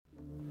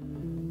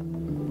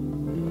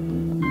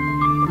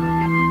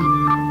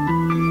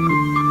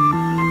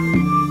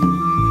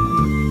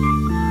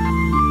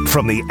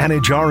From the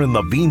Anajar and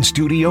Levine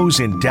Studios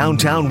in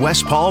downtown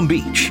West Palm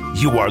Beach,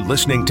 you are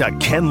listening to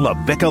Ken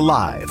LaVicka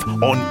Live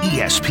on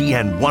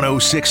ESPN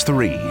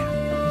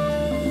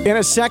 106.3. In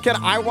a second,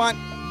 I want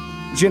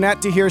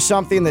Jeanette to hear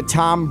something that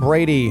Tom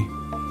Brady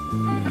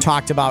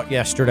talked about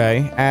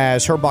yesterday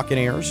as her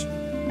Buccaneers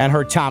and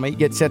her Tommy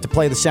get set to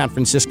play the San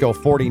Francisco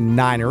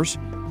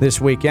 49ers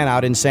this weekend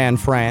out in San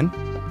Fran.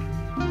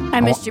 I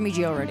miss Jimmy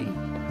G already.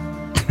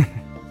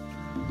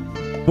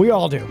 We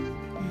all do.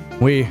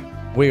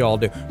 We all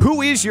do.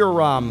 Who is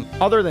your,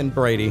 other than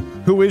Brady,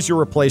 who is your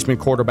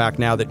replacement quarterback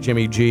now that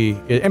Jimmy G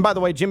is? And by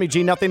the way, Jimmy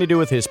G, nothing to do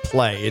with his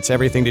play. It's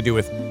everything to do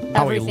with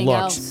how Everything he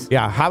looks. else.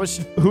 Yeah.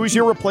 Who's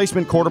your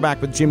replacement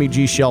quarterback with Jimmy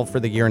G shelved for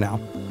the year now?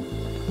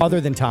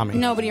 Other than Tommy.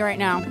 Nobody right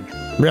now.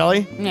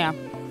 Really? Yeah.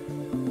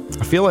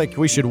 I feel like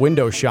we should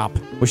window shop.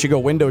 We should go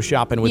window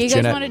shopping with You guys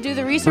Jeanette. want to do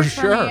the research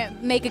For sure. me?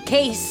 Make a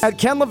case. At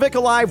Ken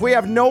LaVicka Live, we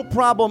have no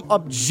problem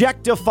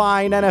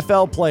objectifying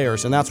NFL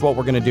players, and that's what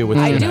we're going to do with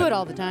I Jeanette. do it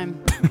all the time.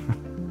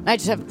 I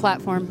just have a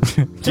platform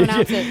to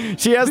announce it.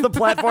 She has the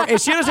platform,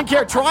 and she doesn't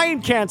care. Try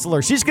and cancel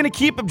her. She's going to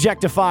keep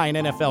objectifying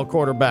NFL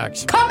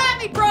quarterbacks. Come at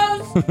me, bros!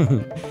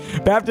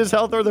 Baptist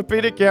Health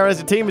Orthopedic Care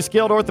has a team of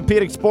skilled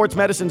orthopedic sports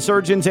medicine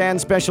surgeons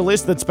and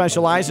specialists that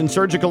specialize in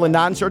surgical and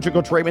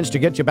non-surgical treatments to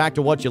get you back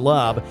to what you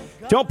love.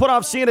 Don't put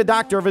off seeing a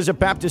doctor. Visit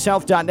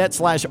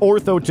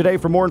baptisthealth.net/ortho today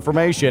for more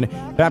information.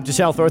 Baptist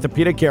Health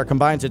Orthopedic Care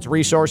combines its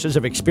resources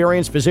of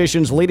experienced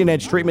physicians,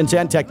 leading-edge treatments,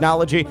 and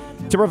technology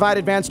to provide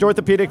advanced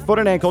orthopedic, foot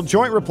and ankle,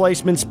 joint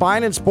replacement,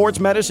 spine, and sports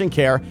medicine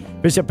care.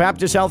 Visit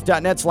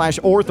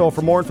baptisthealth.net/ortho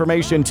for more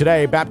information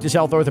today. Baptist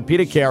Health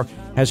Orthopedic Care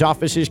has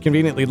offices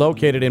conveniently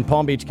located in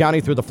Palm Beach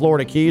County through the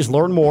Florida Keys.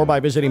 Learn more by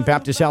visiting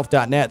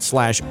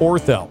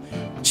baptisthealth.net/ortho.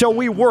 So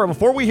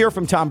before we hear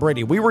from Tom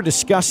Brady, we were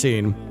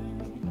discussing,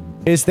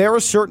 is there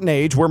a certain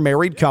age where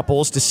married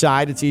couples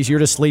decide it's easier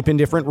to sleep in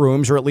different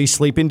rooms or at least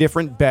sleep in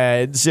different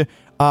beds?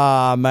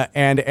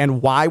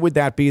 And why would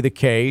that be the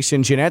case?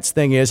 And Jeanette's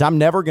thing is, I'm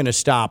never going to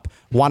stop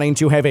wanting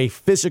to have a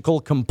physical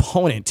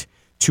component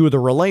to the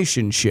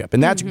relationship.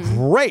 And that's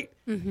great.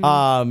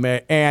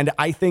 And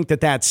I think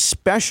that that's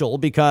special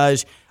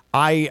because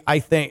I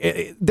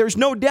think there's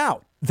no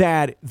doubt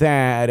that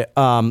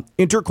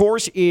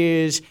intercourse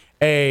is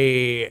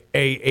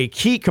a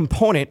key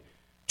component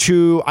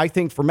to, I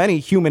think, for many,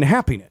 human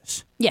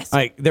happiness. Yes.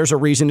 There's a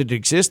reason it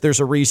exists. There's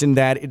a reason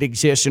that it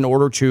exists in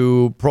order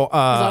to... as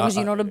long as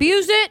you don't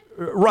abuse it.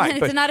 Right.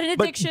 And it's not an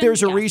addiction. But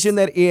there's a reason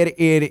that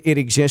it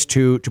exists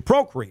to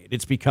procreate.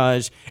 It's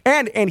because...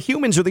 And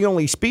humans are the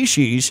only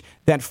species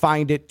that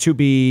find it to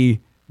be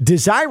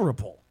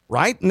desirable.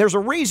 Right? And there's a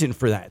reason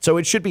for that. So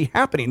it should be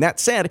happening. That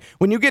said,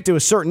 when you get to a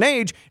certain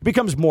age, it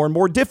becomes more and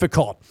more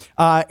difficult.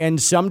 And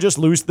some just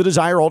lose the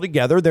desire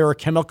altogether. There are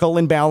chemical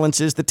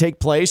imbalances that take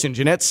place. And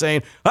Jeanette's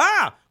saying,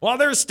 well,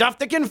 there's stuff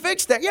that can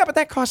fix that. Yeah, but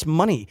that costs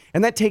money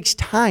and that takes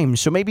time.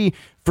 So maybe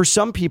for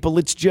some people,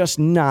 it's just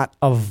not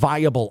a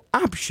viable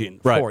option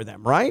for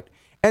them. Right?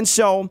 And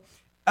so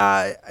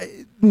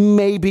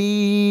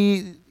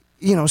maybe...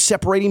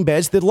 separating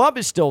beds. The love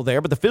is still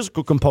there, but the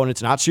physical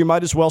component's not. So you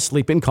might as well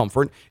sleep in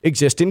comfort,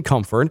 exist in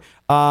comfort.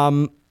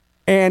 And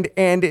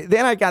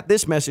then I got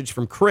this message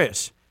from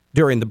Chris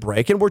during the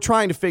break, and we're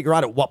trying to figure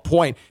out at what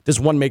point does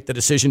one make the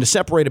decision to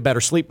separate a bed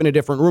or sleep in a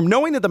different room,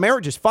 knowing that the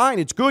marriage is fine,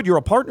 it's good, you're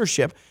a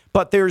partnership,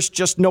 but there's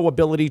just no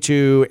ability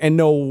to and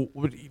no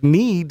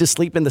need to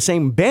sleep in the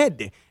same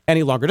bed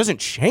any longer. It doesn't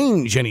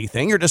change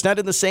anything. You're just not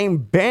in the same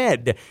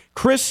bed.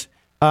 Chris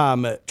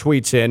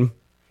tweets in,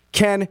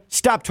 Ken,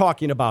 stop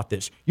talking about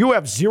this. You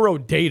have zero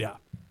data.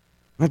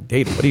 Not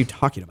data. What are you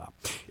talking about?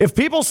 If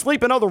people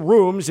sleep in other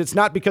rooms, it's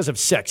not because of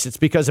sex. It's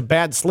because a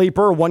bad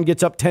sleeper, one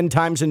gets up 10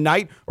 times a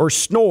night, or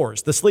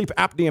snores. The sleep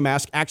apnea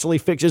mask actually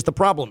fixes the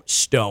problem.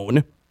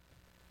 Stone.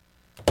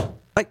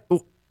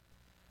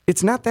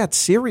 It's not that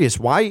serious.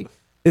 Why?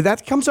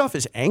 That comes off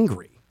as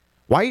angry.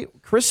 Why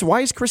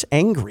is Chris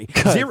angry?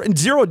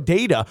 Zero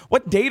data.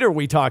 What data are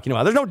we talking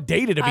about? There's no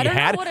data to be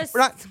had.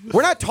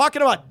 We're not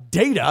talking about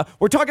data.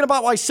 We're talking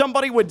about why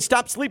somebody would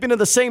stop sleeping in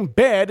the same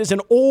bed as an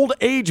old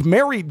age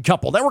married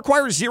couple. That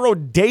requires zero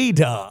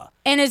data.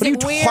 And what are you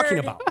talking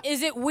about?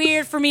 Is it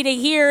weird for me to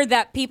hear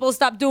that people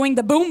stop doing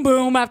the boom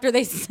boom after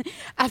they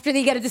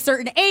get at a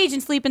certain age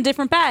and sleep in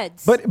different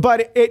beds? But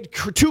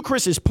to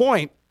Chris's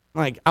point,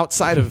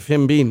 outside of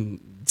him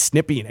being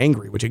snippy and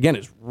angry, which again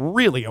is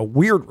really a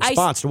weird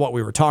response to what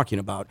we were talking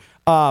about.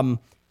 The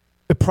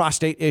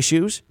prostate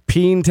issues,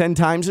 peeing 10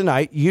 times a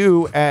night.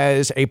 You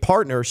as a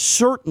partner,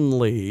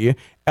 certainly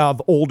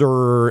of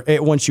older,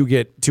 once you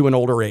get to an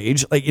older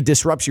age, it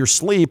disrupts your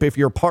sleep if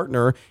your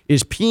partner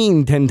is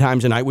peeing 10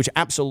 times a night, which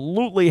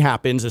absolutely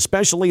happens,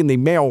 especially in the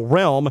male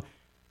realm.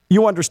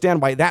 You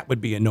understand why that would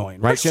be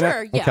annoying, right? For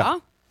sure, yeah.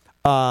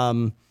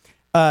 Okay.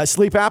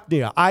 Sleep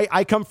apnea.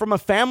 I come from a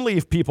family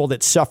of people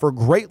that suffer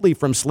greatly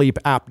from sleep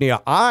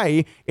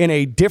apnea. In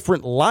a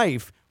different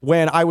life,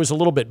 when I was a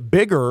little bit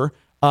bigger,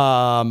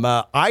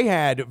 I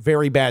had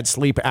very bad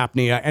sleep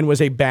apnea and was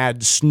a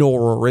bad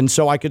snorer. And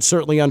so I could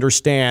certainly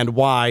understand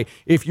why,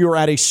 if you're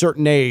at a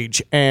certain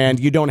age and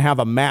you don't have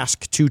a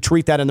mask to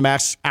treat that, and the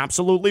masks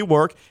absolutely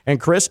work.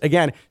 And Chris,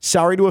 again,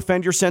 sorry to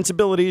offend your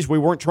sensibilities. We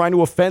weren't trying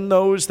to offend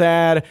those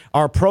that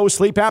are pro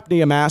sleep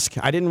apnea mask.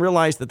 I didn't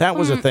realize that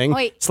was a thing.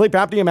 Wait. Sleep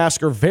apnea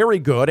masks are very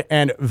good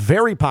and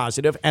very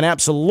positive and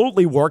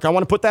absolutely work. I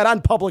want to put that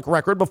on public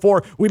record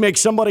before we make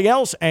somebody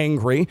else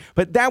angry.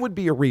 But that would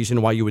be a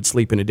reason why you would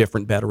sleep in a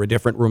different bed or a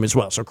different room as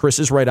well. So Chris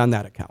is right on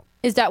that account.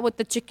 Is that what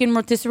the chicken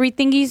rotisserie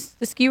thingies,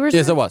 the skewers?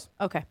 Yes, it was.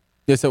 Okay.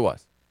 Yes, it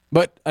was.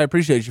 But I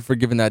appreciate you for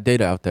giving that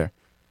data out there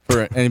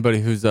for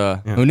anybody who's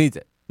who needs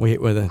it.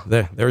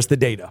 There's the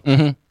data.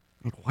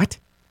 Mm-hmm. What?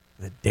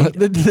 The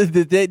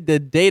data? The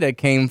data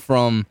came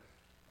from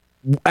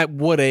at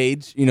what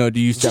age, do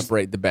you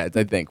separate the beds?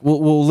 I think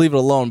we'll leave it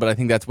alone, but I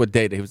think that's what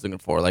data he was looking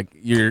for. Like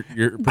you're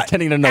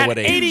pretending to know what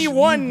age.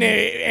 81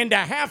 and a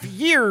half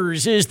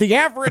years is the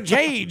average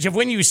age of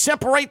when you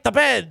separate the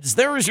beds.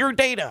 There's your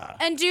data.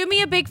 And do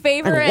me a big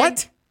favor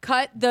and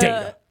cut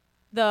data.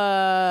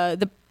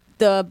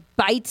 the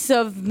bites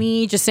of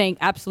me just saying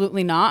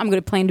absolutely not. I'm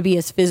going to plan to be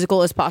as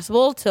physical as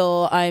possible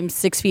till I'm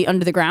 6 feet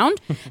under the ground,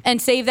 and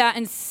save that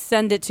and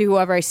send it to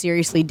whoever I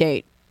seriously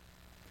date.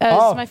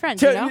 As my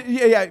friends,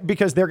 Yeah,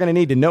 because they're going to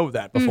need to know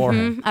that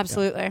beforehand. Mm-hmm,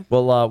 absolutely. Yeah.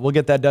 We'll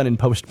get that done in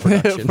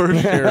post-production. For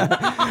sure.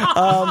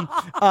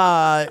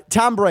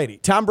 Tom Brady.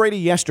 Tom Brady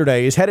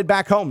yesterday is headed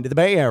back home to the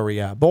Bay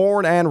Area.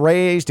 Born and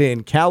raised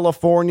in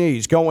California.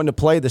 He's going to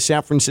play the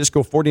San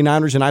Francisco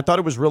 49ers, and I thought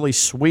it was really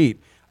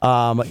sweet.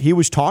 He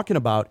was talking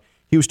about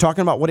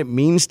what it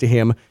means to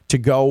him to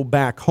go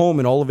back home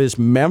and all of his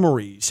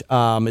memories,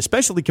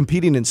 especially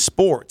competing in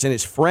sports and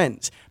his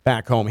friends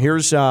back home.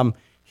 Here's Tom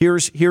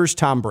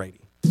Brady.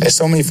 I had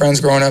so many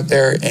friends growing up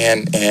there,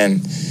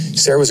 and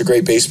Sarah was a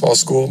great baseball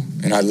school,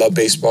 and I love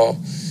baseball.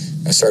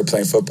 I started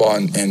playing football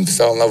and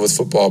fell in love with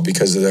football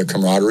because of the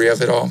camaraderie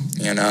of it all.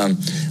 And I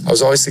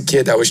was always the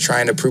kid that was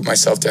trying to prove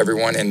myself to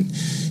everyone. And,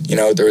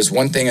 there was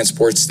one thing in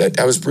sports that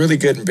I was really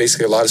good in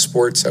basically a lot of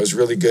sports. I was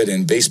really good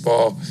in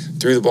baseball,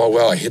 threw the ball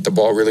well. I hit the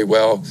ball really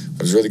well.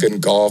 I was really good in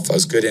golf. I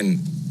was good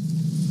in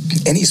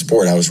any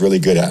sport I was really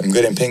good at. I'm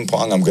good in ping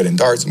pong. I'm good in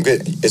darts.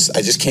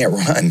 I just can't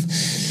run.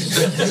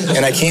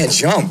 And I can't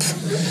jump.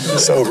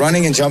 So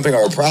running and jumping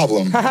are a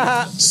problem.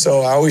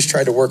 So I always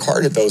tried to work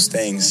hard at those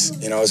things.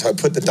 So I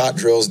put the dot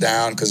drills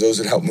down because those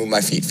would help move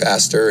my feet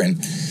faster. And,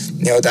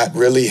 that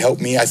really helped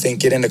me, I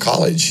think, get into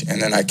college.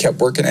 And then I kept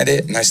working at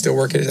it, and I still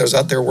work at it. I was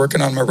out there working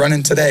on my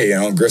running today.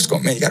 And Griff's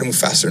going, man, you got to move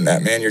faster than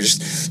that, man. You're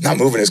just not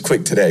moving as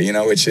quick today,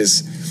 which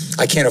is,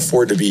 I can't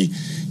afford to be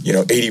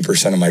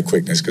 80% of my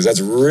quickness because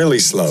that's really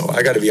slow.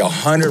 I got to be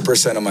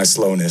 100% of my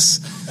slowness,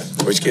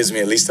 which gives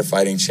me at least a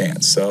fighting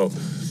chance. So,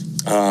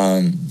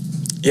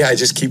 I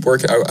just keep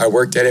working. I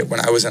worked at it when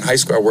I was in high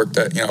school. I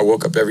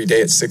woke up every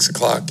day at 6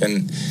 o'clock,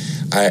 and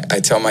I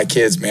tell my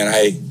kids, man,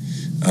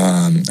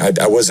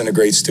 I wasn't a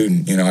great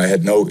student. I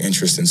had no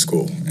interest in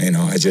school.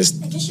 I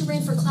guess you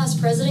ran for class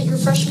president your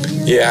freshman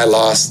year? Yeah, I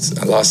lost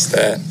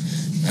that.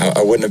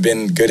 I wouldn't have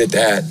been good at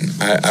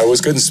that. I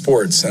was good in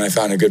sports, and I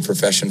found a good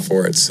profession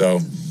for it. So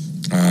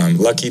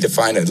lucky to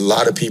find a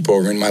lot of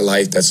people in my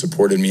life that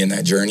supported me in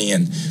that journey,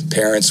 and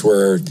parents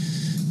were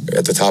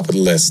at the top of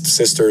the list.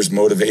 Sisters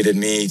motivated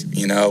me.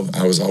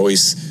 I was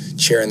always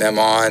cheering them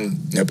on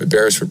up at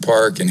Beresford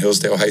Park and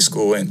Hillsdale High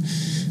School, and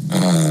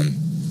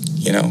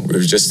we were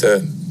just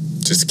a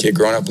kid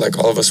growing up like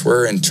all of us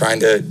were, and trying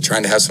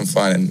to have some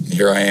fun. And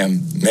here I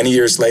am many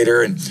years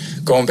later, and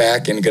going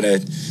back and gonna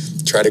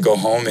try to go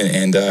home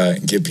and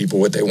give people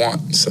what they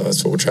want. So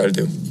that's what we'll try to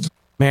do.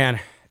 Man,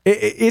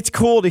 it's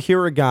cool to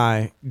hear a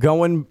guy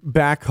going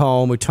back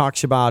home who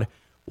talks about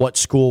what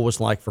school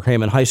was like for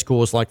him and high school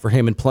was like for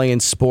him and playing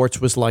sports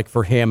was like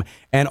for him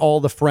and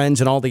all the friends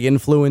and all the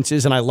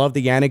influences. And I love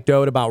the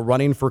anecdote about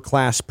running for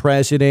class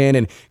president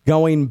and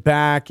going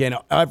back and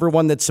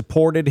everyone that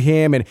supported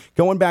him and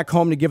going back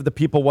home to give the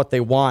people what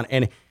they want.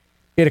 And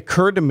it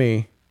occurred to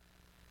me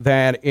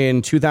that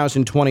in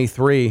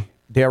 2023,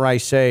 dare I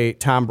say,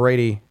 Tom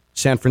Brady,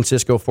 San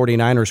Francisco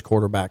 49ers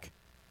quarterback,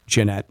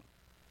 Jeanette.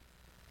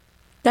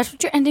 That's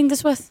what you're ending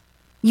this with?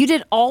 You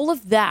did all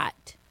of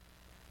that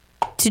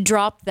to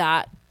drop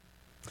that.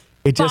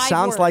 It just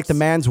sounds words. like the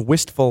man's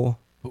wistful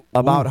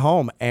about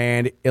home,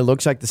 and it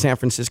looks like the San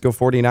Francisco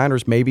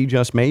 49ers maybe,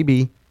 just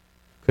maybe,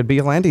 could be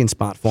a landing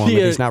spot for him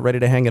if he's not ready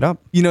to hang it up.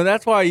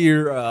 That's why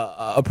you're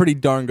a pretty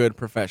darn good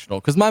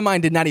professional, because my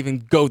mind did not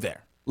even go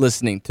there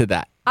listening to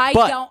that.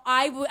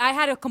 I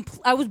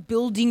was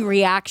building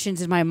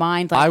reactions in my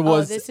mind,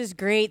 like, this is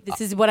great,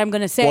 this is what I'm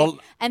going to say. Well,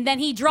 and then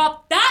he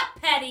dropped that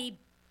petty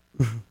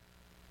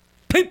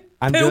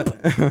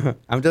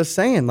I'm just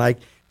saying, like,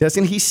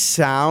 doesn't he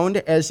sound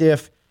as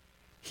if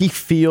he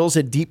feels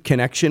a deep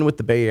connection with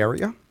the Bay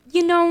Area?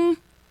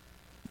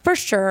 For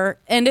sure.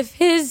 And if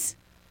his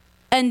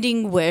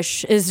ending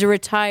wish is to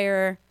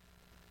retire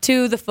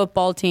to the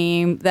football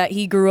team that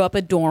he grew up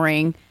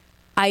adoring,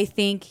 I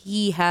think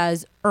he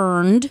has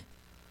earned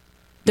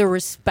the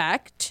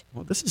respect.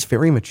 Well, this is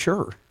very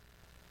mature.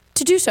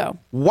 to do so.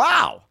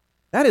 Wow.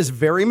 That is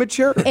very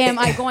mature. Am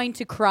I going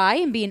to cry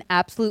and be an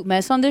absolute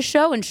mess on this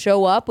show and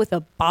show up with a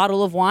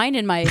bottle of wine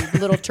in my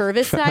little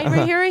Tervis side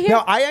right here? No,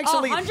 I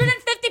actually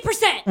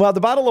 150%. Well,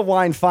 the bottle of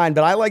wine, fine,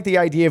 but I like the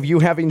idea of you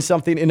having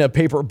something in a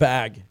paper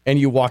bag and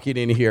you walking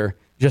in here,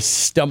 just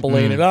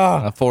stumbling and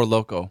A Four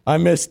Loco. I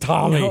miss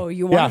Tommy. No,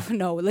 you want to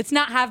know? Let's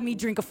not have me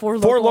drink a Four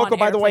Loco. Four Loco, on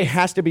by air, the way, please.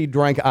 has to be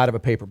drank out of a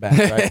paper bag,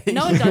 right?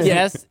 No, it doesn't.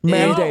 Yes.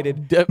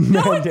 Mandated. No,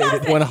 it Mandated.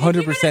 doesn't. 100% You're gonna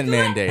do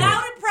it mandated.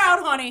 Loud and proud,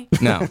 honey.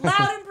 No.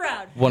 Loud and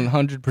proud.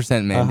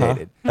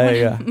 100%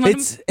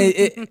 mandated.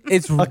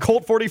 It's A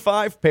Colt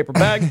 45 paper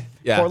bag.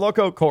 Yeah. Four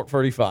Loco Colt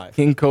 45.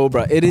 King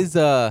Cobra.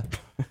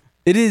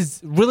 It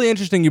is really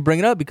interesting you bring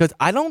it up because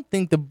I don't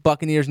think the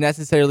Buccaneers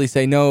necessarily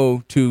say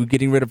no to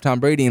getting rid of Tom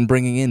Brady and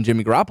bringing in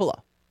Jimmy Garoppolo.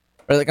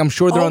 Or I'm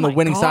sure they're Oh on the my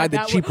winning God, side, the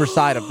that would- cheaper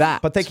side of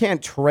that. But they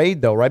can't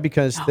trade though, right?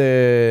 Because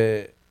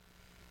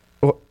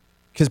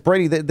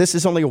Brady, this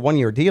is only a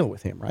 1-year deal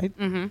with him, right?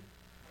 Mm-hmm.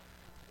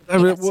 I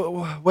mean,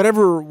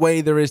 whatever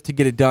way there is to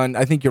get it done,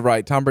 I think you're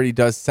right. Tom Brady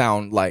does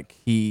sound like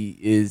he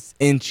is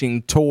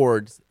inching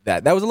towards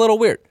that. That was a little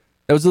weird.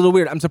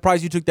 I'm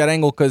surprised you took that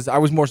angle because I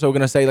was more so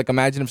going to say,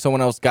 imagine if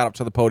someone else got up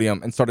to the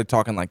podium and started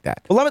talking like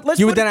that. Well, let's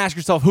you put would then ask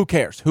yourself, who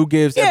cares? Who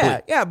gives a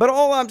bleep? Yeah, but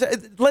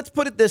let's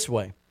put it this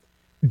way.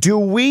 Do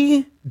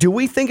we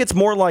think it's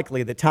more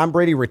likely that Tom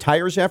Brady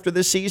retires after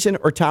this season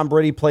or Tom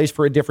Brady plays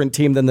for a different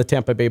team than the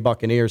Tampa Bay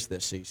Buccaneers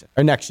this season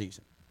or next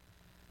season?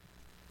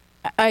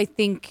 I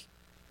think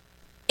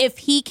if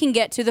he can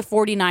get to the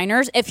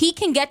 49ers, if he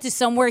can get to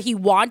somewhere he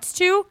wants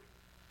to,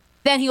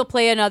 then he'll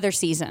play another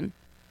season.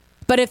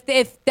 But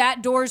if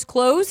that door's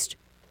closed,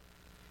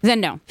 then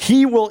no.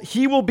 He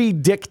will be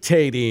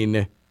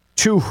dictating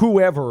to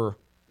whoever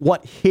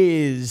what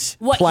his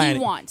plan.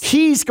 He wants.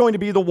 He's going to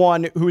be the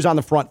one who's on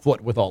the front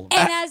foot with all of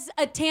And that. as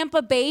a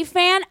Tampa Bay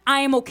fan,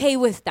 I am okay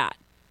with that.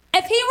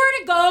 If he were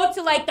to go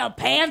to the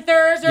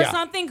Panthers or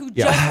something who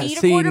just need a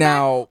See, quarterback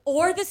now-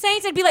 or the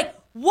Saints, I'd be like,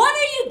 what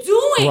are you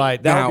doing?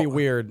 Right, that Now- would be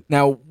weird.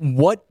 Now,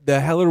 what the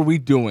hell are we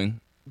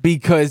doing?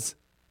 Because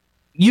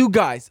you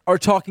guys are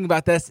talking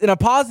about this in a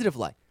positive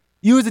light.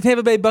 You as a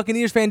Tampa Bay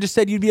Buccaneers fan just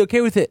said you'd be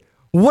okay with it.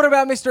 What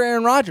about Mr.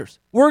 Aaron Rodgers?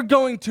 We're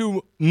going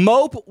to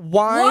mope,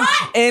 whine,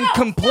 What? and No,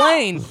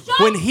 complain stop,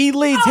 when he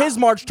leads stop. his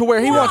march to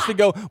where he wants to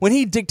go, when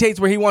he dictates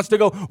where he wants to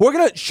go. We're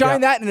going to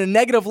shine that in a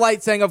negative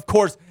light, saying, of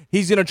course,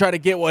 he's going to try to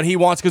get what he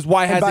wants, because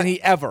why hasn't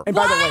he ever? and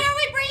by Why the way, are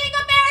we bringing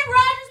up Aaron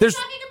Rodgers? There's-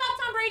 We're talking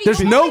about Tom Brady. There's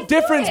We're no going through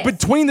difference this.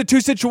 between the two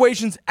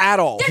situations at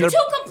all. They're two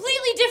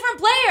completely different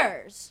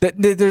players.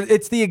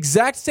 It's the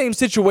exact same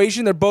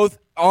situation. They're both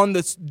on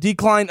the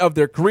decline of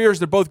their careers.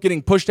 They're both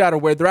getting pushed out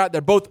of where they're at.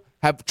 They're both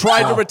have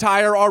tried to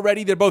retire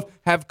already. They both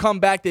have come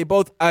back. They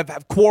both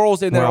have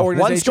quarrels in their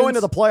organizations. one's going to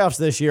the playoffs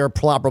this year,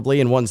 probably,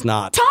 and one's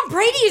not. Tom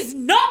Brady is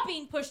not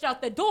being pushed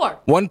out the door.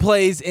 One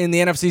plays in the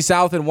NFC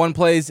South and one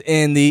plays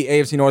in the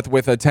AFC North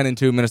with a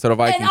 10-2 Minnesota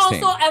Vikings And also,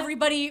 team.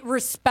 everybody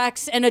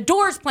respects and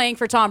adores playing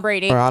for Tom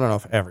Brady. Or I don't know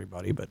if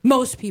everybody, but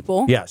Most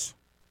people. yes,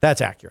 that's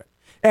accurate.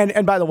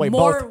 And by the way,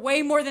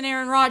 Way more than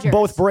Aaron Rodgers.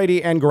 both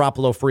Brady and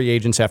Garoppolo free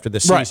agents after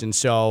this Right. season,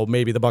 so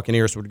maybe the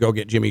Buccaneers would go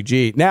get Jimmy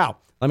G. Now,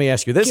 let me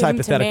ask you this Give him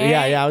to hypothetical. me.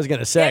 Yeah, I was going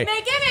to say. Give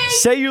me.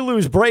 Say you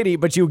lose Brady,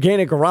 but you gain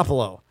a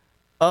Garoppolo.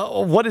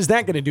 What is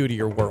that going to do to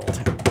your world?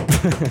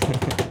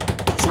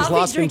 She's I'll be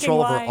lost drinking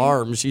control of her wine.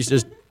 arms. She's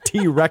just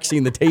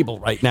T-Rexing the table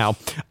right now.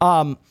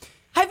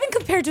 I've been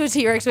compared to a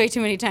T-Rex way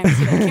too many times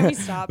today. Can we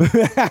stop?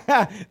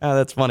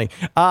 That's funny.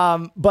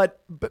 But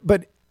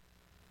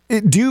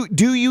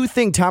do you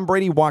think Tom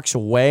Brady walks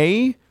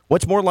away?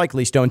 What's more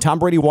likely, Stone? Tom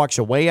Brady walks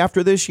away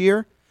after this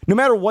year, no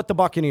matter what the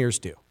Buccaneers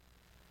do.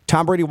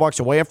 Tom Brady walks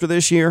away after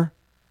this year,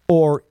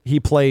 or he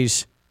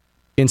plays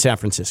in San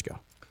Francisco,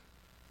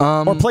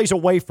 or plays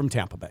away from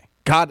Tampa Bay.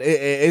 God,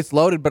 it's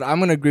loaded, but I'm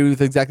going to agree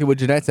with exactly what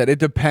Jeanette said. It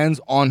depends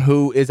on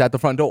who is at the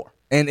front door.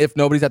 And if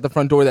nobody's at the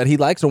front door that he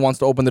likes or wants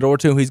to open the door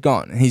to, he's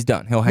gone. He's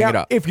done. He'll hang it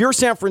Now, up. if you're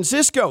San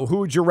Francisco, who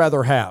would you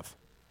rather have,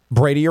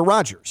 Brady or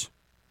Rodgers?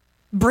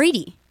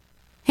 Brady.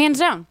 Hands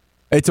down.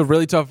 It's a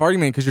really tough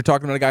argument because you're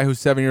talking about a guy who's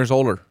 7 years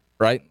older,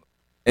 right?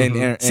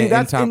 And See,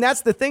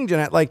 that's the thing,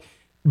 Jeanette. Like,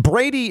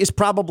 Brady is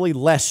probably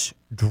less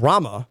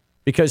drama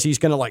because he's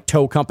going to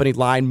toe company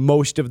line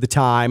most of the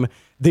time.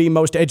 The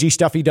most edgy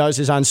stuff he does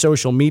is on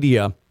social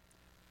media.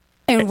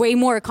 And way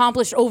more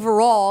accomplished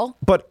overall.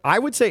 But I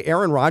would say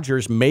Aaron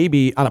Rodgers,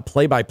 maybe on a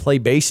play-by-play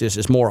basis,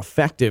 is more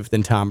effective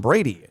than Tom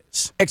Brady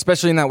is.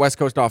 especially in that West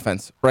Coast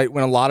offense, right?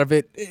 When a lot of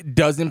it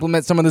does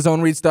implement some of the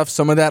zone read stuff,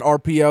 some of that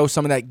RPO,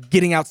 some of that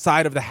getting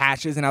outside of the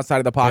hashes and outside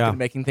of the pocket and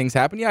making things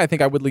happen. Yeah, I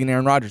think I would lean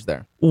Aaron Rodgers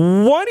there.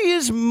 What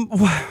is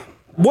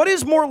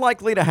more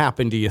likely to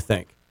happen, do you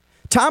think?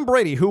 Tom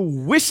Brady, who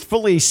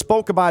wistfully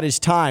spoke about his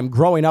time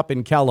growing up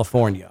in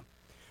California.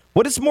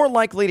 What is more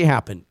likely to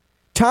happen?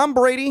 Tom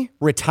Brady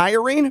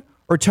retiring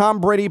or Tom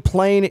Brady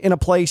playing in a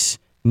place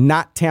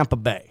not Tampa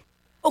Bay?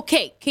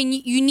 Okay,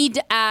 you need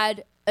to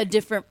add a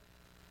different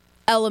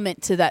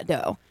element to that,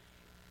 though.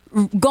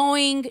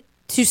 Going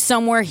to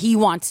somewhere he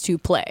wants to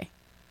play.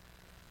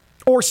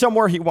 Or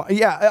somewhere he wants.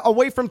 Yeah,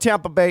 away from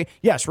Tampa Bay.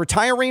 Yes,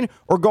 retiring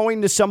or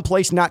going to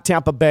someplace not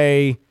Tampa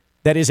Bay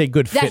that is a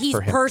good fit for him.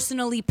 That he's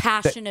personally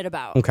passionate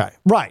about. Okay,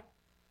 right.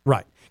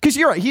 Because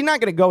you're right. He's not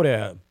going to go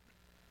to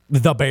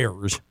the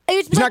Bears.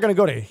 He's not going to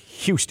go to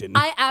Houston.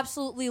 I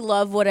absolutely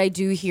love what I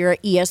do here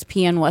at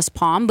ESPN West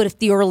Palm, but if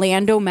the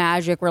Orlando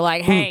Magic were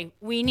like, hey,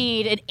 we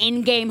need an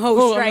in-game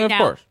host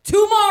now,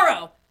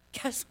 tomorrow,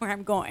 guess where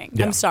I'm going?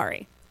 Yeah. I'm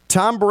sorry.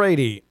 Tom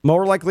Brady,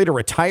 more likely to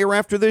retire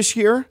after this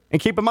year.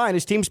 And keep in mind,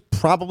 his team's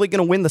probably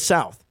going to win the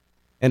South.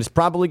 And it's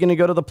probably going to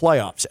go to the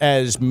playoffs.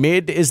 As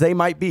mid as they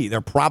might be,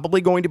 they're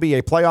probably going to be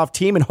a playoff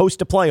team and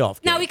host a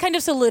playoff game. Now, we kind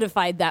of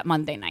solidified that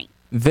Monday night.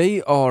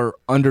 They are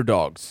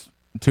underdogs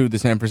to the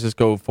San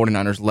Francisco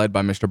 49ers, led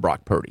by Mr.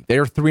 Brock Purdy. They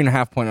are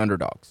 3.5-point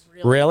underdogs.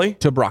 Really?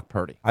 To Brock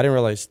Purdy. I didn't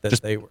realize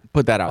that they were.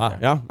 Put that out there.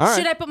 Yeah. All right.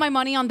 Should I put my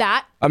money on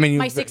that? I mean,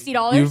 my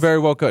 $60? You very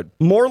well could.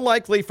 More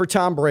likely for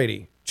Tom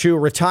Brady to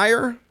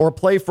retire or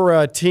play for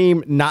a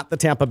team not the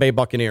Tampa Bay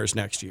Buccaneers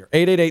next year.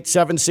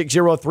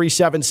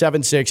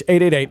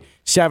 888-760-3776.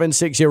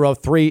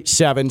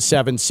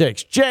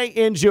 888-760-3776. Jay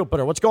in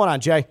Jupiter. What's going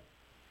on, Jay?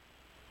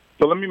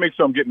 So let me make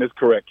sure I'm getting this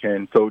correct,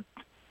 Ken. So,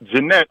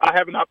 Jeanette, I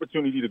have an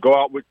opportunity to go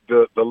out with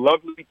the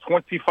lovely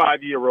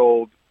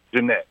 25-year-old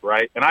Jeanette,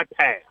 right? And I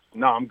passed.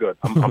 No, I'm good.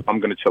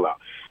 I'm going to chill out.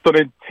 So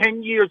then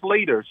 10 years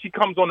later, she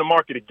comes on the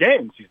market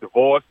again. She's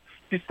divorced.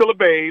 She's still a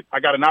babe. I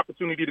got an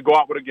opportunity to go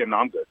out with her again. No,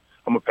 I'm good.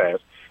 I'm going to pass.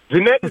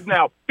 Jeanette is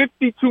now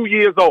 52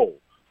 years old.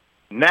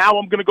 Now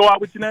I'm going to go out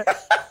with Jeanette?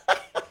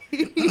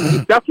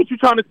 That's what you're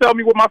trying to tell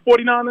me with my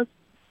 49ers?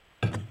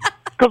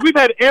 Because we've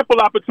had ample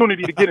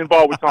opportunity to get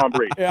involved with Tom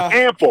Brady. Yeah.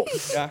 Ample.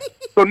 Yeah.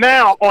 So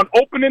now, on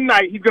opening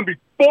night, he's going to be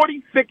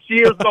 46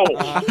 years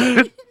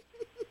old.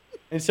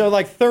 And so,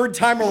 like, third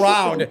time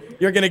around,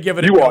 you're going to give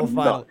it a go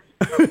final.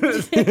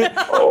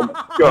 Oh, my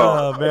God.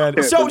 Oh,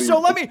 man. So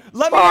let me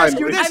ask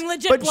you this. I'm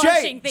legit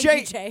blushing. Thank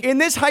you, Jay. In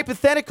this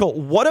hypothetical,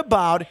 what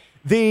about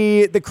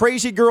the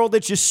crazy girl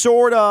that you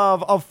sort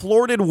of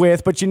flirted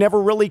with, but you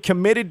never really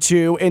committed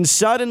to, and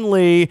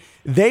suddenly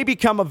they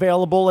become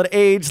available at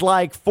age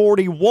like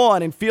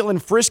 41 and feeling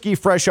frisky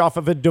fresh off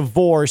of a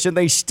divorce, and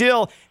they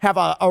still have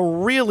a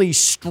really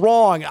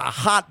strong,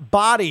 hot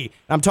body.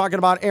 I'm talking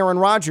about Aaron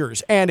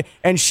Rodgers, and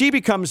she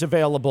becomes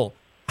available.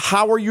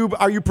 How are you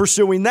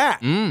pursuing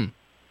that? I'm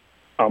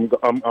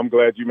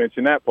glad you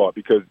mentioned that part,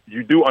 because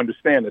you do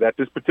understand that at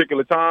this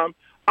particular time,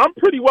 I'm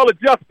pretty well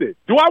adjusted.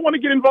 Do I want to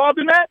get involved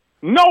in that?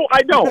 No,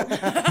 I don't.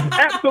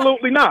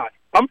 Absolutely not.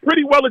 I'm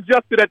pretty well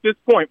adjusted at this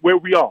point where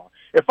we are.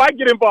 If I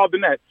get involved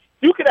in that,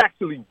 you could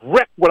actually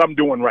wreck what I'm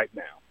doing right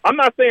now. I'm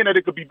not saying that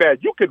it could be bad.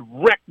 You could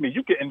wreck me.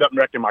 You could end up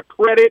wrecking my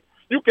credit.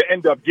 You could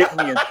end up getting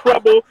me in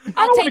trouble.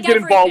 I don't want to get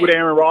involved with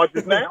Aaron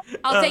Rodgers now.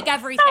 I'll take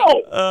everything.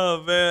 No.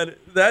 Oh, man.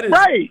 That is...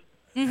 Right.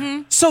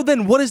 Mm-hmm. So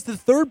then what is the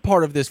third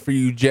part of this for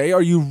you, Jay?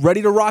 Are you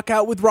ready to rock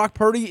out with Brock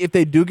Purdy if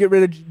they do get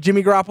rid of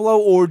Jimmy Garoppolo,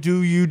 or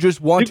do you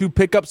just want to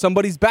pick up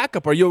somebody's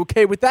backup? Are you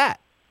okay with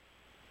that?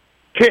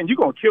 Ken, you're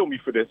going to kill me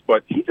for this,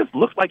 but he just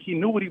looked like he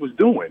knew what he was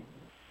doing.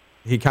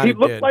 He kind of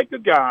did. He looked like a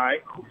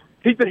guy.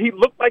 He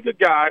looked like a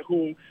guy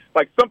who,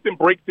 like, something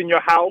breaks in your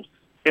house,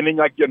 and then,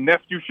 like, your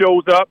nephew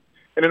shows up,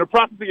 and in the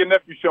process of your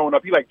nephew showing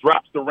up, he, like,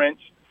 drops the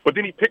wrench, but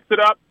then he picks it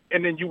up,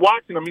 and then you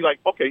watching him, he's like,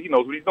 okay, he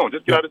knows what he's doing.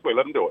 Just get out of his way.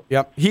 Let him do it.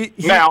 Yep.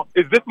 Now,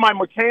 is this my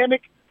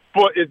mechanic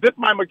for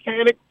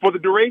the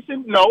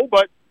duration? No,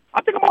 but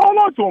I think I'm going to hold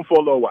on to him for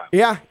a little while.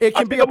 Yeah, it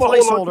can be a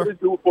placeholder.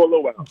 For a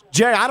little while.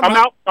 Jay, I'm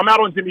out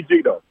on Jimmy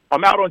G, though.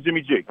 I'm out on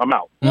Jimmy G. I'm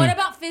out. What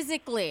about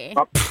physically?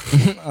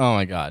 Oh,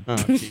 my God. Oh,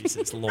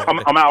 Jesus Lord.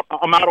 I'm out.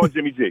 I'm out on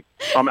Jimmy G.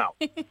 I'm out.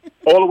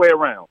 All the way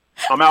around.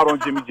 I'm out on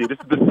Jimmy G. This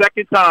is the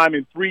second time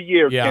in 3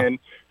 years, Ken,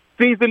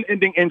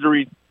 season-ending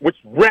injuries, which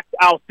wrecked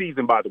our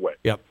season, by the way.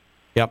 Yep.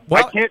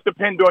 Well, I can't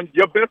depend on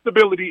your best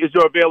ability is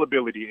your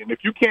availability. And if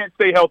you can't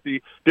stay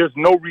healthy, there's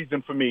no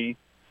reason for me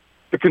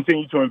to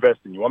continue to invest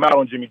in you. I'm out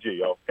on Jimmy G,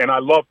 yo. And I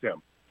loved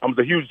him. I was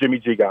a huge Jimmy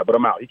G guy, but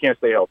I'm out. He can't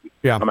stay healthy.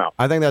 Yeah. I'm out.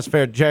 I think that's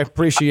fair. Jay,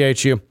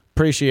 appreciate you.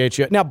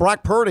 Now,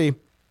 Brock Purdy,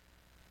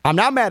 I'm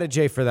not mad at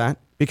Jay for that,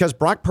 because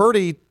Brock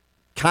Purdy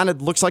kind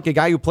of looks like a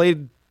guy who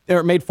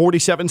made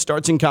 47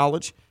 starts in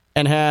college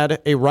and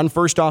had a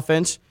run-first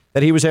offense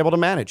that he was able to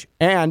manage.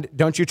 And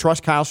don't you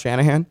trust Kyle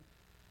Shanahan?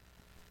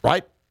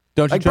 Right?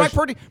 Don't you trust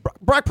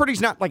Brock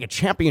Purdy's not like a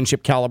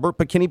championship caliber,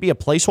 but can he be a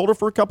placeholder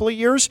for a couple of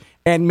years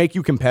and make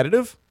you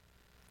competitive?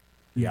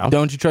 Yeah.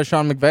 Don't you trust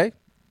Sean McVay?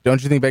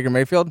 Don't you think Baker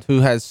Mayfield, who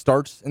has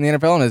starts in the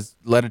NFL and has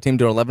led a team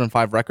to an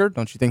 11-5 record,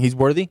 don't you think he's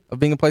worthy of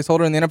being a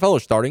placeholder in the NFL or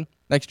starting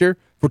next year?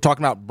 If we're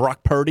talking about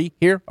Brock Purdy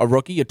here, a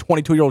rookie, a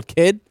 22-year-old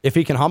kid. If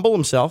he can humble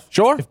himself.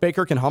 Sure. If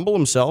Baker can humble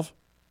himself.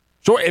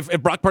 Sure, if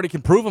Brock Purdy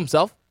can prove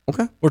himself.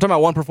 Okay. We're talking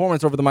about one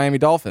performance over the Miami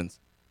Dolphins.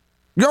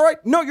 You're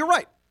right. No, you're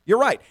right. You're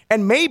right.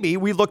 And maybe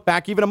we look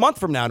back even a month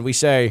from now and we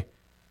say,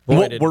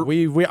 boy,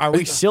 are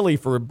we silly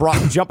for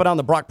Brock jumping on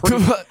the Brock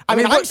Purdy? I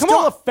mean, I'm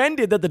still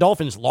offended that the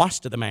Dolphins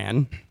lost to the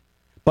man.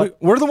 But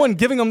we're the one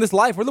giving him this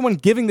life. We're the one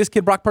giving this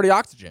kid Brock Purdy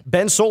oxygen.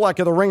 Ben Solak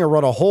of The Ringer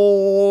wrote a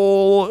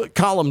whole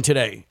column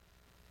today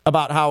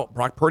about how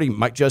Brock Purdy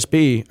might just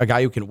be a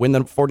guy who can win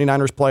the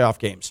 49ers playoff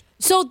games.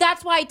 So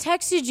that's why I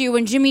texted you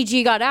when Jimmy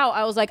G got out.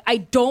 I was like, I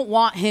don't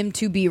want him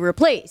to be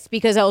replaced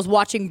because I was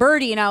watching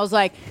Brady and I was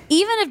like,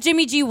 even if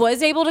Jimmy G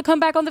was able to come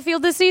back on the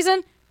field this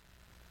season,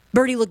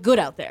 Brady looked good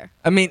out there.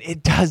 I mean,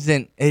 it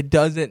doesn't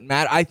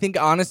matter. I think,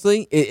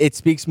 honestly, it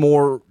speaks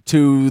more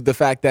to the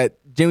fact that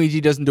Jimmy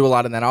G doesn't do a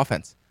lot in that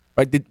offense.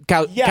 Right?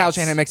 Kyle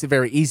Shanahan makes it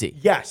very easy.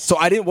 Yes. So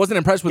I wasn't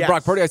impressed with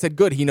Brock Purdy. I said,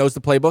 good. He knows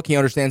the playbook. He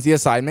understands the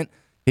assignment.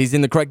 He's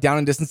in the correct down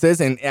and distances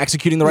and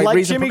executing the right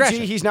reads and progression.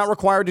 Jimmy G, he's not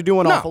required to do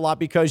an awful lot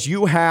because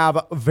you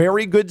have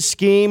very good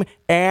scheme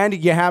and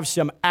you have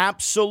some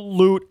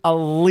absolute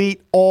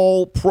elite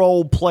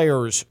all-pro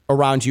players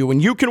around you.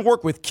 And you can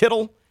work with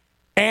Kittle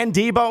and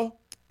Debo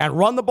and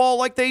run the ball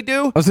like they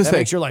do. That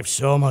makes your life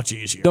so much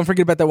easier. Don't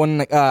forget about that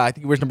one. I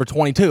think he wears number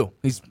 22.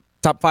 He's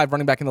top 5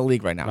 running back in the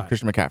league right now, right.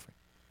 Christian McCaffrey.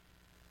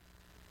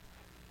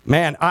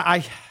 Man,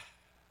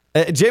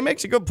 Jay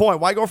makes a good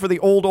point. Why go for the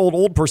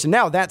old person?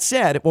 Now, that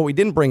said, what we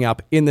didn't bring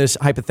up in this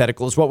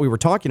hypothetical is what we were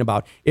talking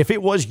about. If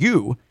it was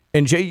you,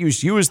 and Jay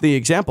used you as the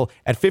example,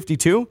 at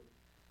 52,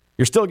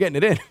 you're still getting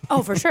it in.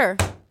 Oh, for sure.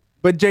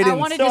 But Jay didn't. I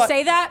wanted to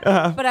say that,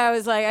 but I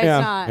was like, it's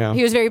not. Yeah.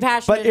 He was very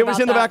passionate But it was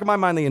in the that. back of my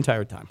mind the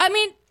entire time. I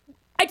mean,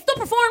 I'd still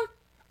perform.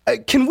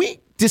 Can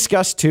we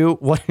discuss, too,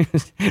 what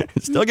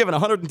still giving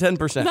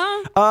 110%.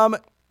 No.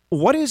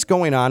 What is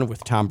going on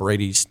with Tom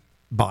Brady's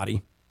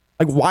body?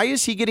 Like, why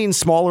is he getting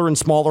smaller and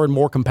smaller and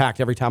more compact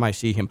every time I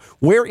see him?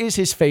 Where is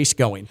his face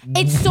going?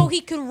 It's so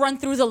he could run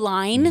through the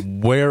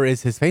line. Where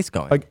is his face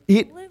going? Like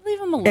Leave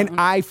him alone. And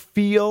I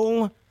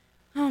feel...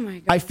 Oh, my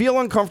God. I feel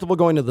uncomfortable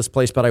going to this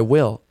place, but I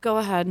will. Go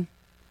ahead.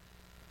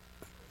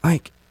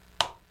 Like,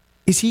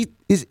 is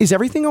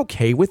everything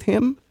okay with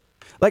him?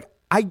 Like,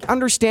 I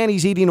understand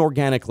he's eating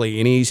organically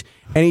and he's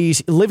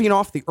living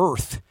off the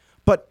earth,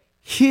 but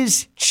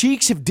his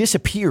cheeks have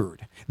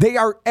disappeared. They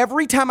are,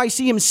 every time I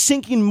see him,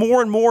 sinking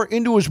more and more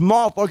into his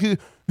mouth, like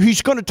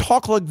he's going to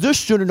talk like this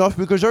soon enough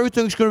because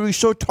everything's going to be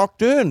so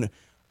tucked in.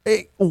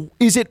 Did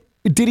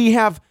he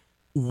have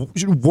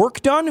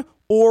work done,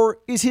 or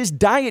is his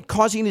diet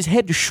causing his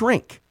head to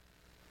shrink?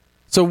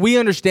 So we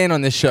understand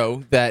on this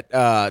show that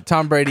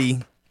Tom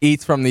Brady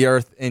eats from the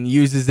earth and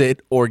uses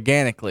it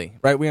organically,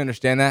 right? We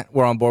understand that.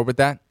 We're on board with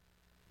that.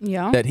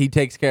 Yeah. That he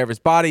takes care of his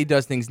body,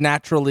 does things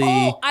naturally.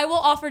 Oh, I will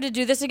offer to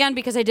do this again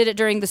because I did it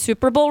during the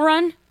Super Bowl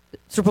run.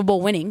 Super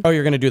Bowl winning. Oh,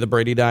 you're going to do the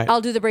Brady diet? I'll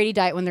do the Brady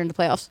diet when they're in the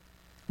playoffs.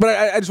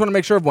 But I just want to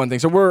make sure of one thing.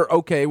 So we're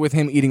okay with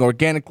him eating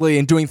organically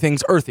and doing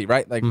things earthy,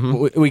 right? Like,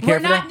 we care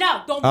for that?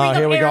 No, don't bring up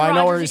here we go. Aaron I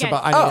know where Rodgers he's again.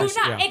 about.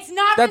 It's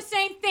not the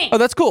same thing. Oh,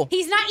 that's cool.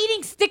 He's not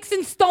eating sticks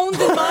and stones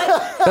and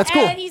mud. That's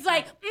cool. And he's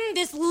like,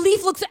 this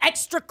leaf looks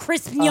extra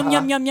crisp. Yum,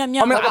 yum, yum, yum,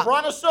 yum. Like a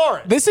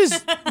brontosaurus. This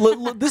is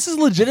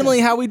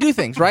legitimately how we do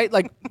things, right?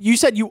 Like you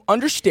said, you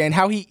understand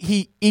how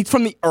he eats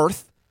from the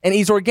earth and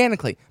eats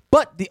organically.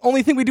 But the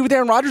only thing we do with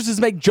Aaron Rodgers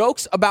is make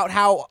jokes about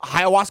how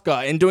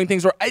ayahuasca and doing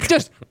things.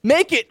 Just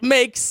make it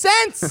make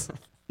sense.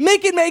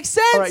 Make it make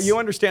sense. All right, you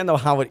understand though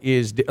how it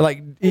is.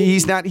 Like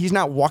he's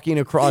not walking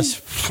across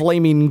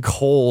flaming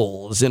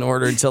coals in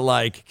order to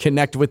like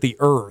connect with the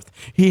earth.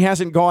 He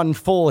hasn't gone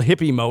full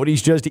hippie mode.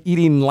 He's just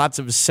eating lots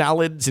of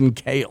salads and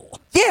kale.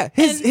 Yeah,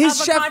 his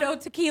avocado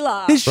chef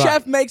tequila. His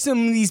chef makes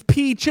him these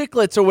pea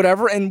chiclets or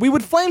whatever, and we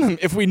would flame him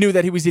if we knew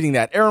that he was eating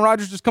that. Aaron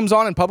Rodgers just comes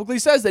on and publicly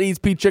says that he eats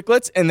pea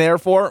chiclets, and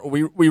therefore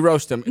we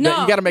roast him. You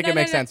got to make it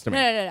make sense to me.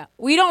 No.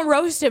 We don't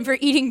roast him for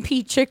eating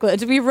pea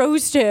chiclets. We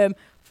roast him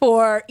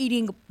for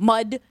eating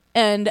mud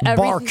and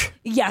everything. Bark.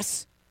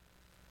 Yes.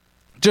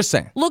 Just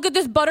saying. Look at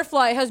this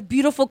butterfly. It has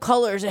beautiful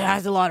colors. It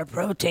has a lot of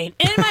protein.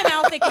 In my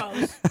mouth it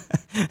goes.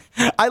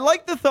 I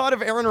like the thought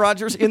of Aaron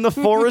Rodgers in the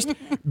forest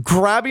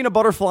grabbing a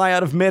butterfly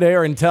out of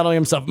midair and telling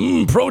himself,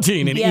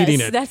 protein, and eating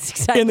it. That's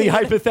exactly in the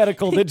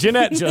hypothetical that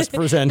Jeanette just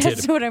presented.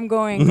 That's what I'm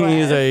going for.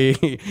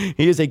 He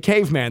is a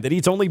caveman that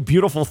eats only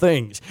beautiful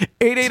things.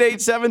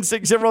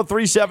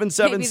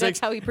 888-760-3776. Maybe that's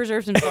how he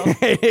preserves himself.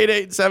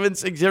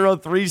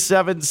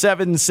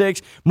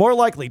 888-760-3776. More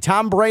likely,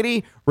 Tom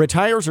Brady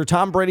retires or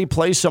Tom Brady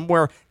plays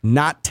somewhere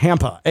not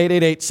Tampa.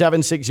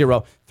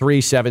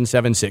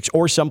 888-760-3776.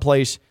 Or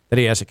someplace that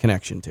he has a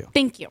connection to.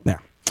 Thank you.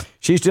 There.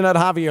 She's Jeanette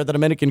Javier, the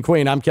Dominican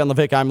Queen. I'm Ken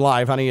LaVic. I'm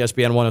live on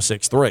ESPN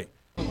 106.3. Ladies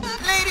and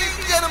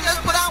gentlemen, let's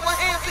put our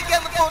hands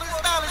together for the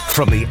stylish.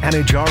 From the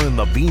Anajar and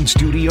Levine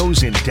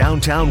Studios in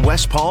downtown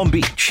West Palm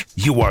Beach,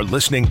 you are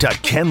listening to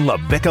Ken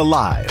LaVic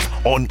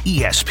Live on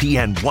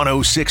ESPN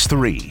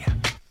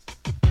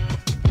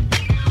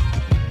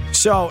 106.3.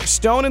 So,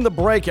 Stone in the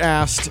break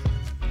asked,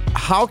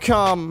 how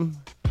come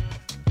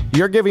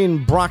you're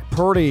giving Brock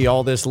Purdy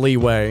all this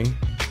leeway?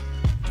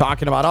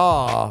 Talking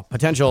about,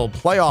 potential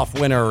playoff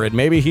winner, and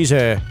maybe he's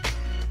a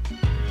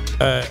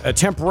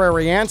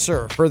temporary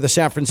answer for the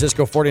San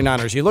Francisco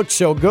 49ers. He looked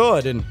so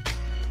good, and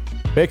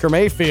Baker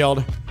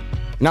Mayfield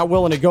not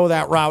willing to go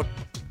that route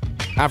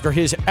after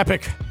his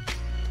epic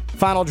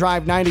final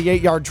drive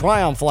 98-yard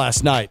triumph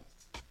last night.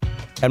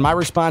 And my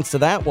response to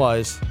that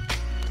was,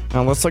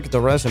 now let's look at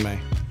the resume.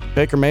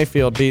 Baker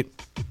Mayfield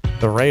beat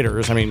the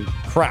Raiders. I mean,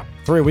 crap.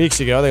 3 weeks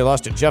ago, they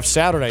lost to Jeff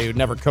Saturday, who'd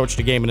never coached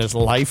a game in his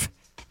life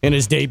in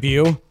his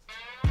debut.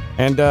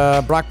 And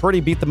Brock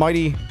Purdy beat the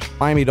mighty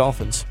Miami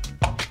Dolphins.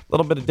 A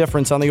little bit of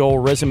difference on the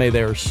old resume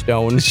there,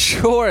 Stone.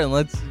 Sure, and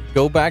let's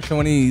go back to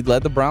when he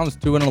led the Browns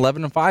to an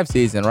 11-5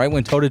 season, right?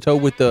 Went toe-to-toe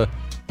with the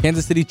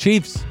Kansas City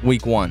Chiefs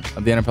week 1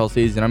 of the NFL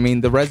season. I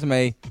mean, the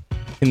resume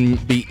can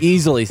be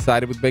easily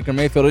sided with Baker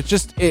Mayfield. It's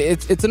just,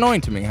 it's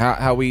annoying to me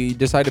how we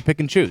decide to pick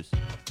and choose.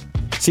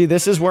 See,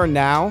 this is where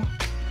now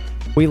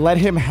we let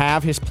him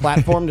have his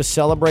platform to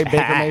celebrate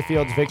Baker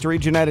Mayfield's victory,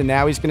 Jeanette, and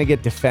now he's going to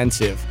get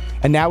defensive.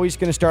 And now he's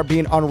going to start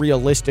being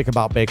unrealistic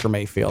about Baker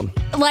Mayfield.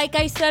 Like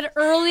I said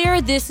earlier,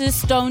 this is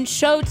Stone's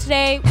show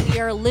today. We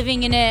are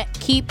living in it.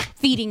 Keep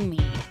feeding me.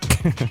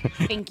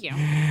 Thank you.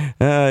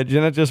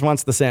 Jeanette just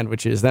wants the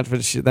sandwiches.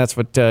 That's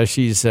what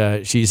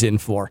she's in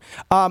for.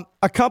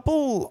 A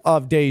couple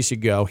of days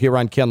ago here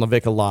on Ken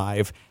LaVicka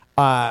Live,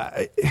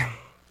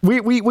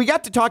 we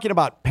got to talking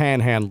about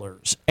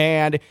panhandlers,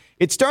 and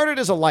it started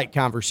as a light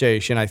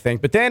conversation, I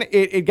think, but then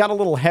it got a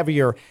little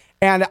heavier.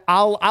 And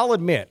I'll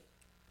admit,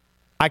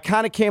 I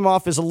kind of came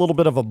off as a little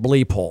bit of a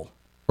bleep hole,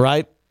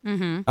 right?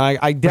 Mm-hmm.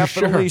 I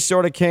definitely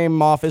sort of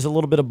came off as a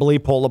little bit of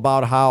bleep hole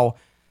about how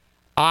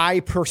I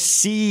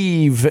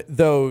perceive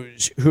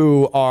those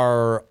who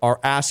are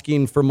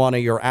asking for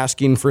money or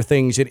asking for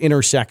things at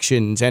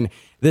intersections, and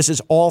this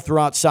is all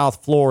throughout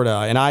South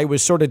Florida, and I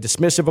was sort of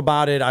dismissive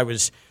about it. I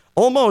was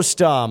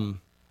almost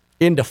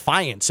in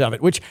defiance of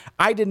it, which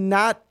I did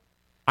not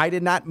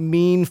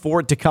mean for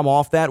it to come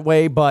off that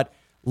way, but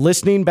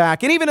listening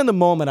back, and even in the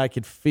moment, I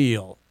could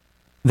feel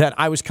that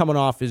I was coming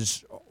off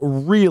as a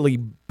really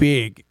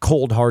big,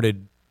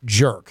 cold-hearted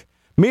jerk.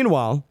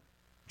 Meanwhile,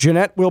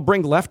 Jeanette will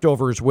bring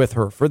leftovers with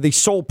her for the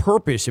sole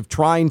purpose of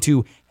trying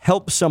to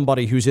help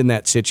somebody who's in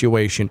that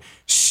situation.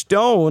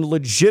 Stone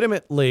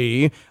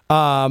legitimately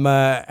allowed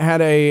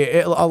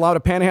a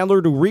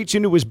panhandler to reach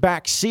into his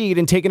back seat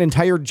and take an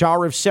entire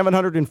jar of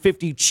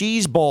 750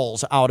 cheese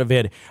balls out of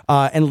it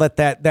and let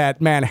that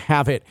man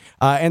have it.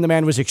 And the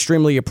man was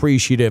extremely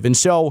appreciative. And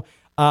so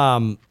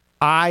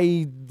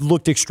I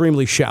looked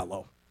extremely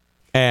shallow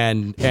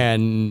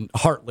and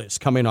heartless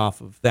coming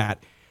off of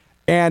that.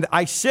 And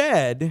I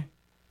said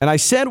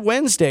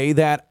Wednesday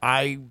that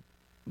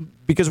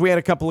because we had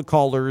a couple of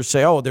callers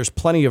say, oh, there's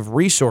plenty of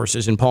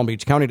resources in Palm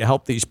Beach County to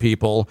help these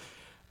people.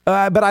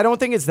 But I don't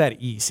think it's that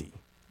easy.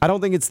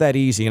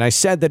 And I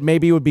said that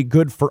maybe it would be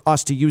good for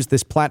us to use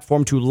this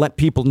platform to let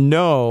people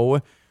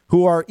know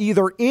who are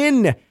either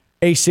in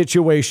a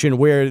situation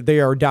where they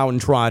are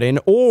downtrodden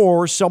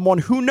or someone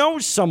who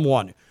knows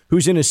someone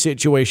who's in a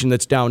situation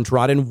that's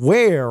downtrodden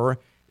where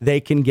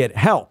they can get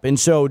help. And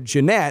so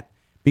Jeanette,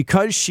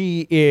 because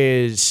she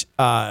is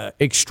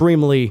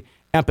extremely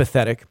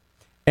empathetic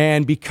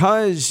and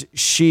because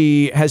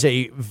she has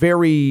a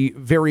very,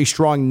 very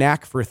strong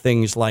knack for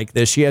things like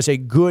this, she has a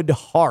good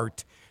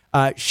heart.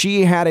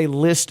 She had a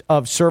list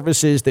of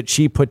services that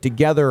she put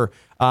together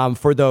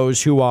for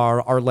those who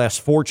are less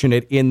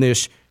fortunate in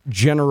this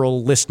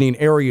general listening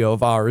area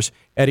of ours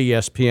at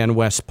ESPN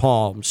West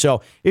Palm.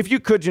 So if you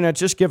could, Jeanette,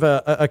 just give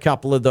a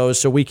couple of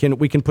those so we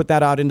can put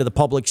that out into the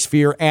public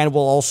sphere, and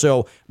we'll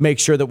also make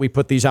sure that we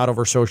put these out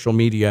over social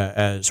media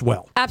as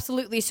well.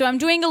 Absolutely. So I'm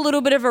doing a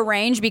little bit of a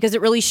range because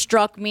it really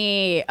struck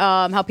me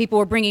how people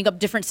were bringing up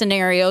different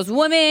scenarios,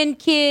 women,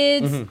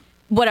 kids,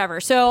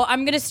 whatever. So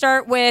I'm going to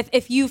start with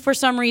if you, for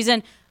some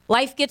reason,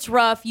 life gets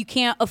rough, you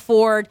can't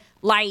afford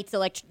lights,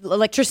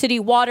 electricity,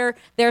 water.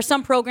 There are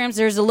some programs.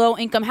 There's a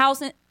low-income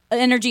house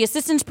energy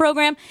assistance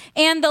program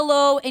and the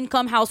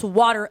low-income house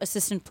water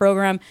assistance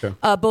program. Okay.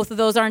 Both of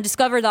those are on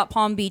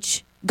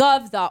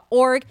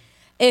discover.palmbeachgov.org.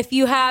 If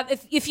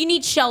you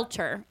need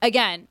shelter,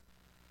 again,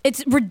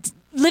 it's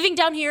living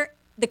down here.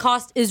 The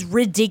cost is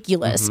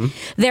ridiculous.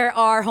 Mm-hmm. There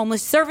are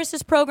homeless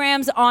services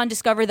programs on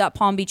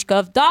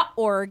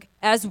discover.palmbeachgov.org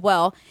as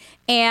well.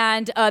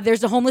 And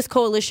there's a homeless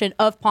coalition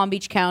of Palm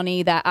Beach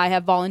County that I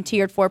have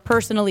volunteered for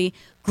personally.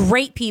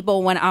 Great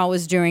people when I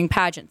was doing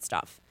pageant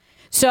stuff.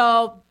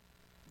 So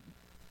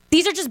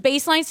these are just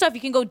baseline stuff.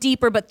 You can go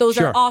deeper, but those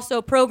are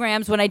also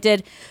programs. When I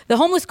did the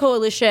Homeless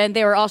Coalition,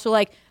 they were also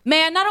like,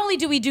 man, not only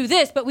do we do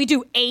this, but we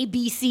do A,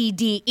 B, C,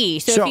 D, E.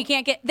 So if you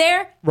can't get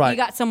there, you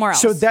got somewhere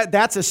else. So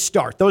that's a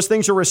start. Those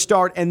things are a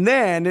start. And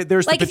then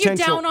there's the potential. Like if you're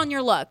down on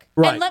your luck.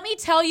 Right. And let me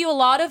tell you,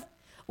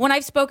 when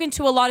I've spoken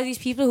to a lot of these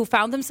people who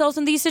found themselves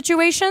in these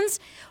situations,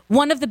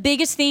 one of the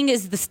biggest things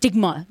is the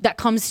stigma that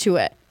comes to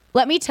it.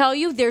 Let me tell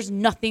you, there's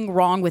nothing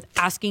wrong with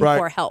asking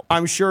for help.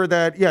 I'm sure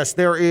that, yes,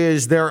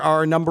 there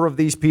are a number of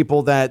these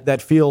people that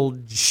feel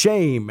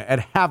shame at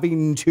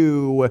having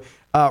to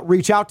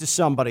reach out to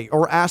somebody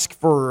or ask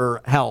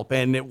for help.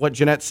 And what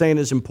Jeanette's saying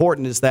is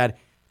important is that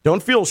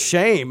don't feel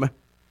shame.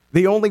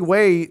 The only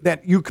way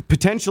that you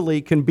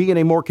potentially can be in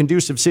a more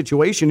conducive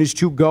situation is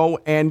to go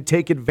and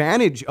take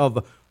advantage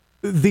of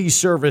these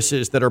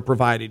services that are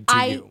provided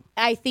to you.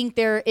 I think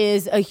there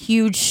is a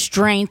huge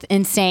strength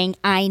in saying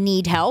I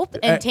need help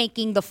and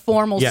taking the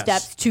formal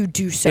steps to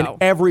do so. In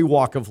every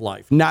walk of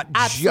life, not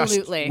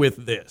just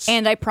with this.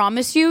 And I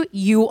promise you,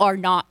 you are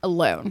not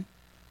alone.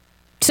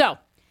 So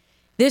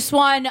this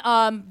one,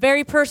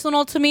 very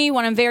personal to me,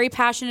 one I'm very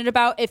passionate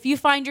about. If you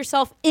find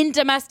yourself in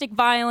domestic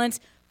violence,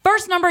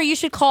 first number you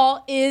should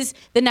call is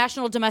the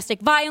National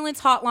Domestic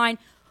Violence Hotline,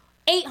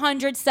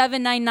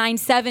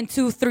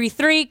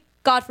 800-799-7233.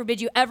 God forbid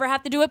you ever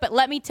have to do it, but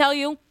let me tell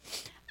you,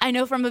 I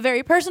know from a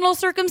very personal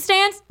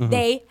circumstance,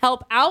 they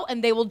help out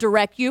and they will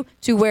direct you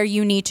to where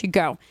you need to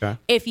go. Okay.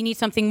 If you need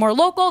something more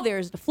local,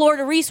 there's the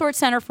Florida Resource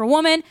Center for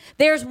Women.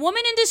 There's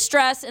Women in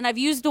Distress, and I've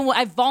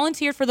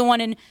volunteered for the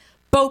one in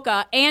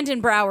Boca and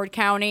in Broward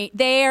County.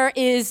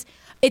 It's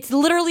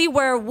literally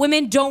where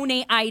women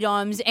donate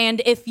items,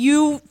 and if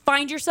you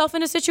find yourself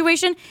in a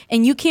situation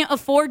and you can't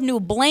afford new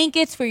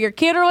blankets for your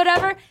kid or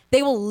whatever,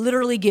 they will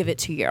literally give it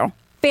to you.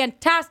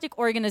 Fantastic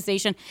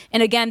organization.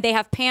 And again, they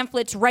have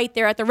pamphlets right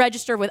there at the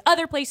register with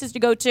other places to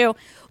go to.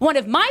 One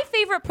of my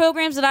favorite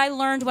programs that I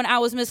learned when I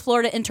was Miss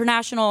Florida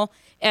International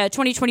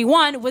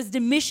 2021 was the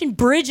Mission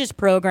Bridges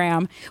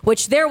program,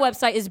 which their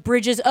website is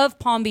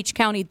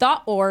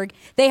bridgesofpalmbeachcounty.org.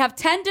 They have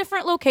 10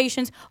 different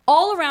locations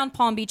all around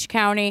Palm Beach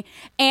County.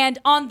 And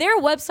on their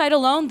website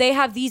alone, they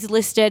have these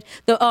listed.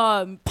 The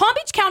Palm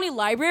Beach County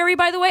Library,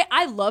 by the way,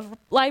 I love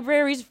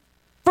libraries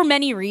for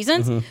many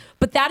reasons,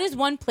 but that is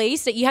one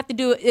place that you have to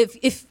do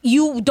if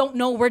you don't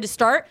know where to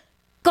start.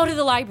 Go to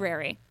the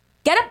library,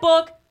 get a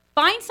book,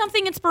 find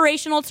something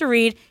inspirational to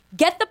read,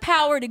 get the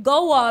power to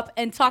go up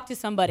and talk to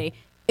somebody.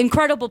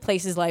 Incredible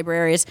places,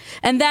 libraries.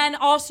 And then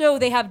also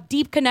they have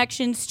deep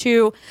connections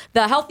to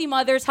the Healthy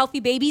Mothers,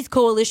 Healthy Babies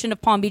Coalition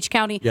of Palm Beach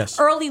County,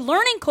 Early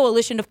Learning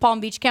Coalition of Palm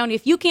Beach County.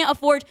 If you can't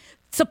afford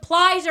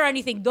supplies or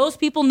anything, those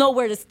people know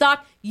where to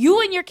stock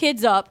you and your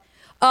kids up.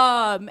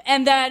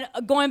 And then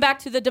going back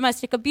to the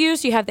domestic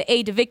abuse, you have the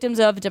aid to victims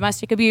of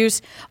domestic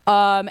abuse.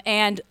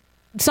 And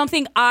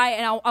something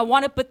I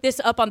want to put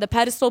this up on the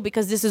pedestal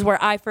because this is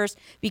where I first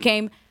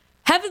became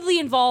heavily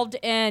involved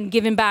in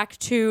giving back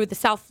to the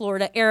South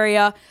Florida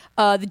area.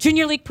 The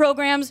Junior League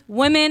programs,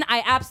 women,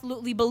 I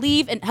absolutely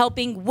believe in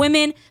helping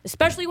women,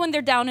 especially when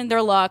they're down in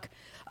their luck.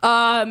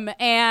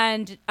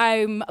 And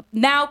I'm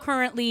now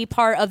currently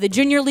part of the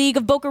Junior League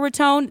of Boca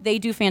Raton. They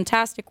do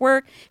fantastic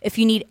work. If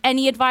you need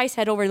any advice,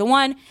 head over to the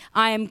one.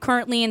 I am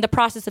currently in the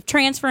process of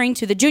transferring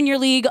to the Junior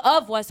League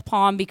of West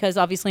Palm because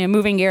obviously I'm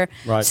moving here.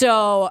 Right.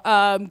 So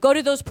go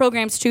to those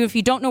programs too. If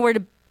you don't know where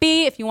to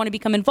be, if you want to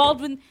become involved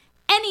with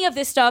any of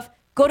this stuff,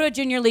 go to a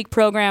Junior League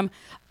program.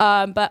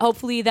 But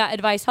hopefully that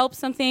advice helps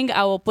something.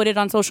 I will put it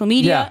on social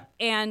media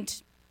and...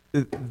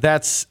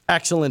 That's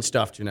excellent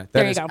stuff, Jeanette.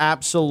 That is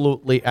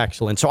absolutely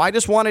excellent. So I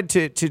just wanted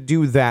to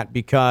do that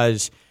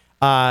because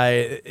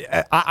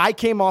I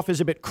came off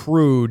as a bit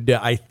crude,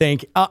 I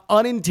think,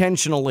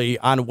 unintentionally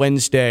on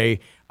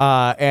Wednesday.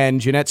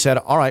 And Jeanette said,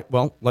 all right,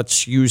 well,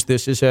 let's use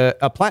this as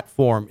a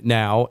platform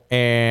now.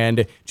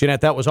 And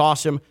Jeanette, that was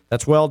awesome.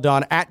 That's well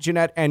done. At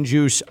Jeanette and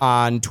Juice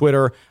on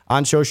Twitter,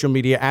 on social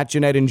media, at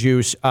Jeanette and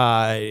Juice.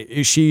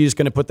 She's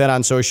going to put that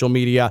on social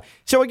media.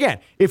 So again,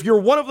 if you're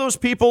one of those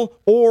people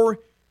or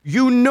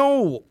you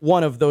know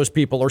one of those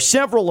people or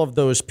several of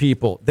those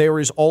people, there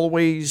is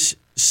always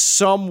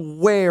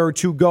somewhere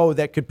to go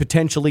that could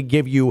potentially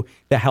give you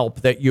the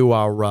help that you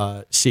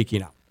are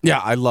seeking out. Yeah,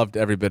 I loved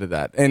every bit of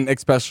that, and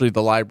especially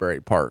the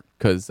library part,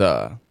 because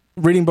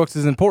reading books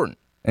is important.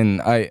 And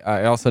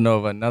I also know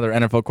of another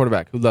NFL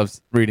quarterback who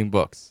loves reading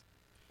books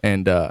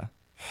and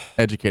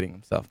educating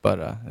himself. But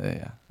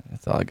yeah,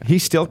 that's all I got.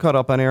 He's still caught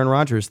up on Aaron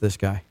Rodgers, this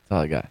guy. That's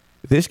all I got.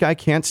 This guy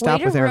can't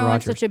stop with Aaron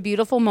Rodgers. Such a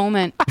beautiful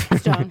moment,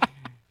 Stone.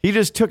 He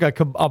just took a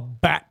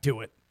bat to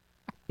it.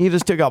 He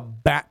just took a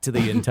bat to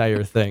the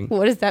entire thing.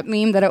 What does that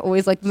mean that I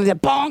always like?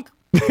 Bonk.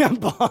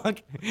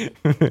 Bonk.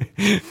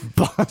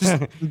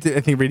 Bonk.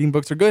 I think reading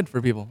books are good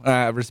for people.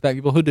 I respect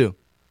people who do.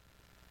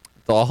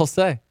 That's all I'll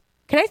say.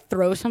 Can I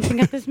throw something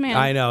at this man?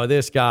 I know,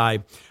 this guy.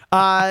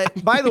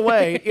 By the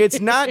way, it's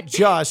not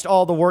just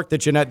all the work that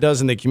Jeanette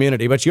does in the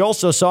community, but you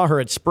also saw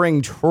her at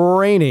spring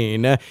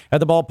training at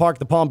the ballpark,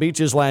 the Palm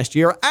Beaches, last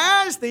year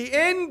as the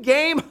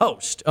in-game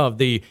host of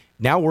the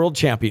now world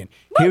champion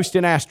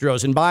Houston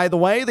Astros. And by the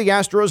way, the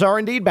Astros are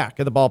indeed back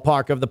at the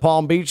ballpark of the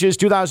Palm Beaches.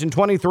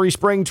 2023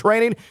 spring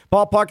training,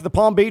 ballpark of the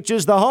Palm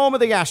Beaches, the home of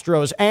the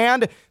Astros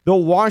and the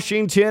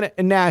Washington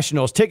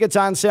Nationals. Tickets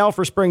on sale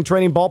for spring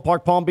training,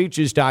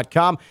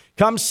 ballparkpalmbeaches.com.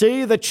 Come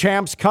see the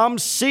champs, come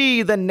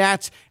see the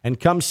Nats, and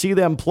come see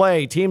them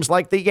play teams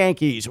like the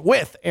Yankees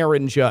with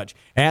Aaron Judge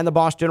and the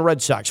Boston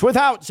Red Sox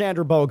without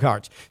Xander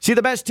Bogaerts. See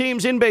the best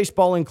teams in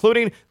baseball,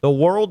 including the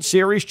World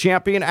Series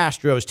champion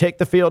Astros. Take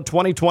the field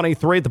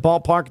 2023 at the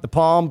ballpark at the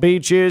Palm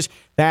Beaches.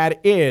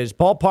 That is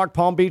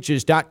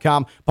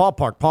ballparkpalmbeaches.com,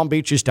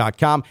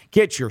 ballparkpalmbeaches.com.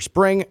 Get your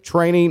spring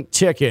training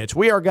tickets.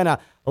 We are going to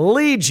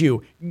lead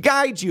you,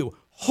 guide you,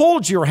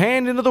 hold your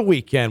hand into the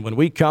weekend when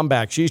we come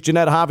back. She's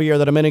Jeanette Javier,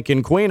 the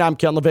Dominican Queen. I'm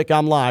Ken Levick.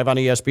 I'm live on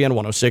ESPN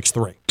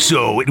 106.3.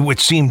 So it would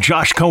seem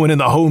Josh Cohen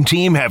and the home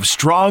team have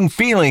strong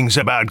feelings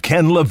about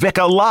Ken Levick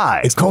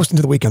Live. It's close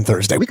into the weekend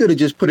Thursday. We could have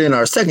just put in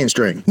our second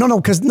string. No,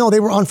 because they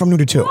were on from noon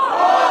to 2.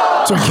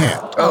 So you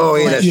can't. Oh,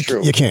 yeah, that's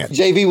true. You can't.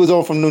 JV was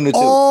on from noon to 2.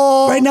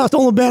 Oh, right now,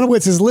 Stolen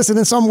Banowitz is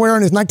listening somewhere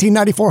in his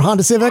 1994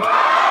 Honda Civic.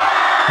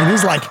 And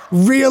he's like,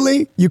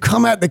 really? You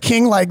come at the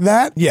king like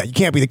that? Yeah, you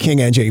can't be the king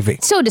and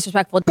JV. So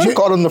disrespectful. Could have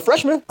called him the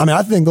freshman. I mean,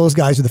 I think those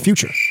guys are the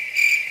future.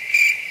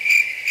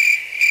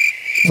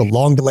 There's a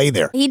long delay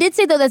there. He did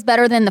say, though, that's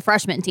better than the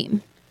freshman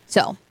team.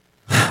 So.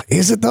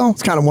 Is it, though?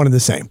 It's kind of one and the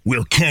same.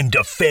 Will Ken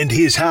defend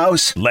his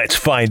house? Let's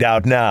find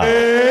out now.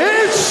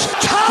 It's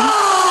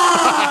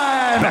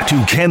time! Back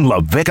to Ken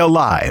LaVicka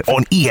Live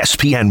on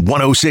ESPN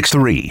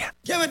 106.3.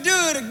 Can we do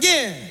it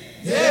again?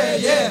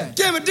 Yeah.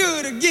 Can we do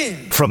it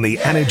again? From the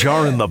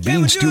Anajar and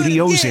Levine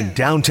Studios in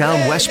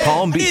downtown West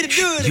Palm Beach,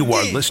 you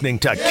are listening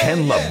to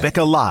Ken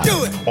LaVicka Live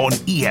on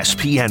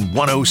ESPN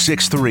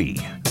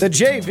 106.3. The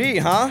JV,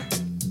 huh?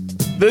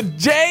 The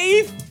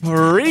J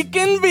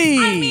freaking V.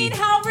 I mean,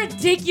 how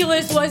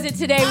ridiculous was it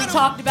today we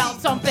talked about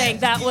something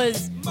that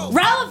was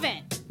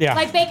relevant? Yeah.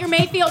 Like Baker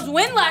Mayfield's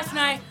win last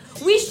night.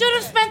 We should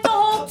have spent the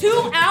whole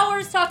 2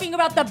 hours talking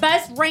about the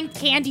best ranked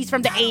candies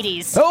from the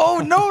 80s. Oh,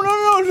 no.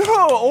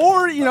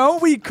 Or,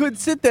 we could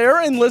sit there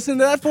and listen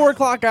to that 4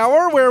 o'clock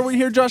hour where we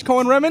hear Josh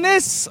Cohen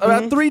reminisce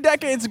about 3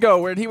 decades ago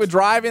where he would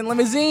drive in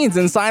limousines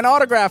and sign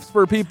autographs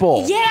for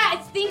people. Yeah,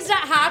 it's things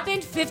that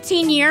happened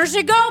 15 years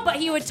ago, but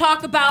he would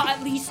talk about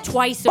at least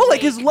twice a week.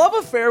 Like his love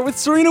affair with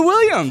Serena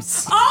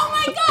Williams.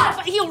 Oh my God,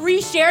 but he'll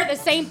reshare the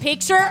same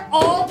picture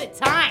all the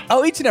time.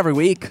 Oh, each and every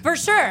week. For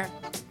sure.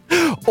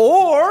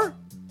 Or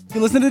you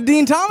listen to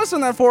Dean Thomas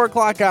on that 4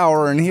 o'clock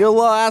hour, and he'll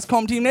ask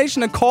Home Team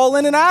Nation to call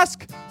in and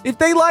ask if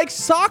they like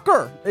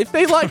soccer. If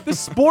they like the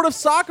sport of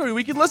soccer,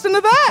 we could listen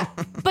to that.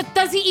 But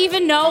does he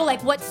even know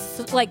what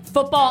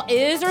football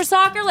is or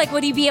soccer? Like,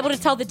 would he be able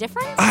to tell the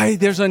difference?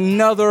 There's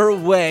another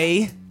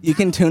way you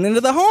can tune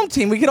into the Home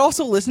Team. We could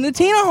also listen to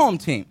Tina Home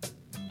Team,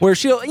 where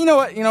she'll, you know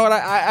what,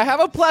 I have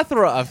a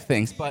plethora of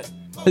things, but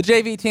the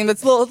JV team,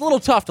 that's a little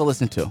tough to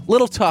listen to.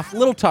 Little tough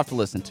to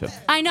listen to.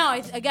 I know.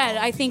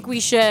 I think we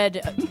should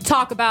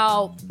talk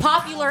about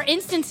popular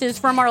instances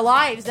from our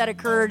lives that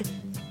occurred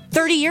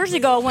 30 years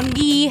ago when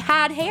we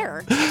had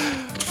hair.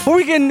 Or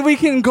we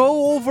can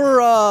go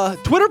over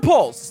Twitter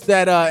polls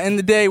that end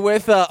the day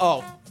with But no.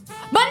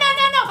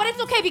 But it's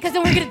okay because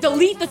then we're going to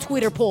delete the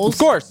Twitter polls. Of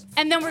course.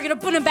 And then we're going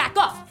to put them back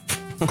up.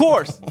 Of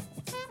course.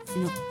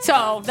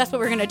 So that's what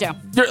we're going to do.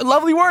 Your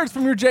lovely words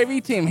from your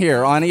JV team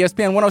here on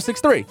ESPN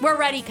 106.3. We're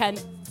ready, Ken.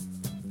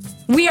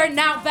 We are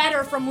now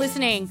better from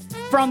listening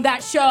from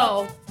that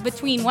show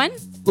between when?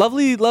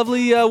 Lovely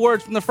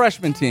words from the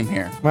freshman team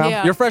here. Well,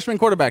 Yeah. Your freshman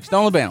quarterback,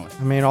 Stone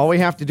LeBanley. I mean, all we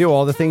have to do,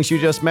 all the things you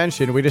just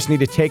mentioned, we just need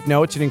to take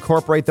notes and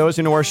incorporate those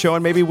into our show,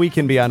 and maybe we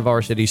can be on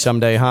varsity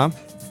someday, huh?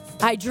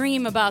 I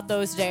dream about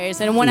those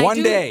days. And when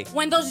One day.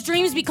 when those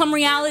dreams become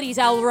realities,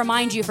 I will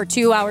remind you for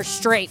 2 hours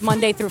straight,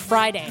 Monday through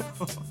Friday.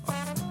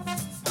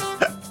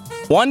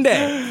 One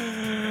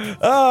day.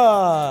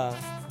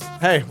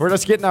 Hey, we're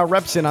just getting our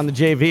reps in on the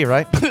JV,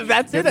 right?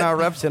 That's Getting it. our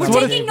reps in We're on the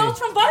taking JV. notes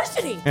from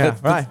varsity. Yeah,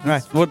 right.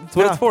 That's what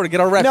it's for, to get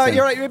our reps No, in.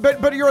 you're right.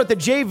 But you're at the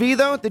JV,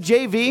 though. The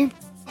JV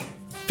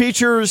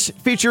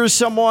features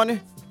someone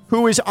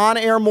who is on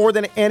air more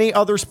than any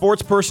other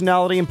sports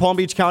personality in Palm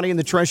Beach County and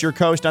the Treasure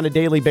Coast on a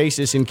daily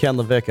basis in Ken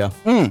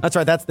LaVicka. That's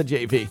right. That's the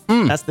JV.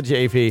 That's the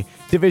JV.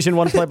 Division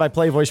I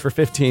play-by-play voice for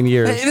 15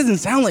 years. It doesn't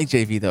sound like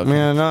JV, though.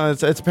 Yeah, no,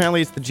 it's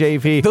apparently it's the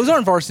JV. Those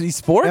aren't varsity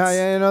sports.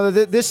 Yeah,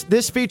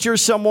 this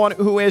features someone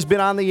who has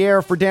been on the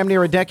air for damn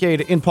near a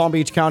decade in Palm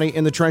Beach County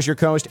in the Treasure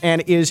Coast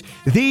and is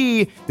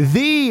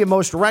the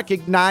most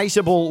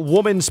recognizable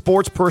woman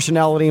sports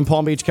personality in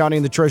Palm Beach County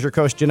in the Treasure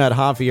Coast, Jeanette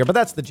Javier. But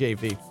that's the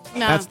JV.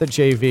 No. That's the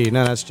JV.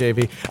 No, that's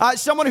JV.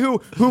 Someone who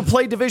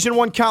played Division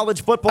I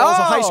college football as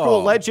a high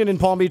school legend in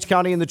Palm Beach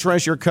County in the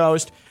Treasure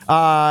Coast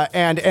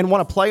and won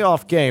a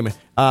playoff game,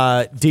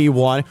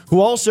 D1,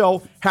 who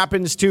also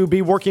happens to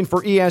be working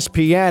for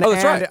ESPN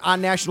right. on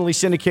nationally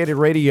syndicated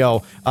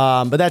radio.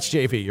 But that's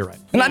JV, you're right.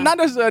 Not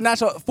just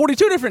national,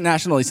 42 different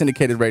nationally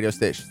syndicated radio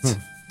stations.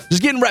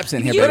 Just getting reps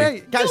in here, You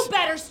baby. Guys. do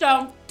better,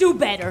 Stone. Do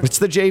better. It's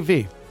the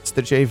JV. It's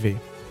the JV.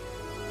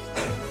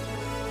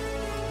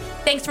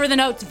 Thanks for the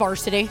notes,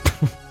 varsity.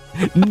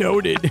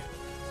 Noted.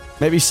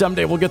 Maybe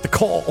someday we'll get the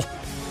call.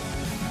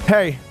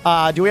 Hey,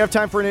 do we have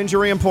time for an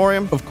injury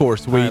emporium? Of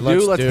course we All right,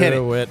 do. Let's hit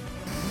it. it.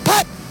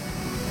 Hut!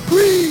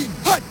 Green!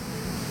 Hut!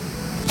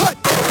 Hut!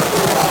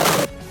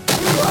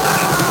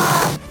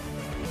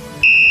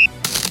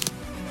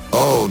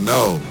 Oh,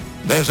 no.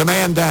 There's a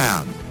man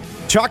down.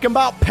 Talking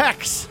about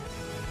pecs.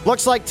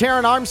 Looks like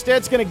Taron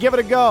Armstead's going to give it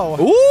a go.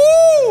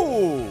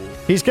 Ooh!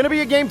 He's going to be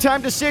a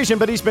game-time decision,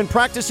 but he's been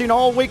practicing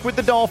all week with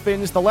the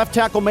Dolphins. The left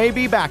tackle may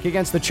be back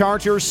against the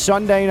Chargers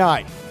Sunday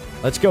night.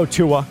 Let's go,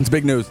 Tua. It's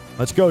big news.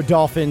 Let's go,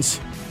 Dolphins.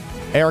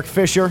 Eric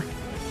Fisher,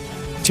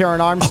 Taron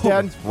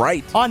Armstead. That's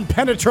right.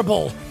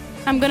 Unpenetrable.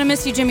 I'm going to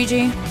miss you, Jimmy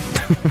G.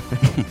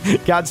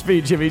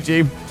 Godspeed, Jimmy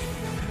G.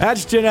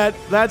 That's Jeanette.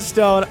 That's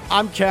Stone.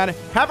 I'm Ken.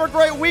 Have a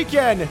great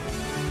weekend.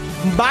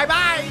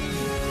 Bye-bye.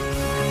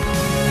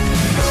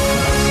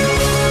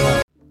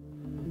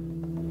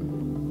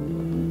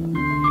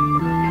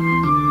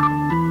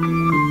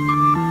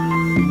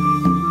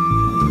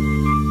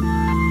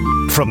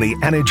 From the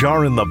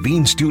Anajar and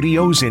Levine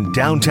Studios in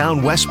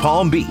downtown West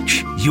Palm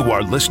Beach, you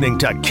are listening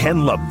to Ken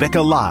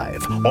LaVicka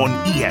Live on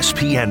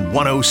ESPN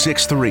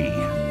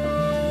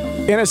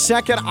 106.3. In a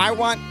second, I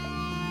want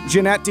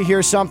Jeanette to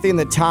hear something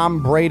that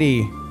Tom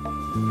Brady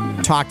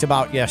talked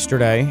about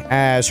yesterday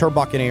as her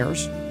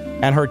Buccaneers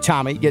and her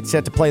Tommy get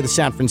set to play the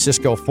San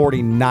Francisco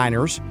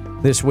 49ers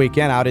this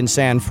weekend out in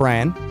San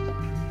Fran.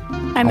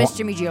 I miss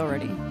Jimmy G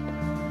already.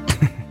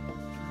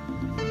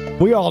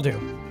 We all do.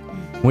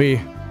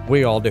 We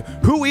all do.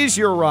 Who is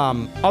your,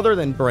 other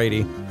than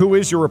Brady, who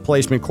is your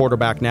replacement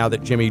quarterback now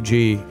that Jimmy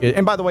G is,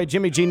 and by the way,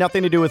 Jimmy G,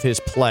 nothing to do with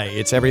his play.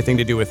 It's everything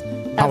to do with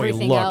how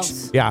Everything he looks.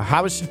 else. Yeah.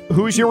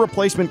 Who's your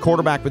replacement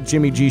quarterback with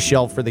Jimmy G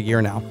shelved for the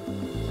year now?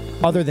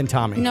 Other than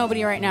Tommy.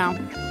 Nobody right now.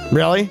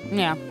 Really?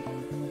 Yeah.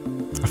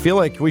 I feel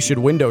like we should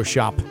window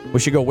shop. We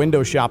should go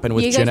window shopping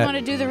with You guys Jeanette. want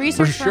to do the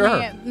research For sure.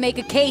 me? Make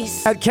a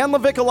case. At Ken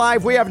LaVicka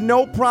Live, we have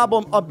no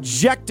problem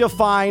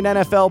objectifying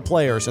NFL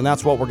players, and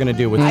that's what we're going to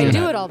do with I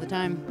Jeanette. do it all the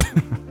time.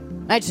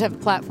 I just have a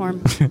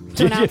platform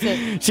to announce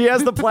it. She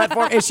has the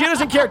platform, and she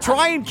doesn't care.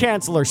 Try and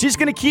cancel her. She's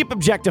going to keep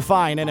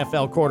objectifying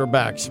NFL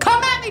quarterbacks.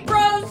 Come at me,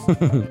 bros!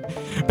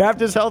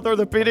 Baptist Health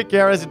Orthopedic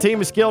Care has a team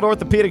of skilled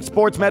orthopedic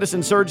sports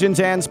medicine surgeons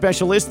and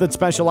specialists that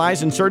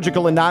specialize in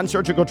surgical and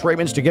non-surgical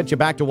treatments to get you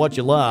back to what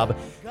you love.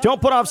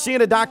 Don't put off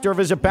seeing a doctor.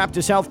 Visit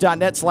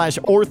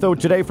baptisthealth.net/ortho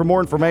today for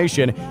more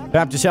information.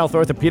 Baptist Health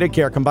Orthopedic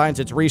Care combines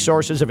its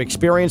resources of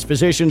experienced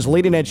physicians,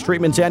 leading-edge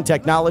treatments, and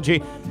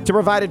technology to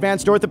provide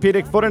advanced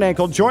orthopedic, foot and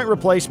ankle, joint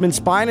replacement,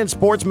 spine, and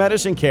sports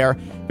medicine care.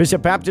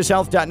 Visit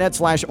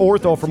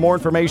baptisthealth.net/ortho for more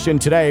information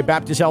today.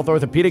 Baptist Health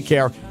Orthopedic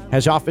Care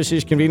has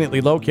offices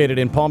conveniently located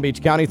in Palm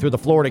Beach County through the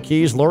Florida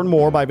Keys. Learn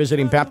more by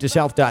visiting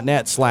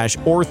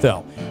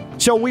baptisthealth.net/ortho.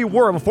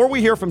 So before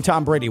we hear from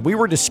Tom Brady, we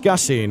were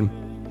discussing,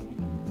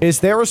 is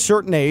there a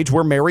certain age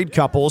where married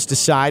couples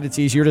decide it's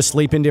easier to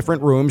sleep in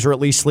different rooms or at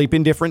least sleep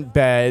in different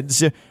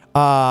beds?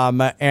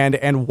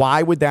 And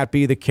why would that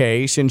be the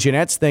case? And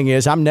Jeanette's thing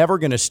is, I'm never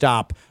going to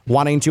stop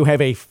wanting to have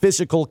a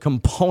physical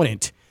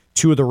component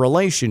to the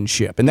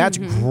relationship. And that's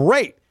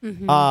great.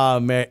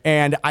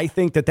 And I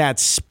think that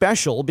that's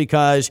special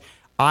because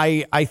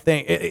I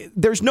think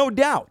there's no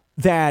doubt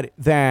that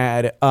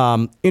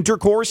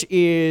intercourse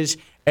is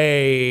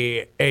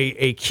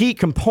a key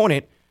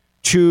component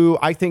to,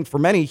 I think, for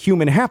many,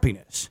 human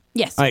happiness.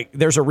 Yes. Like,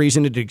 there's a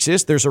reason it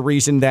exists. There's a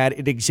reason that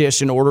it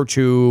exists in order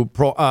to... as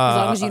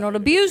long as you don't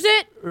abuse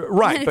it.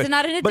 Right. It's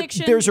not an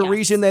addiction. But there's a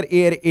reason that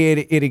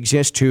it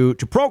exists to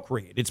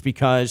procreate. It's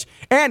because...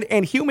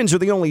 And humans are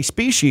the only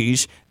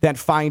species that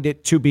find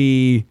it to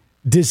be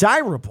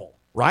desirable.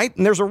 Right?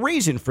 And there's a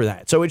reason for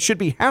that. So it should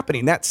be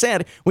happening. That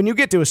said, when you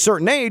get to a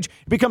certain age,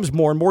 it becomes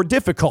more and more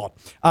difficult.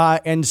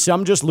 And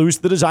some just lose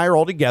the desire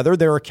altogether.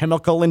 There are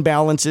chemical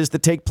imbalances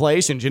that take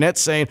place. And Jeanette's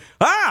saying,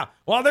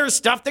 well, there's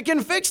stuff that can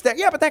fix that.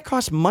 Yeah, but that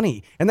costs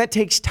money and that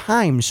takes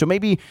time. So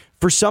maybe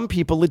for some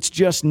people, it's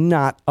just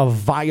not a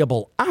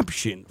viable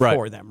option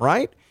for them.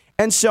 Right?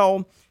 And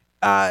so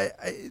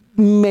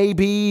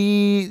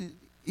maybe...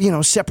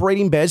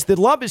 separating beds. The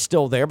love is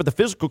still there, but the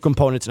physical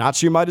component's not.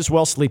 So you might as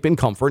well sleep in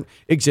comfort,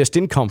 exist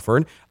in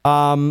comfort.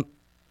 And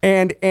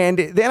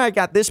then I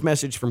got this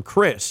message from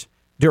Chris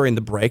during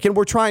the break, and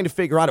we're trying to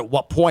figure out at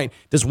what point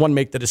does one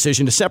make the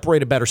decision to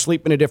separate a bed or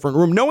sleep in a different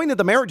room, knowing that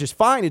the marriage is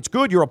fine, it's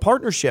good, you're a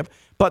partnership,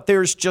 but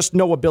there's just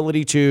no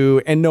ability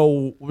to and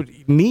no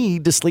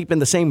need to sleep in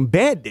the same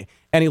bed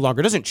any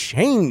longer. It doesn't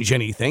change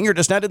anything. You're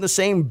just not in the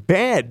same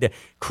bed.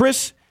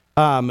 Chris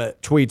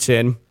tweets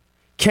in,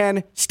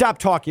 Ken, stop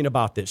talking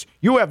about this.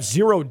 You have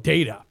zero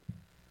data.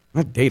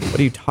 Not data.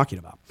 What are you talking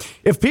about?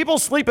 If people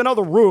sleep in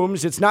other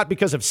rooms, it's not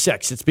because of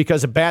sex. It's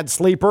because a bad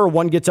sleeper,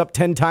 one gets up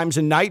 10 times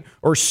a night,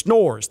 or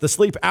snores. The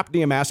sleep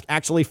apnea mask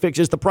actually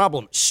fixes the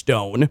problem.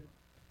 Stone.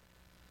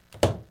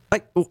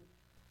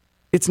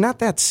 It's not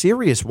that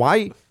serious.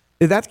 Why?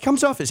 That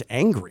comes off as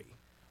angry.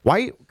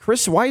 Why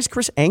is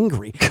Chris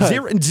angry?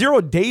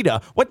 Zero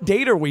data. What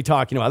data are we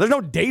talking about? There's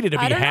no data to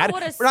be had.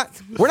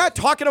 We're not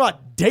talking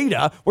about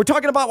data. We're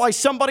talking about why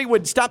somebody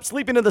would stop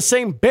sleeping in the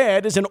same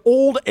bed as an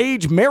old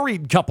age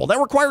married couple. That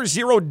requires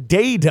zero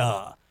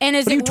data. And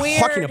is what are it you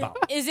weird? Talking about?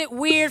 Is it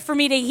weird for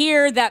me to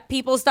hear that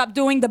people stop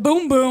doing the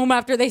boom boom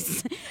after they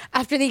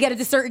get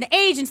to a certain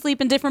age and sleep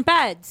in different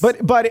beds?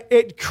 But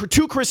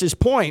to Chris's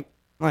point,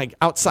 like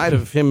outside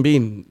of him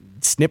being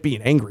snippy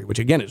and angry, which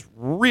again is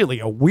really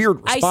a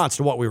weird response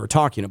to what we were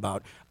talking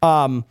about.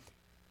 The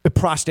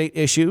prostate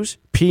issues,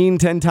 peeing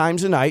 10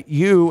 times a night.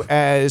 You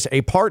as a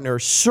partner,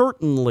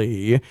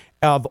 certainly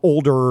of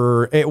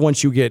older,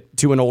 once you get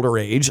to an older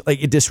age,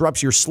 like it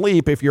disrupts your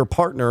sleep if your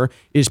partner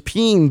is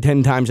peeing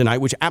 10 times a night,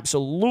 which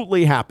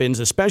absolutely happens,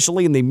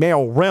 especially in the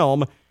male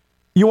realm.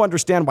 You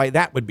understand why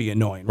that would be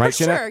annoying, right?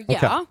 For sure,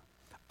 yeah.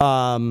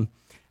 Okay.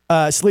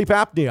 Sleep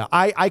apnea.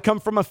 I come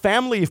from a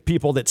family of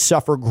people that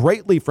suffer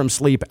greatly from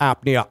sleep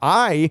apnea.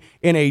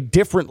 In a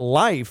different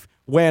life,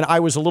 when I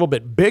was a little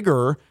bit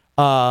bigger,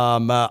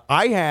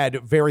 I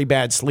had very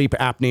bad sleep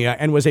apnea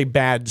and was a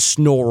bad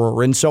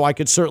snorer. And so I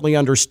could certainly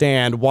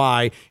understand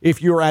why,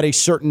 if you're at a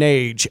certain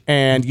age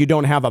and you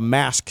don't have a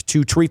mask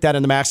to treat that,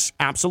 and the masks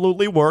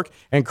absolutely work.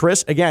 And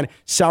Chris, again,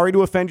 sorry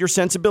to offend your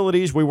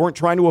sensibilities. We weren't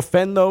trying to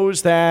offend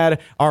those that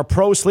are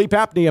pro sleep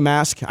apnea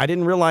mask. I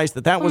didn't realize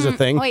that was a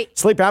thing. Wait.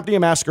 Sleep apnea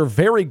masks are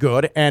very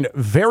good and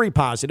very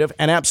positive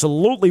and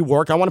absolutely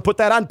work. I want to put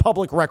that on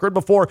public record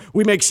before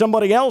we make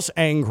somebody else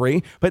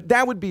angry. But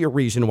that would be a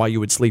reason why you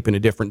would sleep in a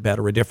different bed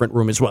or a different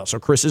room as well. So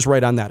Chris is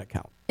right on that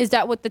account. Is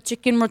that what the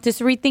chicken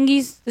rotisserie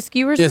thingies, the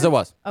skewers? Yes, are? it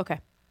was. Okay.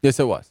 Yes,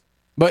 it was.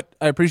 But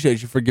I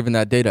appreciate you for giving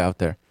that data out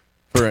there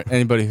for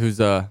anybody who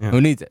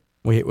needs it.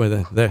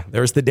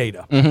 There's the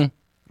data.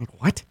 Mm-hmm.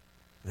 What?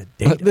 The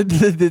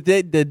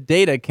data? The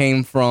data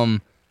came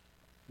from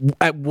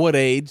at what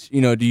age, do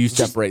you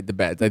separate the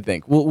beds? I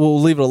think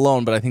we'll leave it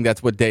alone, but I think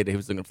that's what data he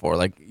was looking for.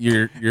 Like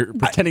you're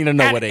pretending to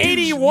know what age.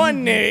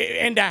 81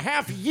 and a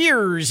half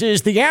years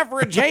is the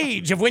average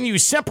age of when you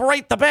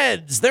separate the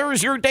beds.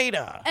 There's your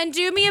data. And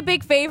do me a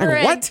big favor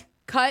and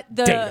cut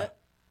data.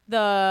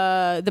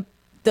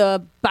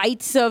 the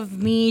bites of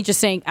me just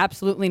saying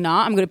absolutely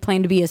not. I'm going to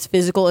plan to be as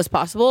physical as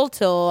possible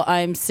till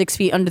I'm 6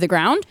 feet under the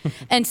ground,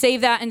 and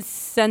save that and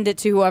send it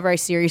to whoever I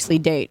seriously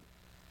date.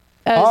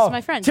 As my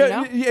friends,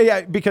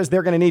 Yeah, because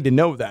they're going to need to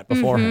know that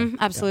beforehand.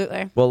 Absolutely.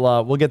 Yeah.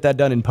 We'll get that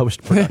done in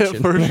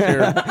post-production. For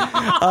sure.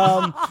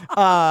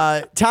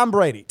 Tom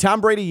Brady.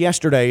 Tom Brady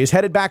yesterday is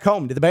headed back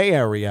home to the Bay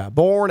Area.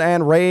 Born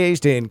and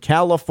raised in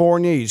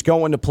California. He's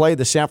going to play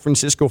the San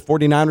Francisco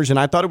 49ers, and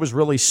I thought it was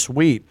really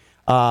sweet.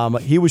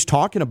 He was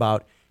talking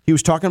about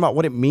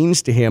what it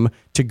means to him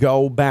to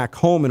go back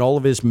home and all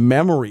of his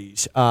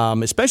memories,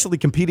 especially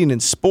competing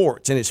in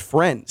sports and his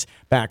friends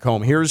back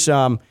home. Here's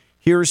Tom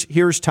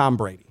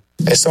Brady.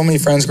 I had so many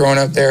friends growing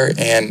up there,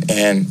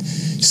 and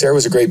Sarah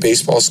was a great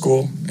baseball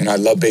school, and I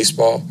love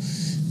baseball.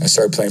 I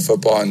started playing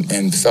football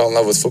and fell in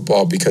love with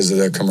football because of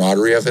the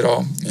camaraderie of it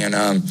all. And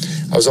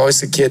I was always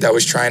the kid that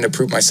was trying to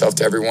prove myself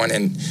to everyone.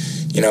 And,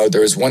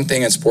 there was one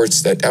thing in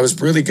sports that I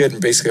was really good in,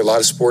 basically a lot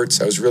of sports.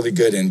 I was really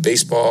good in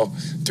baseball,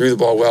 threw the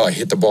ball well, I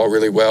hit the ball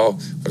really well.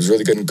 I was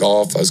really good in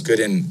golf. I was good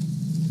in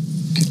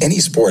any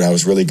sport I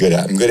was really good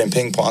at. I'm good in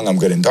ping pong. I'm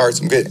good in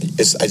darts.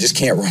 I just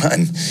can't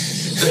run.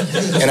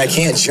 And I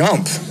can't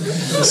jump.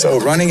 So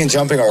running and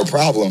jumping are a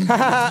problem.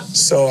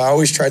 So I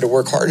always tried to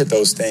work hard at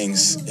those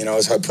things.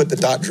 So I put the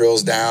dot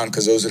drills down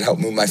because those would help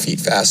move my feet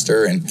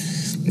faster. And,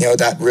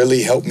 that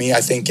really helped me,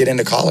 I think, get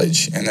into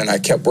college. And then I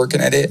kept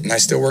working at it, and I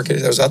still work at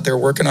it. I was out there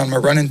working on my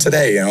running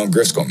today. And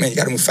Griff's going, man, you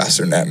got to move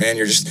faster than that, man.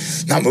 You're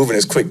just not moving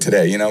as quick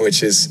today,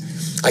 which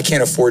is, I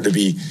can't afford to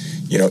be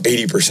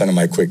 80% of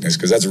my quickness,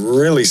 because that's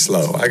really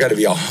slow. I got to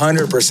be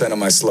 100% of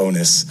my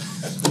slowness,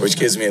 which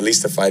gives me at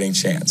least a fighting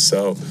chance.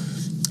 So,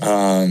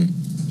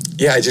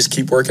 I just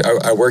keep working.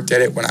 I worked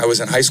at it when I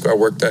was in high school.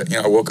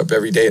 I woke up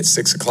every day at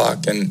 6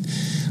 o'clock, and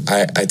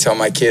I tell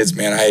my kids,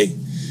 man,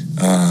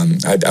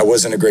 I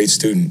wasn't a great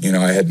student.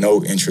 I had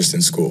no interest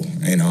in school.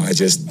 I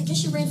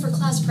guess you ran for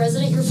class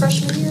president your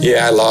freshman year?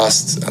 Yeah, I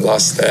lost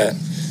that.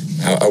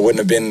 I wouldn't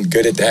have been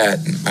good at that.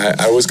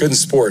 I was good in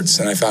sports,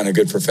 and I found a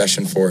good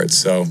profession for it.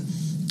 So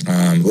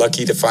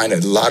lucky to find a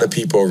lot of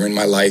people in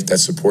my life that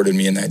supported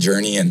me in that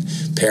journey, and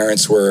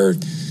parents were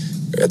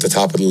at the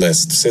top of the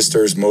list.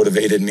 Sisters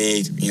motivated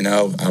me.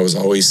 I was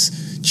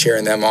always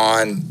cheering them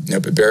on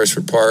up at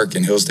Beresford Park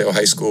and Hillsdale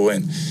High School,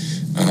 and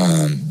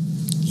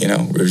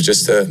we were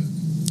just a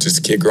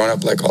kid growing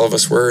up like all of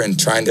us were, and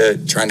trying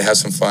to have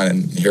some fun.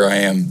 And here I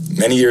am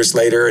many years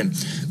later, and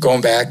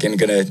going back and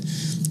gonna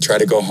try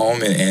to go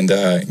home and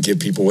give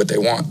people what they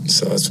want.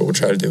 So that's what we'll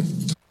try to do.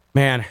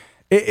 Man,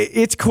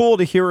 it's cool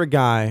to hear a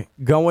guy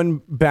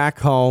going back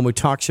home who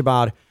talks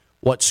about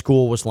what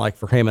school was like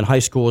for him and high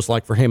school was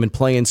like for him and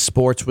playing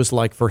sports was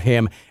like for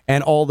him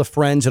and all the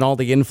friends and all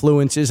the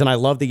influences. And I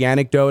love the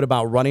anecdote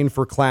about running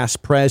for class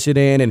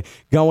president and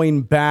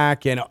going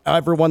back and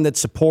everyone that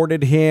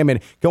supported him and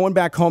going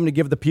back home to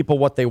give the people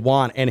what they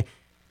want. And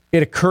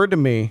it occurred to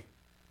me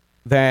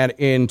that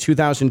in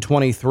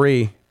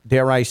 2023,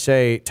 dare I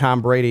say,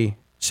 Tom Brady,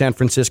 San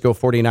Francisco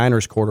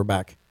 49ers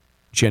quarterback,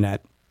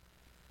 Jeanette.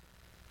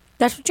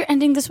 That's what you're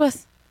ending this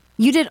with?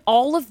 You did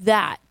all of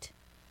that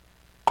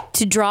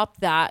to drop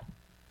that.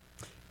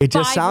 It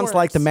just sounds words.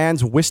 like the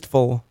man's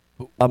wistful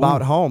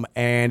about home,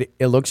 and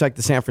it looks like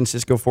the San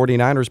Francisco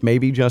 49ers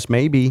maybe, just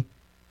maybe,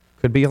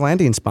 could be a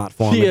landing spot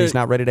for him if he's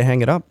not ready to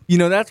hang it up.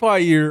 That's why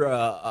you're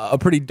a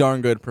pretty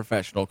darn good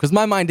professional, because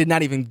my mind did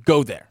not even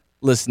go there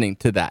listening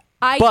to that.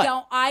 I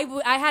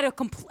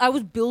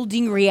was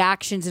building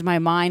reactions in my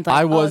mind,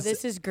 like,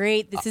 this is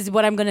great, this is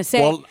what I'm going to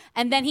say.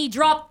 And then he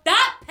dropped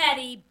that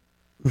petty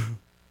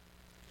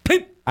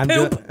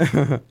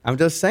I'm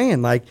just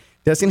saying, like,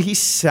 doesn't he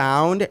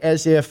sound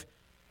as if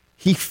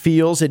he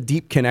feels a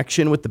deep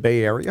connection with the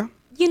Bay Area?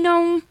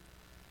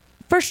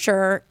 For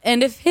sure.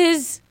 And if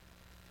his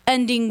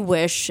ending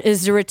wish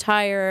is to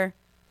retire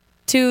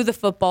to the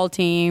football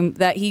team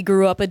that he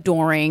grew up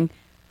adoring,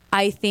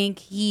 I think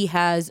he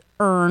has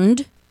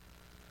earned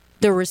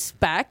the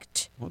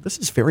respect. Well, this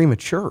is very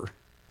mature.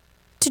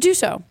 to do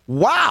so.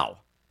 Wow.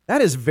 That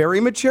is very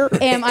mature.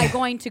 Am I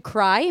going to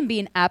cry and be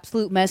an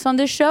absolute mess on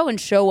this show and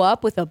show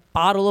up with a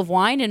bottle of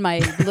wine in my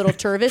little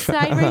Tervis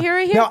side right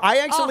here? No, I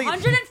actually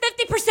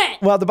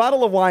 150%. Well, the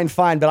bottle of wine,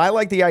 fine, but I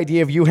like the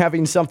idea of you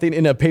having something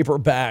in a paper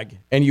bag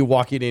and you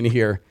walking in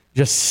here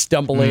just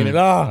stumbling and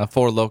a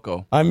Four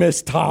Loko. I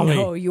miss Tommy.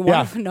 No, you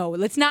want to know.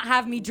 Let's not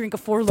have me drink a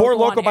Four Loko. Four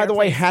Loko, on by air, the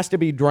way, please. has to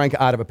be drank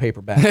out of a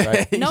paper bag,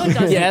 right? No, it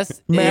doesn't.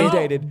 Yes.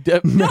 Mandated.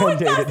 No, it Mandated.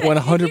 doesn't. 100%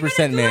 If you're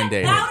gonna do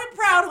it, mandated. Loud and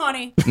proud,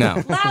 honey.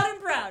 No. Loud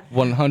and proud.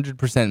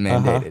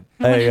 100%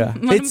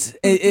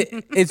 mandated.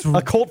 It's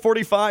A Colt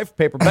 45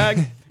 paper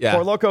bag. Yeah.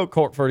 Four Loko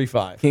Colt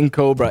 45. King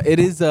Cobra. It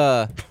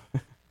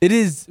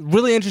is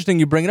really interesting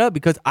you bring it up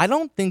because I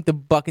don't think the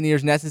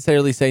Buccaneers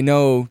necessarily say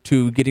no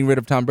to getting rid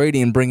of Tom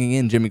Brady and bringing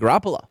in Jimmy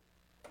Garoppolo.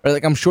 Or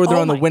I'm sure they're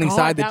on the winning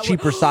side, the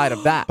cheaper side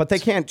of that. But they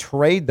can't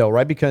trade though,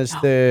 right? Because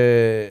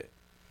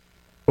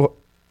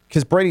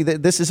Brady,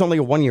 this is only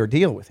a 1-year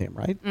deal with him,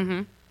 right?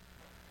 Mm-hmm.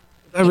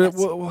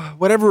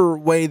 Whatever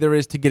way there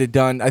is to get it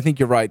done, I think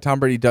you're right. Tom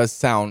Brady does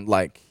sound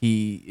like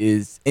he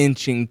is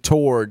inching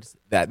towards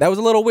that. That was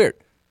a little weird.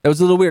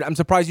 I'm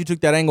surprised you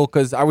took that angle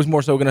because I was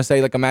more so going to say,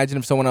 imagine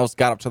if someone else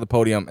got up to the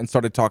podium and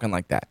started talking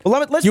like that.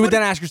 Well, you would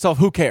then ask yourself,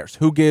 who cares?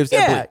 Who gives?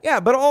 Yeah,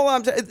 but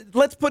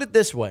let's put it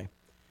this way.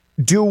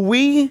 Do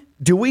we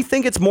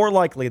think it's more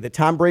likely that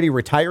Tom Brady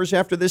retires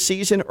after this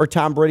season or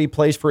Tom Brady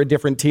plays for a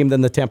different team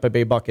than the Tampa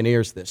Bay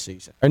Buccaneers this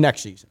season or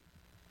next season?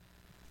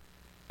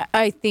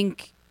 I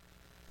think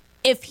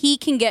if he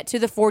can get to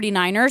the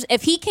 49ers,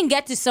 if he can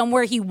get to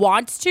somewhere he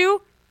wants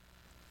to,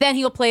 then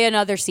he'll play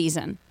another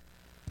season.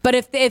 But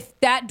if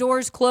that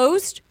door's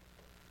closed,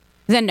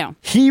 then no.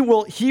 He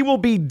will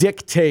be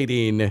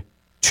dictating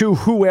to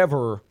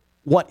whoever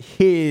what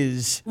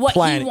his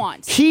plan. He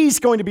wants. He's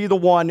going to be the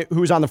one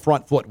who's on the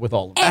front foot with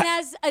all of it. And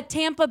as a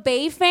Tampa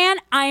Bay fan,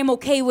 I am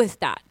okay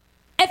with that.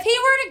 If he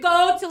were to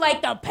go to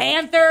the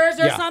Panthers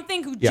or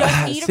something who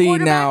just need a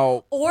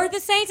quarterback or the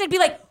Saints, I'd be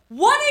like,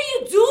 what are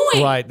you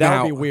doing? Right,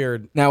 that would be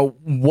weird. Now,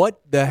 what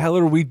the hell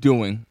are we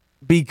doing?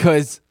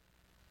 Because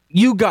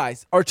you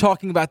guys are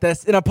talking about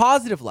this in a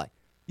positive light.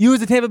 You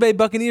as a Tampa Bay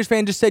Buccaneers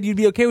fan just said you'd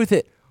be okay with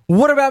it.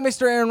 What about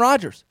Mr. Aaron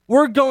Rodgers?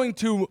 We're going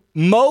to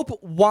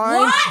mope,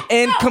 whine,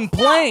 and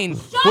complain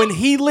when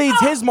he leads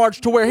his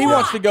march to where he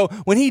wants to go,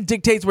 when he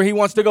dictates where he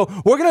wants to go.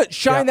 We're going to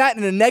shine that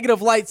in a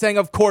negative light, saying,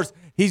 of course,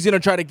 he's going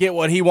to try to get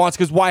what he wants,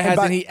 because why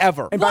hasn't he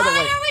ever? And by the way,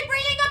 are we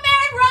bringing up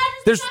Aaron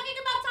Rodgers and talking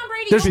about Tom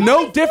Brady? There's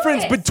no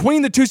difference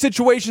between the two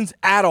situations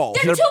at all.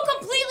 They're two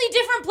completely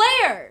different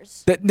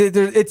players.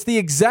 It's the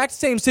exact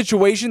same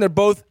situation. They're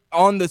both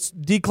on the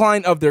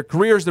decline of their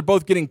careers. They're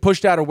both getting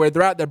pushed out of where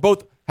they're at. They're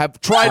both have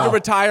tried to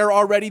retire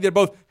already. They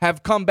both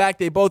have come back.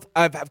 They both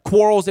have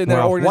quarrels in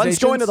their organizations. One's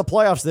going to the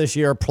playoffs this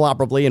year,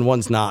 probably, and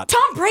one's not.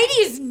 Tom Brady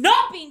is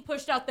not being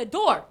pushed out the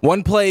door.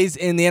 One plays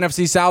in the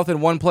NFC South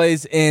and one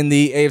plays in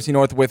the AFC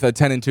North with a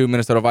 10-2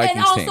 Minnesota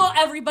Vikings team. And also,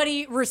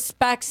 everybody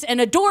respects and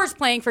adores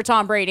playing for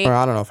Tom Brady. Or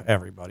I don't know if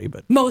everybody,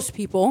 but most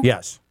people.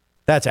 Yes,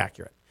 that's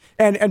accurate.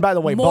 And by the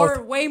way,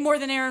 way more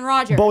than Aaron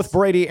Rodgers. Both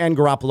Brady and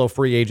Garoppolo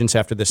free agents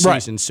after this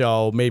season,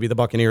 so maybe the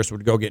Buccaneers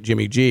would go get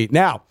Jimmy G.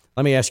 Now,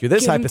 let me ask you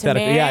this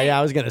hypothetical. Yeah,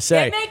 I was going to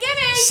say. Give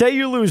me. Say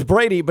you lose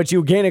Brady, but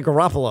you gain a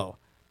Garoppolo.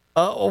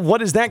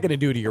 What is that going to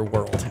do to your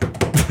world?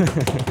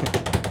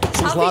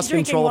 She's lost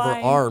control of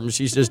her arms.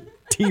 She's just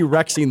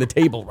T-Rexing the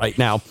table right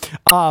now.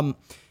 I've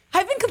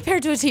been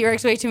compared to a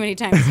T-Rex way too many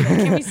times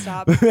today. Can we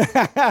stop?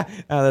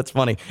 That's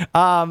funny.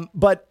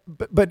 But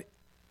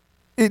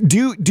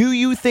do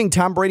you think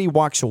Tom Brady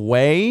walks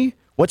away?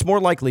 What's more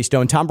likely,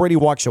 Stone? Tom Brady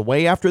walks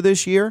away after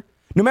this year?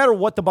 No matter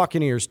what the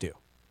Buccaneers do.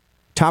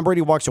 Tom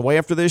Brady walks away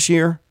after this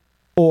year,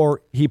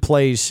 or he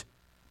plays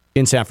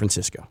in San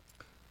Francisco,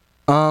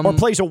 or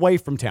plays away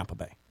from Tampa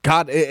Bay.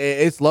 God,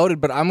 it's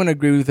loaded, but I'm going to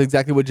agree with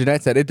exactly what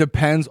Jeanette said. It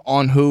depends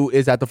on who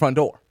is at the front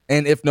door.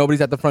 And if nobody's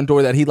at the front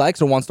door that he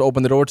likes or wants to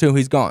open the door to,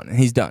 he's gone.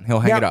 He's done.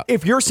 He'll hang it up.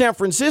 If you're San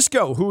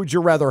Francisco, who would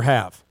you rather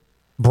have,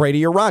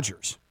 Brady or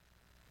Rodgers?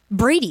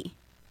 Brady,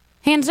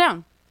 hands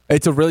down.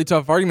 It's a really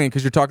tough argument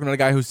because you're talking about a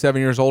guy who's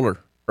 7 years older,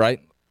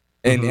 right?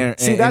 And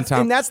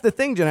that's the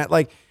thing, Jeanette.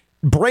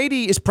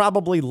 Brady is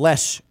probably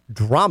less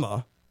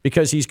drama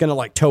because he's going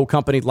to toe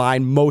company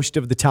line most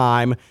of the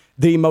time.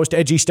 The most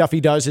edgy stuff he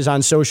does is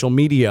on social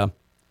media.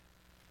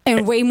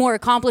 And way more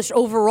accomplished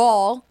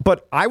overall.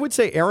 But I would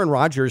say Aaron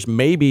Rodgers,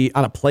 maybe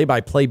on a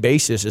play-by-play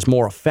basis, is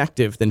more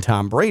effective than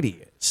Tom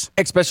Brady is.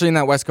 Especially in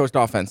that West Coast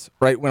offense,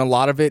 right? When a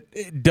lot of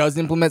it does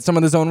implement some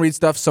of the zone read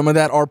stuff, some of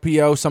that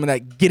RPO, some of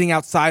that getting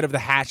outside of the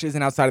hashes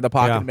and outside of the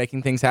pocket and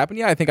making things happen.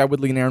 Yeah, I think I would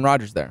lean Aaron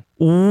Rodgers there.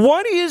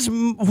 What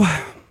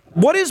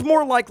is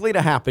more likely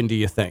to happen, do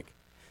you think?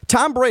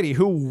 Tom Brady,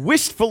 who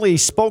wistfully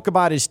spoke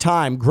about his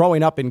time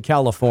growing up in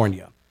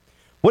California.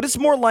 What is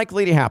more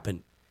likely to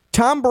happen?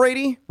 Tom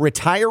Brady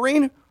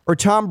retiring or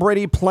Tom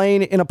Brady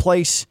playing in a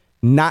place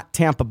not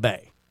Tampa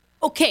Bay?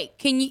 Okay,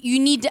 you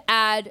need to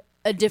add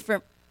a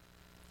different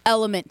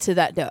element to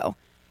that, though.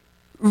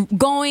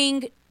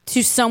 Going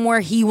to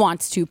somewhere he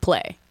wants to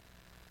play.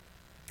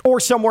 Or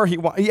somewhere he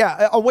wants.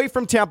 Yeah, away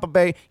from Tampa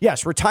Bay.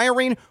 Yes,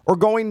 retiring or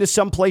going to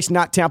someplace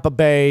not Tampa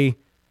Bay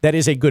that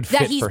is a good fit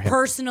for him. That he's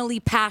personally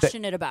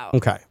passionate about.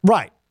 Okay.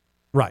 Right.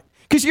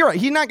 Because you're right.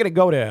 He's not going to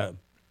go to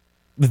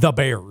the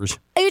Bears.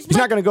 He's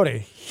not going to go to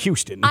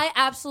Houston. I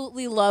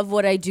absolutely love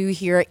what I do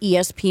here at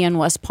ESPN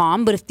West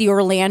Palm, but if the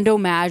Orlando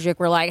Magic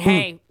were like,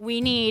 hey,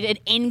 we need an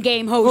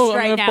in-game host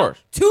now,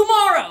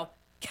 tomorrow,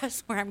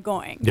 guess where I'm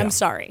going? Yeah. I'm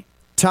sorry.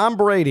 Tom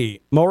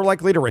Brady, more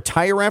likely to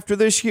retire after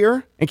this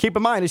year. And keep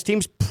in mind, his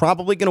team's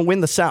probably going to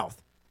win the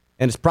South.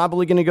 And it's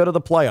probably going to go to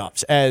the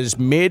playoffs. As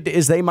mid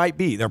as they might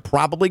be, they're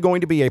probably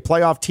going to be a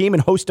playoff team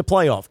and host a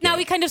playoff game. Now,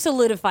 we kind of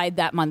solidified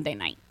that Monday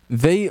night.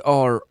 They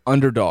are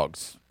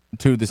underdogs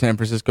to the San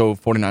Francisco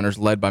 49ers,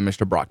 led by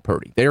Mr. Brock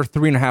Purdy. They are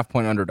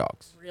 3.5-point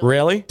underdogs.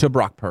 Really? To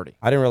Brock Purdy.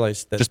 I didn't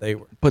realize that they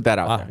were. Put that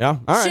out there. Yeah.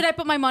 All right. Should I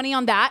put my money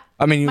on that?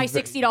 I mean, my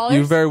 $60?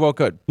 You very well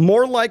could.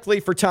 More likely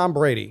for Tom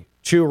Brady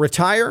to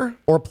retire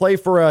or play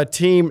for a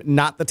team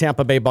not the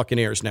Tampa Bay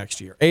Buccaneers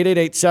next year.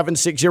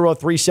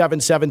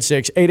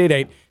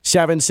 888-760-3776.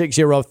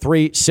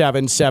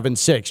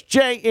 888-760-3776.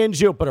 Jay in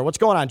Jupiter. What's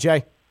going on,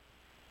 Jay?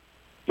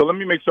 So let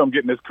me make sure I'm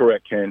getting this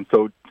correct, Ken.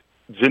 So,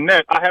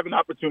 Jeanette, I have an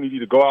opportunity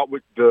to go out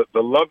with the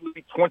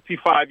lovely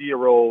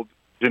 25-year-old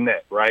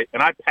Jeanette, right?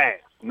 And I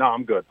passed. No,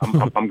 I'm good.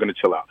 I'm going to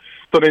chill out.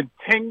 So then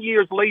 10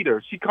 years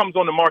later, she comes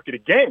on the market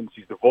again.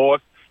 She's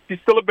divorced. She's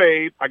still a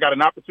babe. I got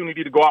an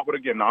opportunity to go out with her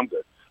again. No, I'm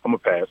good. I'm going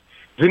to pass.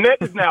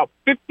 Jeanette is now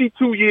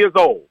 52 years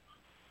old.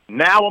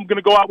 Now I'm going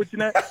to go out with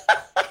Jeanette?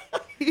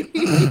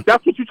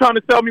 That's what you're trying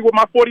to tell me with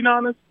my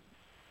 49ers?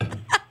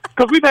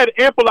 Because we've had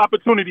ample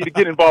opportunity to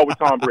get involved with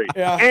Tom Brady.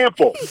 Yeah.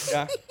 Ample.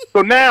 Yeah.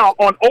 So now,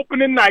 on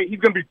opening night, he's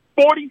going to be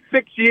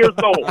 46 years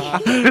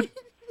old.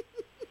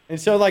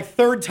 And so, like,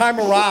 third time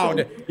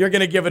around, you're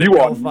going to give it a You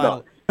go are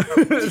final.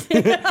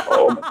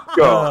 Oh, my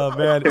God. Oh,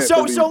 man.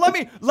 So let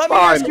me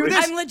ask you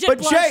this. I'm legit but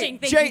blushing.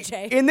 Jay, Thank you,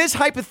 Jay. in this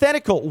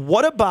hypothetical,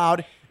 what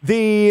about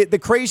the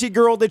crazy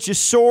girl that you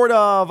sort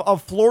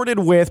of flirted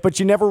with, but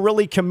you never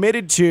really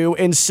committed to,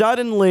 and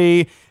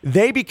suddenly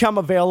they become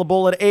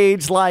available at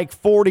age like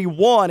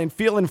 41 and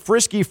feeling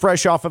frisky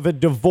fresh off of a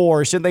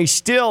divorce, and they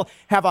still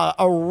have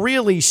a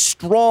really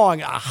strong,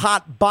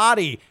 hot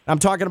body. I'm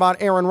talking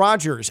about Aaron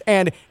Rodgers,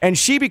 and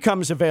she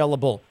becomes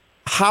available.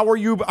 How are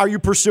you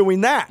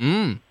pursuing that?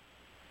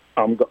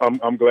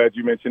 I'm glad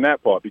you mentioned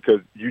that part,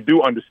 because you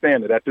do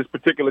understand that at this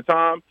particular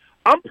time,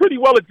 I'm pretty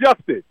well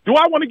adjusted. Do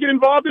I want to get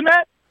involved in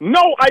that?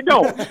 No, I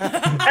don't.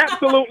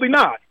 Absolutely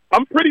not.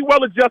 I'm pretty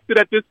well adjusted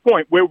at this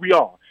point where we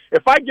are.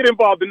 If I get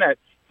involved in that,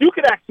 you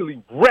could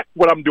actually wreck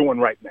what I'm doing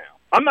right now.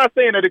 I'm not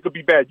saying that it could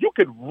be bad. You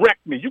could wreck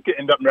me. You could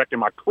end up wrecking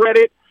my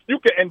credit. You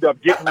could end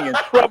up getting me in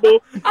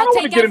trouble. I don't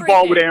want to get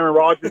involved with Aaron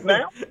Rodgers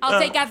now.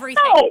 I'll take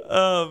everything. No.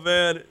 Oh,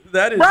 man.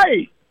 That is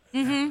right.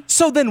 Mm-hmm.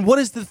 So then what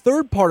is the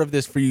third part of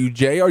this for you,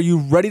 Jay? Are you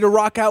ready to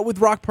rock out with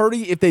Brock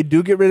Purdy if they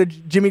do get rid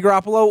of Jimmy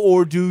Garoppolo,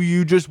 or do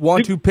you just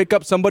want to pick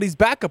up somebody's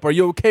backup? Are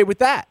you okay with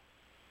that?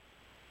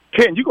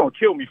 Ken, you're going to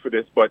kill me for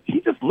this, but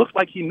he just looked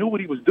like he knew what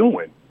he was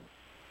doing.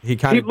 He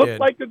kind of looked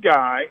like a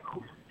guy.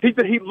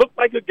 He looked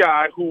like a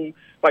guy who,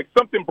 like,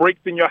 something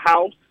breaks in your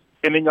house,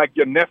 and then, like,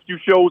 your nephew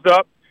shows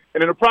up,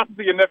 and in the process of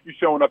your nephew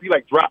showing up, he,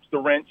 like, drops the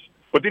wrench,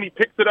 but then he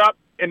picks it up,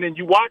 and then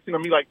you watching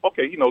him, he's like,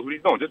 okay, he knows what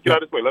he's doing. Just get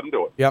out of his way. Let him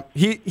do it. Yep.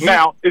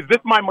 Now, is this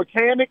my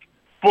mechanic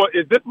for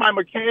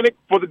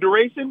the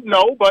duration?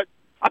 No, but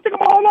I think I'm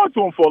going to hold on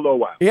to him for a little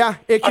while. Yeah,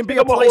 it can be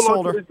a placeholder.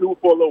 Hold on to this dude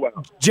for a little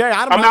while. Jay,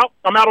 I'm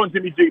out on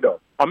Jimmy G, though.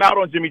 I'm out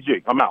on Jimmy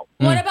G. I'm out.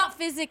 What about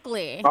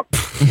physically?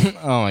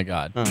 Oh, my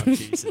God. Oh,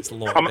 Jesus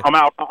Lord. I'm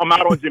out. I'm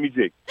out on Jimmy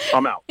G.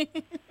 I'm out.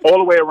 All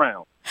the way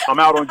around. I'm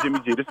out on Jimmy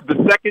G. This is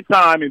the second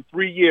time in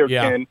 3 years,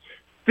 Ken,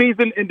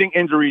 season-ending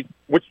injuries,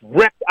 which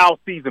wrecked our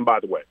season, by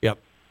the way. Yep.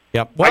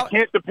 Well, I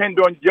can't depend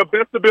on your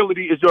best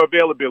ability is your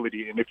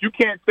availability. And if you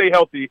can't stay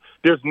healthy,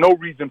 there's no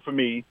reason for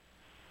me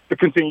to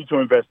continue to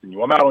invest in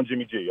you. I'm out on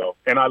Jimmy G, yo.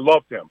 And I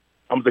loved him.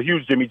 I was a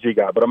huge Jimmy G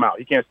guy, but I'm out.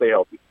 He can't stay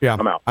healthy. Yeah.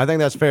 I'm out. I think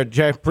that's fair.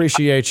 Jay,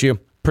 appreciate you.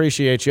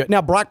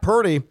 Now, Brock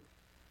Purdy,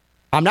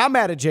 I'm not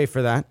mad at Jay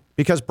for that,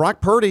 because Brock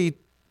Purdy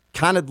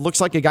kind of looks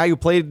like a guy who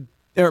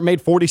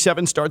made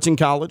 47 starts in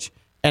college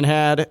and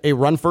had a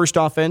run-first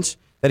offense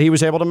that he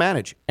was able to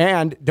manage.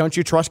 And don't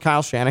you trust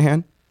Kyle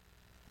Shanahan?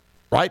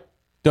 Right?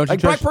 Don't you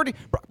trust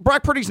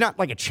Brock Purdy's not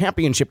like a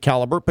championship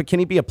caliber, but can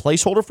he be a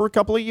placeholder for a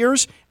couple of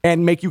years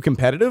and make you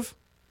competitive?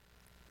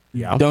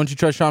 Yeah. Don't you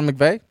trust Sean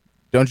McVay?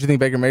 Don't you think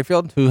Baker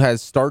Mayfield, who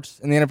has starts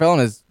in the NFL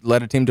and has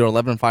led a team to an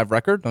 11-5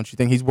 record, don't you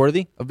think he's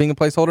worthy of being a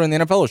placeholder in the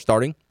NFL or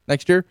starting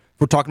next year?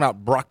 If we're talking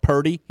about Brock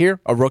Purdy here,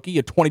 a rookie,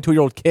 a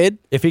 22-year-old kid.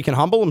 If he can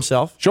humble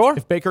himself. Sure.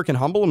 If Baker can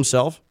humble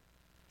himself.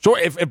 Sure,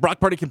 if Brock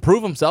Purdy can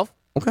prove himself.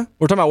 Okay.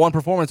 We're talking about one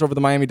performance over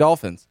the Miami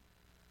Dolphins.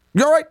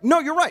 You're right. No,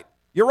 you're right.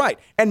 You're right.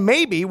 And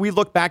maybe we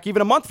look back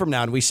even a month from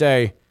now and we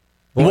say,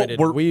 boy,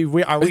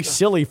 are we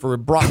silly for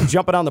Brock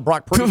jumping on the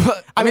Brock Purdy?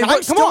 I mean,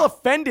 I'm still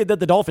offended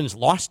that the Dolphins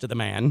lost to the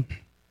man.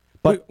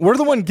 But we're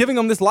the one giving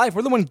him this life.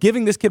 We're the one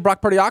giving this kid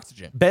Brock Purdy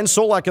oxygen. Ben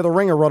Solak of The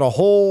Ringer wrote a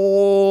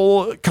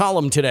whole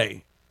column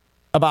today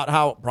about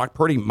how Brock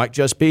Purdy might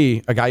just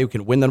be a guy who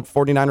can win the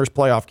 49ers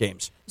playoff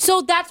games.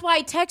 So that's why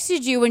I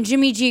texted you when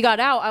Jimmy G got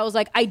out. I was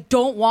like, I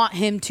don't want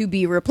him to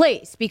be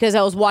replaced because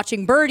I was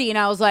watching Brady and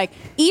I was like,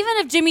 even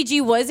if Jimmy G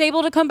was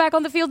able to come back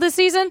on the field this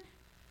season,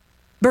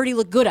 Brady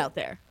looked good out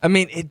there. I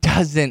mean, it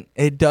doesn't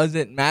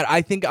matter.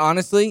 I think,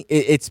 honestly,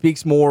 it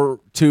speaks more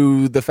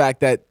to the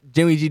fact that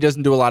Jimmy G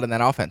doesn't do a lot in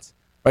that offense.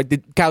 Right?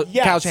 Kyle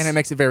Shanahan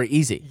makes it very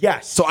easy.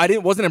 Yes. So I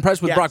wasn't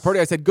impressed with Brock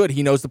Purdy. I said, good.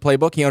 He knows the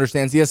playbook. He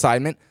understands the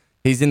assignment.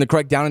 He's in the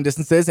correct down and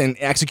distances and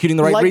executing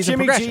the right like reason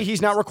Jimmy progression. G,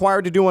 he's not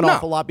required to do an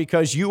awful lot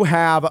because you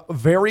have a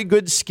very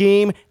good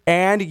scheme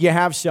and you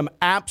have some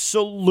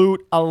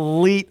absolute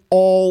elite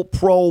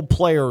all-pro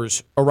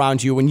players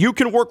around you. And you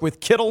can work with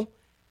Kittle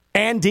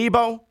and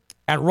Debo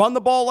and run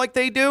the ball like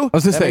they do.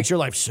 That makes your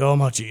life so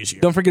much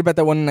easier. Don't forget about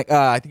that one.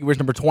 I think he wears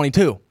number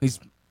 22. He's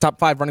top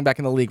 5 running back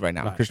in the league right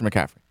now, Christian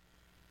McCaffrey.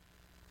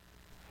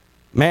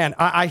 Man,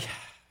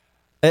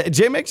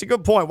 Jay makes a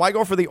good point. Why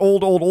go for the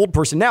old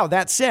person? Now,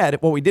 that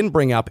said, what we didn't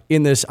bring up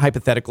in this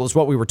hypothetical is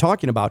what we were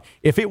talking about.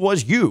 If it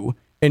was you,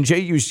 and Jay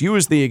used you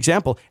as the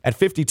example, at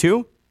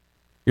 52,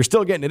 you're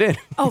still getting it in.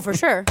 Oh, for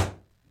sure.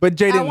 But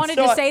Jay didn't. I wanted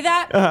to say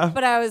that,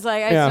 but I was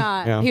like, it's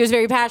not. Yeah. He was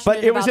very passionate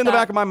But it was in the that.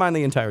 back of my mind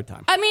the entire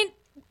time. I mean,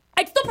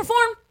 I'd still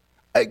perform.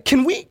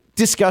 Can we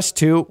discuss,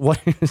 too, what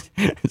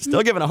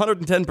still giving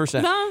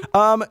 110%.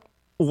 No.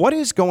 What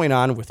is going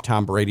on with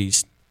Tom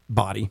Brady's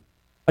body?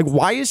 Like,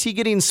 why is he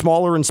getting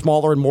smaller and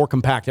smaller and more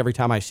compact every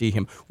time I see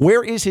him?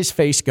 Where is his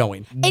face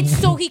going? It's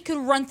so he could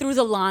run through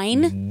the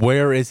line.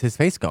 Where is his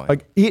face going?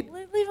 Like Leave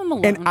him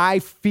alone. And I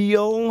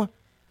feel...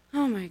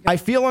 Oh, my God. I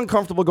feel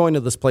uncomfortable going to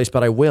this place,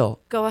 but I will.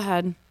 Go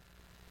ahead.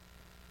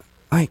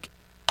 Like,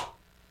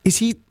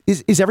 is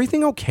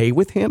everything okay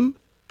with him?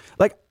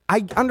 Like,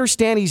 I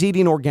understand he's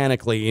eating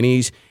organically and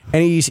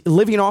he's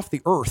living off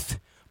the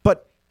earth,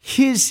 but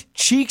his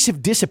cheeks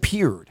have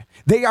disappeared.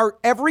 They are,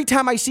 every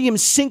time I see him,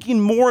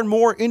 sinking more and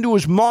more into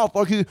his mouth,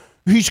 like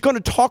he's going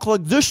to talk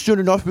like this soon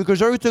enough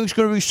because everything's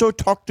going to be so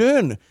tucked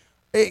in.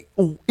 Did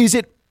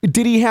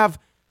he have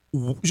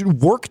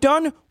work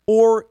done,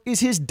 or is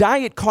his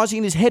diet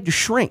causing his head to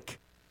shrink?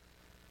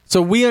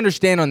 So we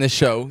understand on this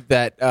show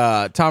that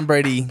Tom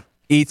Brady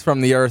eats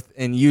from the earth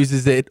and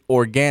uses it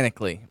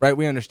organically, right?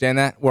 We understand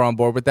that. We're on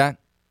board with that.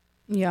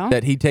 Yeah.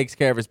 That he takes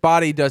care of his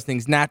body, does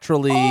things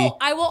naturally. Oh,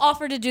 I will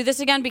offer to do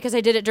this again because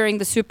I did it during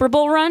the Super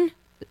Bowl run.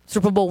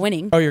 Super Bowl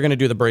winning. Oh, you're going to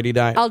do the Brady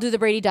diet? I'll do the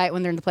Brady diet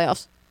when they're in the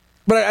playoffs.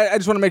 But I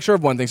just want to make sure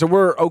of one thing. So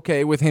we're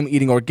okay with him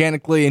eating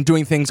organically and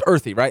doing things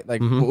earthy, right?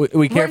 Like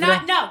we care for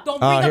that? No, don't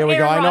bring up here we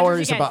go. Aaron I know where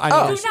Rodgers he's again.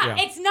 about.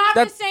 It's not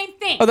the same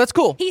thing. Oh, that's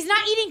cool. He's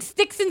not eating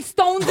sticks and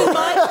stones and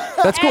mud.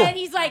 That's cool. And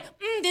he's like,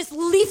 this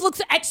leaf looks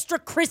extra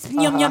crisp.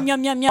 Yum, yum,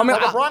 yum, yum, yum. I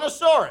mean, Like a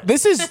brontosaurus.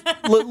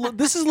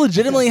 This is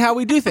legitimately how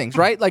we do things,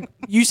 right? Like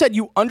you said,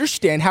 you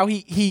understand how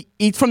he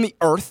eats from the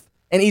earth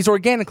and eats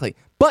organically.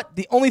 But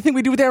the only thing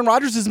we do with Aaron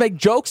Rodgers is make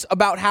jokes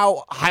about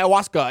how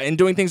ayahuasca and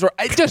doing things.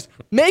 Just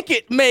make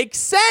it make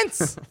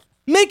sense.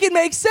 Make it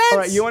make sense. All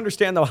right, you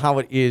understand though how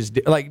it is.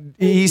 Like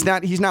he's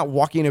not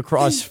walking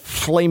across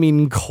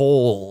flaming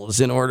coals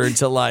in order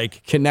to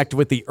like connect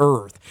with the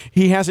earth.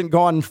 He hasn't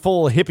gone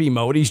full hippie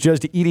mode. He's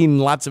just eating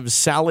lots of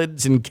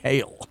salads and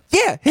kale.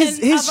 Yeah, his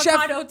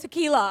avocado chef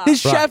tequila. His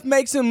chef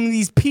makes him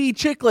these pea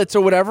chiclets or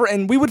whatever,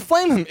 and we would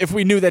flame him if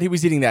we knew that he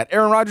was eating that.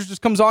 Aaron Rodgers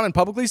just comes on and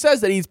publicly says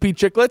that he eats pea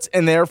chiclets,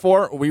 and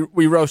therefore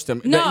we roast him.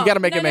 No, you got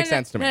to make it make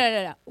sense to me.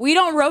 No. We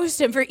don't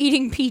roast him for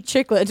eating pea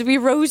chiclets. We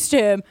roast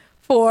him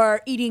for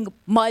eating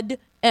mud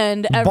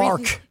and everything.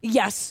 Bark.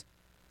 Yes.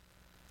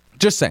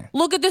 Just saying.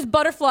 Look at this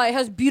butterfly. It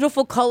has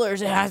beautiful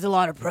colors. It has a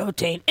lot of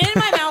protein. In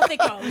my mouth it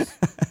goes.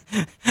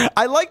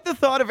 I like the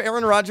thought of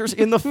Aaron Rodgers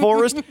in the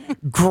forest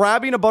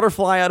grabbing a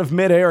butterfly out of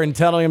midair and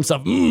telling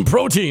himself,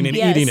 protein, and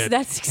eating it.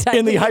 That's exactly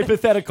in the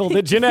hypothetical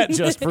that Jeanette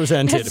just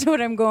presented. That's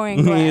what I'm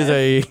going for.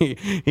 He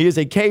is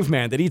a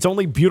caveman that eats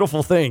only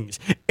beautiful things.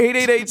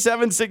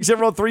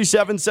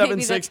 888-760-3776.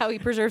 Maybe that's how he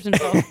preserves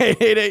himself.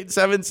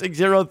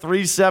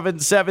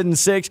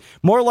 888-760-3776.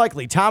 More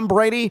likely, Tom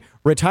Brady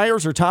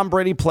retires or Tom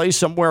Brady plays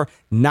somewhere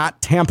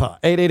not Tampa.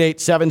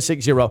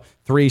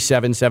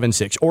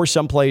 888-760-3776. Or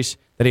someplace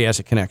that he has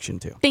a connection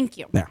to. Thank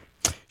you. There.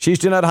 She's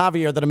Jeanette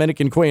Javier, the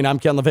Dominican Queen. I'm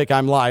Ken LaVic.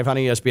 I'm live on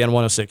ESPN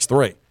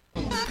 106.3. Ladies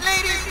and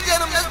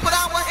gentlemen, let's put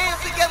our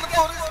hands together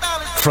for the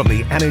stylish. From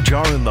the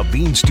Anajar and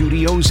Levine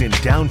Studios in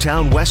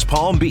downtown West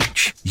Palm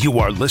Beach, you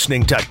are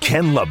listening to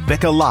Ken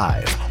LaVic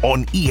Live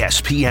on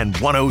ESPN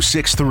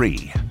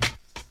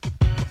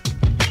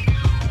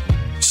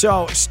 106.3.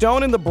 So,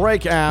 Stone in the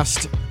break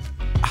asked,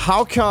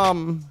 how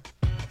come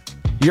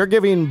you're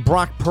giving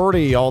Brock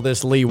Purdy all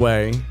this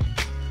leeway?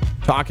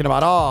 Talking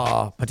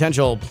about,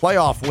 potential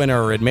playoff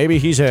winner, and maybe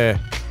he's a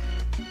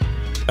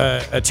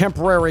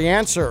temporary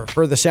answer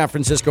for the San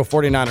Francisco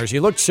 49ers. He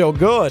looked so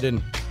good,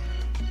 and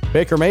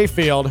Baker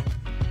Mayfield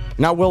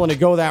not willing to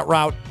go that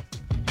route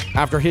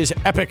after his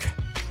epic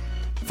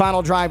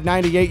final drive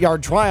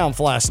 98-yard triumph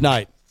last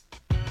night.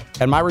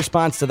 And my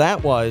response to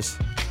that was,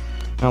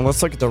 now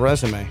let's look at the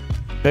resume.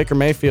 Baker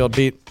Mayfield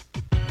beat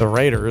the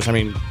Raiders. I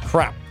mean,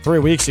 crap. 3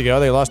 weeks ago,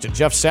 they lost to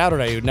Jeff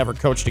Saturday, who'd never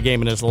coached a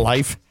game in his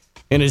life,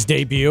 in his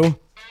debut.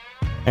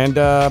 And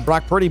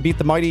Brock Purdy beat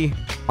the mighty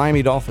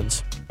Miami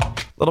Dolphins. A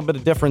little bit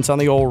of difference on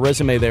the old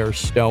resume there,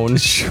 Stone.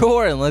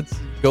 Sure, and let's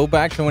go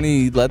back to when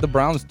he led the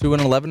Browns to an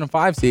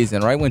 11-5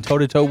 season, right? Went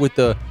toe-to-toe with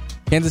the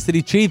Kansas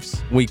City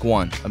Chiefs week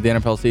 1 of the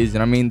NFL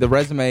season. I mean, the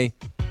resume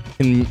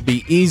can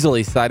be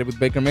easily sided with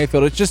Baker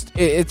Mayfield. It's just,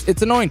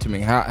 it's annoying to me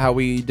how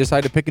we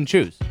decide to pick and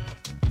choose.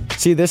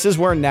 See, this is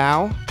where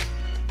now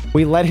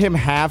we let him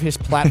have his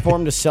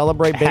platform to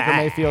celebrate Baker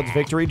Mayfield's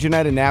victory,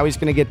 Jeanette, and now he's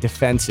going to get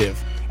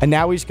defensive. And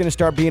now he's going to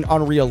start being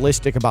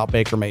unrealistic about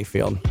Baker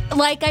Mayfield.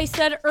 Like I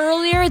said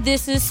earlier,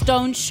 this is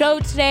Stone's show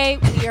today.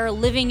 We are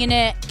living in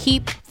it.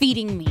 Keep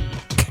feeding me.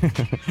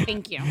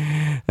 Thank you.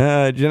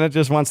 Jeanette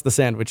just wants the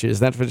sandwiches.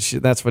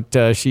 That's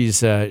what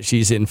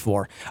she's in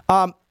for.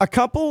 A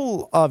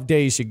couple of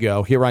days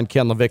ago here on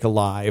Ken LaVicka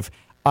Live,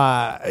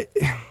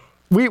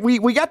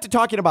 we got to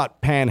talking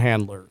about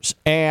panhandlers,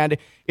 and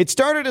it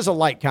started as a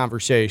light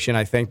conversation,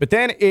 I think, but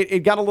then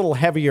it got a little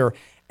heavier.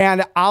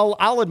 And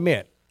I'll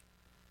admit,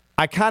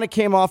 I kind of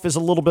came off as a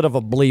little bit of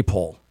a bleep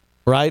hole,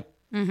 right?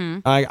 Mm-hmm.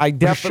 I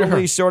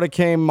definitely sort of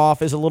came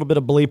off as a little bit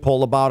of bleep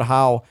hole about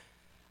how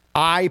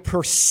I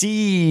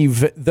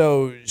perceive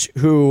those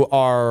who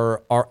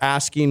are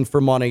asking for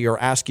money or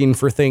asking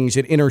for things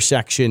at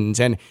intersections,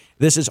 and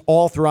this is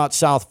all throughout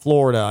South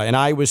Florida. And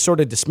I was sort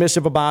of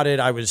dismissive about it.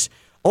 I was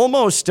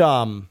almost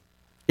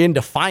in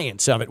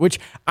defiance of it, which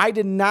I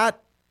did not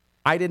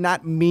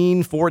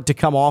mean for it to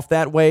come off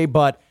that way.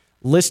 But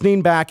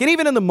listening back, and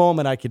even in the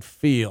moment, I could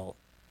feel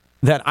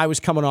that I was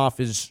coming off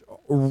as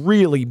a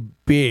really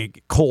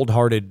big,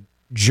 cold-hearted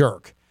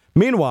jerk.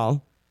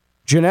 Meanwhile,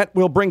 Jeanette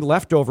will bring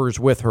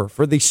leftovers with her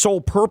for the sole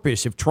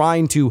purpose of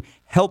trying to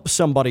help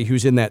somebody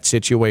who's in that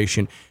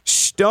situation.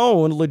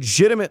 Stone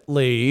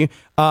legitimately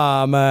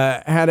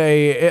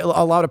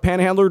allowed a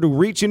panhandler to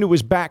reach into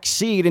his back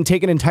seat and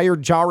take an entire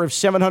jar of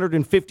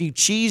 750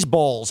 cheese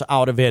balls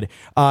out of it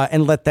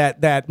and let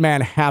that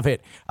man have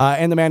it.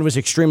 And the man was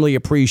extremely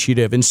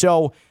appreciative. And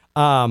so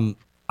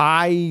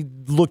I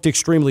looked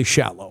extremely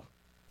shallow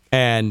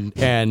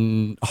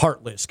and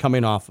heartless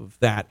coming off of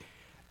that.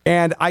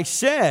 And I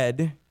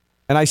said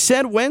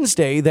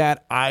Wednesday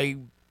that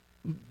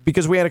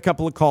because we had a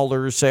couple of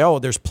callers say, oh,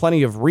 there's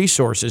plenty of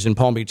resources in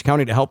Palm Beach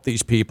County to help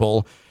these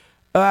people.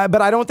 But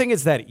I don't think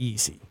it's that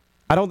easy.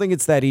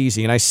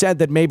 And I said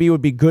that maybe it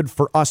would be good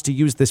for us to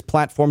use this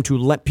platform to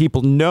let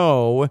people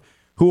know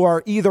who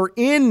are either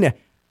in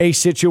a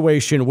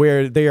situation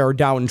where they are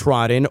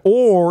downtrodden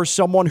or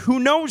someone who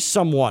knows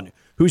someone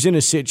who's in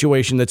a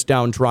situation that's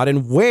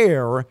downtrodden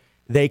where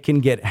they can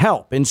get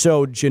help. And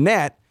so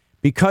Jeanette,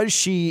 because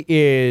she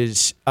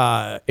is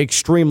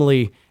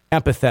extremely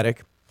empathetic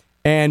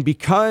and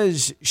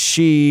because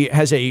she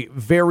has a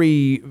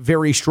very,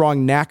 very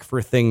strong knack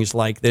for things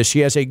like this, she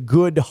has a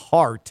good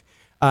heart.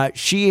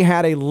 She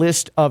had a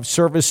list of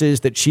services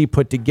that she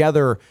put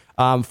together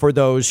for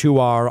those who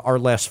are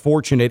less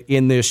fortunate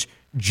in this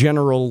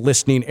general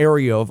listening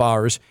area of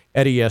ours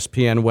at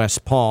ESPN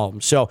West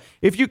Palm. So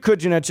if you could,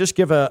 Jeanette, just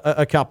give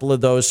a couple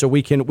of those so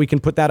we can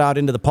put that out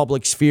into the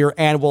public sphere,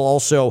 and we'll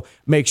also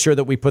make sure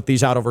that we put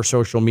these out over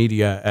social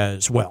media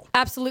as well.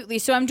 Absolutely.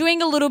 So I'm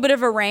doing a little bit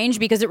of a range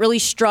because it really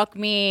struck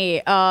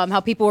me how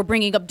people were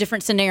bringing up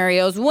different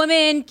scenarios,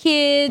 women,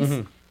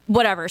 kids,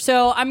 whatever.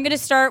 So I'm going to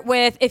start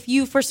with if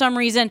you, for some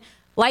reason,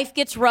 life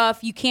gets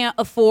rough, you can't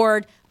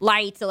afford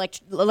lights,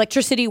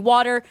 electricity,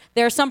 water.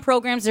 There are some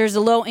programs. There's a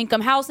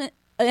low-income house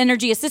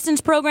energy assistance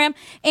program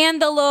and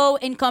the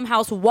low-income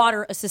house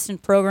water assistance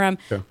program.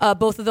 Okay.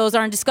 Both of those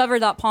are on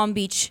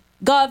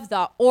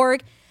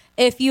discover.palmbeachgov.org.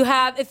 If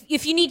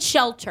you need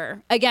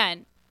shelter,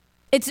 again,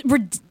 it's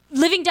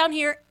living down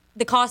here.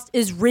 The cost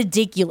is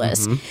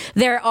ridiculous. Mm-hmm.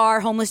 There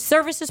are homeless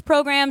services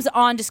programs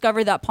on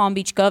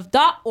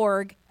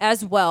discover.palmbeachgov.org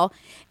as well.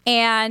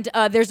 And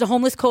there's a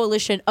homeless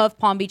coalition of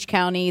Palm Beach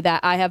County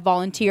that I have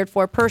volunteered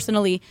for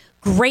personally.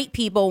 Great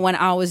people when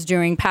I was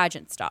doing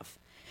pageant stuff.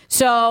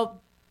 So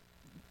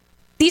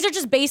these are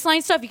just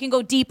baseline stuff. You can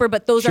go deeper,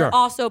 but those are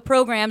also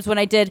programs. When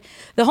I did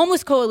the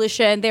homeless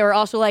coalition, they were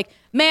also like,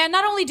 man,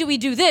 not only do we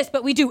do this,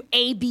 but we do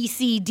A, B,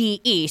 C,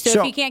 D, E. So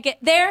if you can't get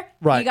there,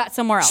 you got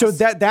somewhere else. So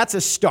that's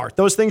a start.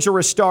 Those things are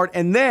a start.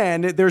 And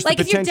then there's the potential.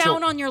 Like if you're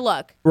down on your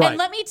luck. Right. And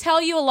let me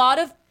tell you,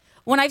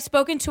 when I've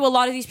spoken to a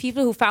lot of these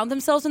people who found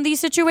themselves in these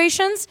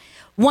situations,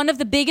 one of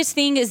the biggest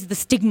thing is the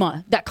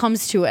stigma that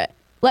comes to it.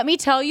 Let me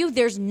tell you,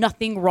 there's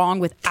nothing wrong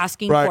with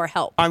asking for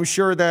help. I'm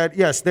sure that,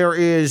 yes,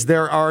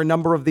 there are a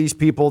number of these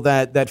people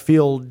that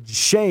feel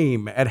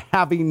shame at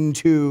having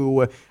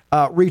to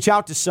reach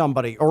out to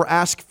somebody or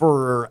ask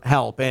for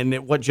help.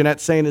 And what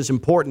Jeanette's saying is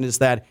important is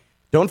that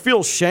don't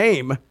feel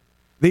shame.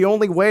 The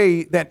only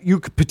way that you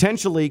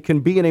potentially can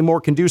be in a more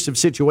conducive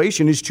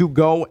situation is to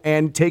go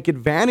and take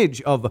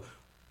advantage of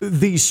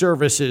these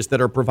services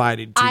that are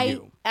provided to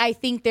you. I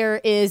think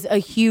there is a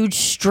huge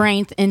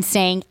strength in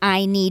saying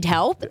I need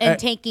help and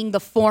taking the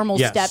formal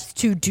steps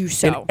to do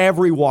so. In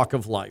every walk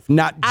of life,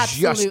 not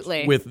just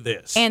with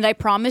this. And I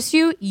promise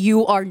you,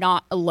 you are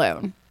not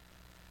alone.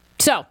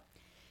 So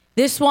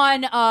This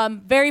one,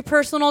 very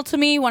personal to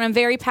me, one I'm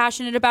very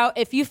passionate about.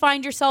 If you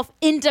find yourself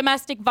in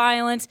domestic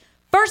violence,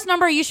 first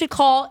number you should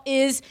call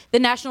is the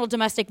National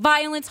Domestic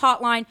Violence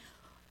Hotline,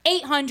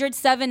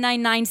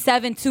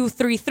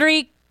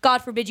 800-799-7233. God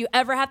forbid you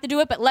ever have to do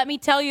it, but let me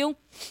tell you,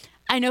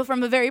 I know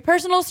from a very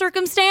personal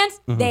circumstance,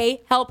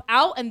 they help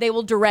out and they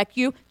will direct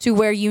you to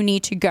where you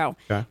need to go.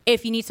 Okay.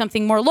 If you need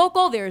something more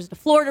local, there's the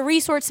Florida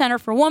Resource Center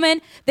for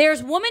Women.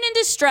 There's Women in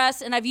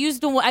Distress, and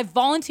I've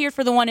volunteered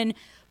for the one in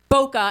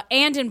Boca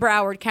and in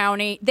Broward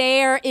County.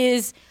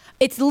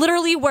 It's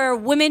literally where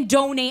women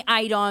donate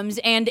items,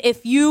 and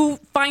if you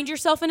find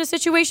yourself in a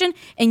situation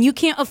and you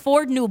can't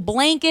afford new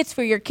blankets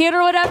for your kid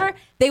or whatever,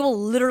 they will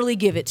literally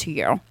give it to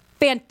you.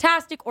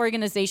 Fantastic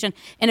organization.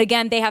 And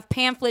again, they have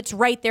pamphlets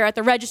right there at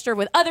the register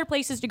with other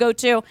places to go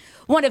to.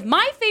 One of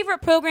my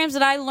favorite programs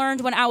that I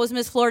learned when I was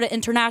Miss Florida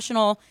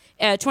International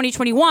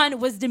 2021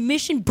 was the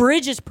Mission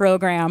Bridges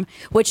program,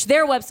 which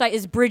their website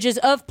is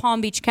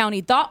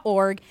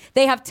bridgesofpalmbeachcounty.org.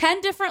 They have 10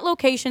 different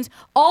locations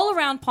all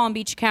around Palm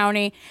Beach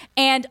County.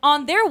 And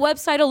on their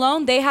website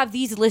alone, they have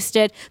these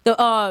listed. The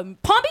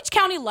Palm Beach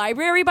County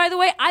Library, by the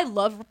way, I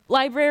love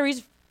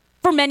libraries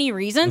for many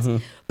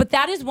reasons, but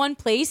that is one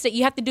place that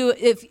you have to do.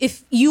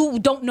 If you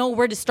don't know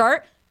where to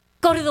start,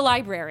 go to the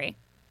library.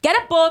 Get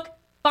a book,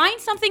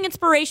 find something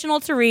inspirational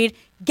to read,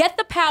 get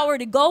the power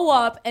to go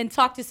up and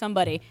talk to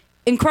somebody.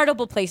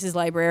 Incredible places,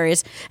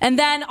 libraries. And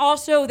then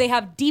also they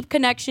have deep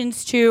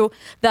connections to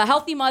the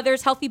Healthy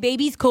Mothers, Healthy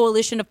Babies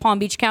Coalition of Palm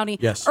Beach County,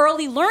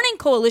 Early Learning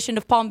Coalition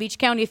of Palm Beach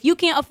County. If you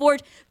can't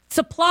afford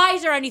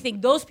supplies or anything,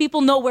 those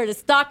people know where to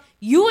stock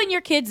you and your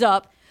kids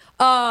up.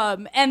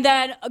 And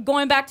then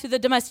going back to the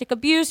domestic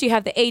abuse, you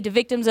have the aid to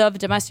victims of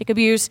domestic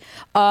abuse.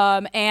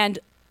 And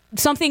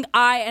something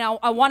I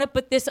want to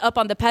put this up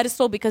on the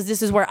pedestal because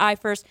this is where I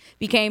first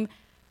became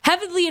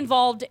heavily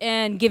involved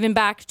in giving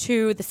back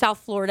to the South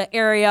Florida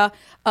area.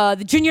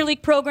 The Junior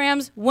League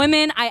programs,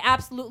 women, I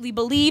absolutely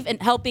believe in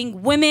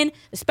helping women,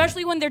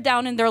 especially when they're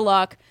down in their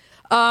luck.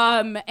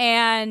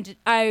 And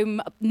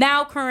I'm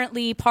now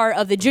currently part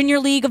of the Junior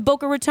League of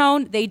Boca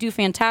Raton. They do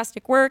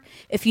fantastic work.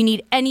 If you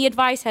need any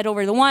advice, head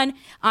over to the one.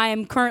 I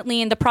am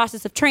currently in the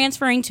process of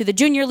transferring to the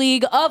Junior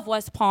League of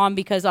West Palm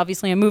because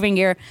obviously I'm moving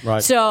here.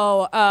 Right.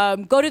 So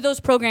go to those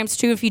programs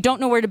too. If you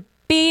don't know where to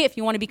be, if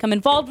you want to become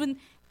involved with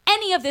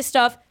any of this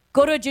stuff,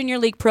 go to a Junior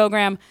League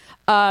program.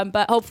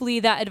 But hopefully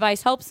that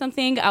advice helps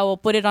something. I will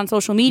put it on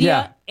social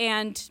media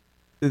and...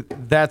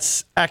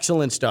 That's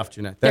excellent stuff,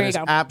 Jeanette. That is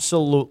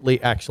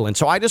absolutely excellent.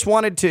 So I just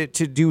wanted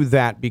to do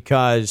that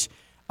because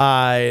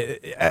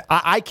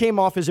I came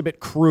off as a bit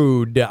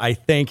crude, I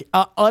think,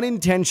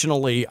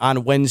 unintentionally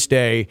on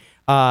Wednesday.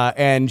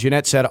 And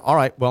Jeanette said, all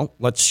right, well,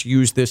 let's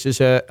use this as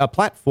a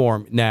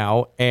platform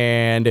now.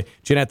 And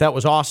Jeanette, that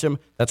was awesome.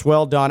 That's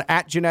well done.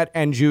 At Jeanette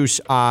and Juice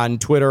on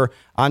Twitter,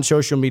 on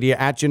social media,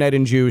 at Jeanette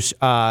and Juice.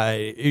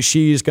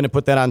 She's going to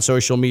put that on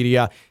social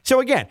media. So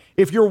again,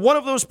 if you're one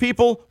of those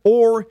people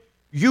or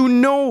you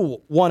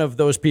know one of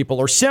those people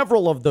or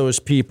several of those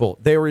people,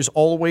 there is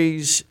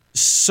always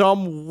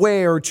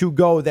somewhere to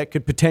go that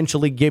could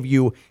potentially give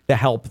you the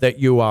help that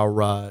you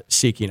are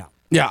seeking out.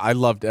 Yeah, I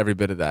loved every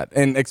bit of that,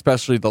 and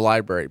especially the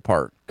library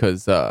part,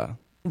 because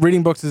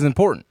reading books is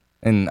important.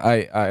 And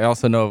I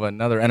also know of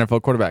another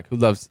NFL quarterback who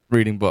loves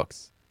reading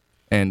books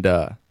and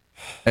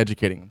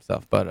educating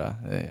himself. But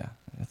yeah,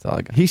 that's all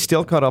I got. He's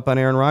still caught up on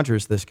Aaron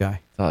Rodgers, this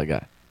guy. That's all I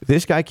got.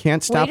 This guy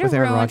can't stop with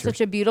Aaron Rodgers.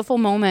 Such a beautiful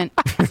moment,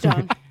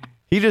 Stone.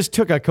 He just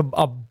took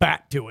a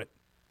bat to it.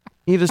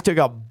 He just took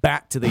a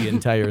bat to the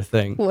entire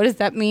thing. What does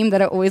that mean?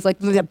 That I always like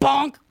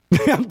bonk?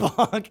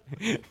 Bonk.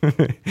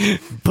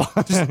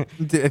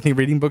 I think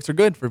reading books are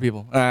good for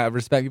people. I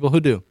respect people who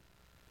do.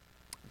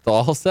 That's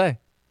all I'll say.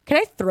 Can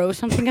I throw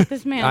something at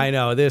this man? I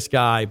know, this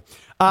guy.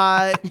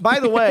 By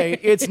the way,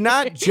 it's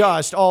not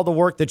just all the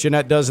work that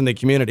Jeanette does in the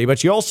community,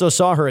 but you also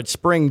saw her at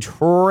spring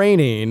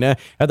training at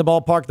the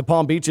ballpark, the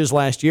Palm Beaches,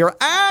 last year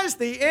as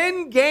the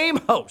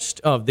in-game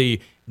host of the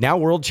now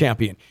world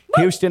champion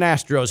Houston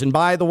Astros. And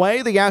by the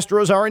way, the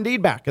Astros are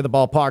indeed back at the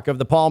ballpark of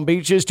the Palm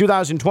Beaches.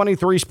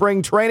 2023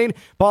 spring training,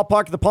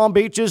 ballpark of the Palm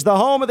Beaches, the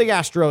home of the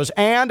Astros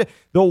and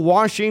the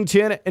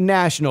Washington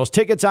Nationals.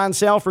 Tickets on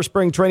sale for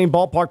spring training,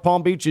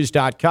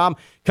 ballparkpalmbeaches.com.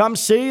 Come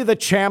see the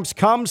champs,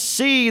 come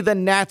see the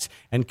Nats,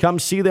 and come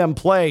see them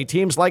play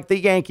teams like the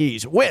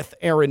Yankees with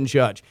Aaron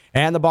Judge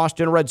and the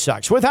Boston Red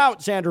Sox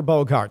without Xander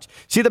Bogaerts.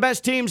 See the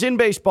best teams in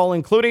baseball,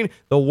 including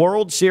the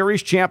World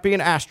Series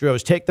champion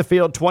Astros. Take the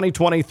field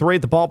 2023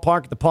 at the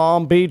ballpark at the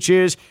Palm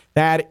Beaches.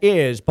 That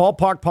is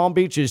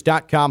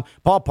ballparkpalmbeaches.com,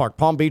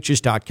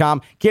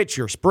 ballparkpalmbeaches.com. Get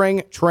your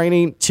spring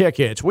training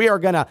tickets. We are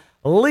going to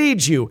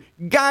lead you,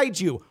 guide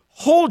you,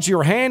 hold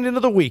your hand into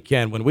the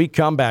weekend when we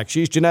come back.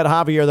 She's Jeanette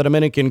Javier, the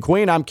Dominican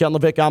Queen. I'm Ken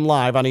Levick. I'm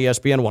live on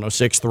ESPN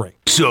 106.3.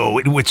 So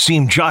it would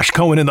seem Josh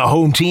Cohen and the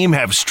home team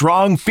have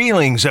strong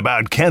feelings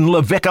about Ken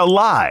Levick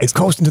alive. It's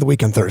coasting to the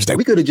weekend Thursday.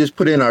 We could have just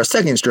put in our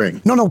second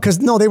string. No, because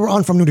they were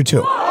on from noon to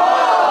 2.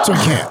 So you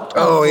can't.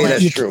 Oh, yeah,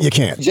 that's true. You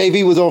can't.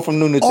 JV was on from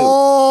noon to 2.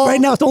 Oh, right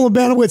now Stolen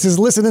Bandowitz is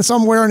listening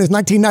somewhere in his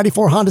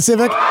 1994 Honda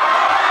Civic.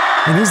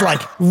 And he's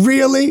like,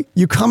 really?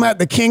 You come at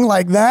the king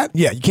like that?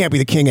 Yeah, you can't be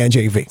the king and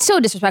JV. So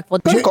disrespectful.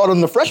 You called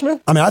him the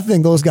freshman. I mean, I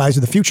think those guys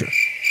are the future.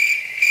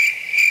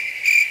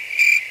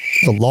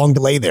 There's a long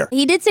delay there.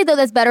 He did say, though,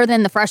 that's better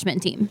than the freshman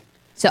team.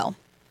 So.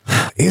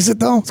 Is it,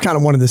 though? It's kind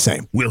of one and the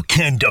same. Will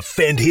Ken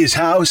defend his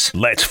house?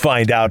 Let's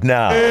find out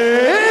now.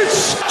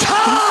 It's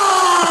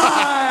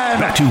time!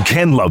 Back to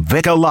Ken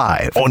LaVicka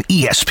Live on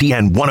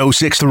ESPN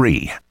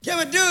 106.3. Can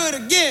we do it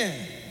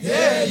again?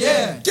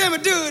 Yeah. Can we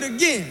do it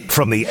again?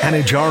 From the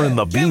Anajar and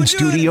the Bean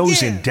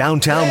Studios in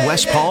downtown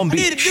West Palm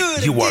Beach,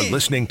 you are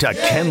listening to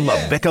Ken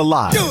LaVicka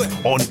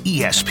Live on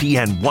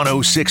ESPN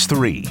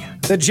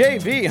 106.3. The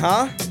JV,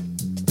 huh?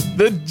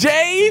 The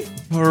J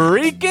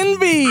freaking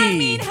V. I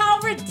mean, how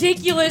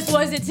ridiculous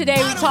was it today?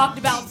 We talked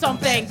about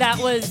something that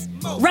was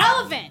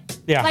relevant.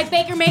 Yeah. Like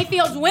Baker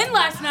Mayfield's win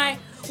last night.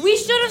 We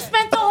should have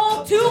spent the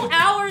whole 2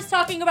 hours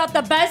talking about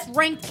the best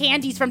ranked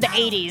candies from the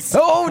 80s.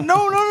 Oh,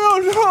 no.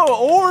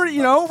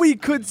 Or, we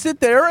could sit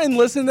there and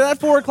listen to that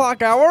 4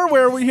 o'clock hour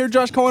where we hear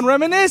Josh Cohen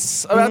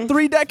reminisce about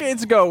 3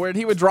 decades ago where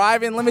he would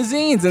drive in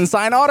limousines and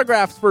sign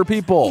autographs for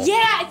people.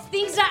 Yeah, it's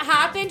things that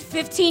happened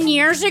 15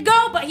 years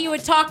ago, but he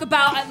would talk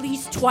about at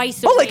least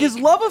twice a week. Like his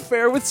love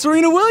affair with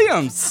Serena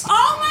Williams.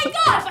 Oh my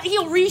God, but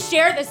he'll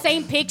reshare the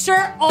same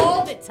picture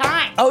all the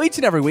time. Oh, each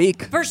and every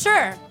week. For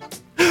sure.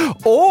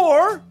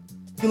 Or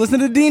you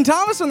listen to Dean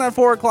Thomas on that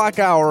 4 o'clock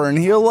hour, and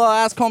he'll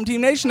ask Home Team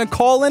Nation to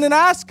call in and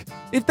ask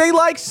if they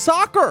like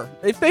soccer,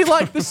 if they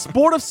like the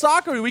sport of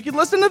soccer. We could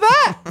listen to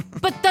that.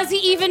 But does he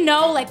even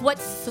know what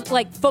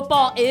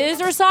football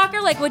is or soccer?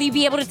 Would he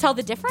be able to tell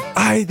the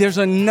difference? There's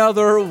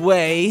another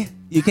way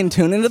you can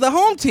tune into the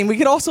Home Team. We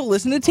could also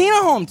listen to Tina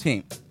Home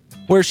Team,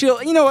 where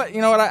she'll, you know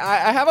what?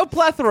 I have a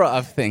plethora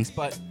of things,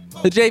 but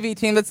the JV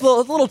team, that's a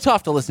little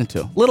tough to listen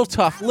to. Little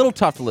tough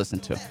to listen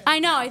to. I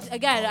know.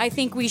 I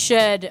think we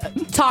should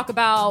talk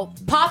about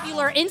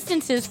popular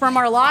instances from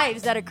our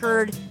lives that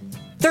occurred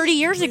 30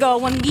 years ago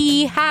when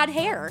we had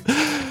hair.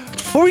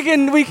 Or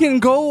we can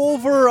go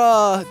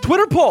over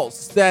Twitter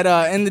polls that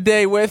in the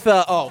day with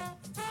But no.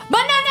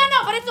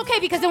 But it's okay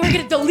because then we're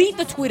going to delete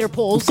the Twitter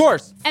polls. Of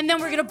course. And then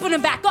we're going to put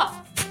them back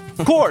up.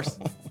 Of course.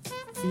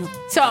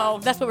 So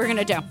that's what we're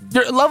going to do.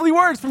 Lovely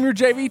words from your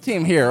JV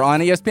team here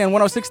on ESPN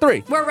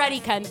 106.3. We're ready,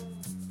 Ken.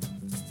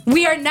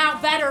 We are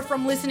now better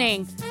from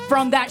listening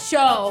from that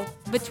show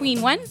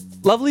between when?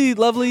 Lovely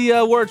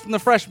words from the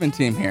freshman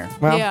team here.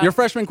 Well, Yeah. Your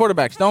freshman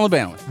quarterback, Stone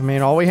LeBanley. I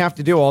mean, all we have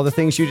to do, all the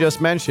things you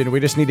just mentioned, we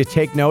just need to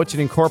take notes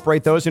and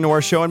incorporate those into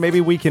our show, and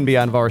maybe we can be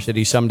on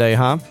varsity someday,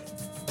 huh?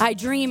 I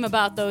dream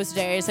about those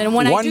days. And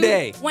when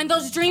when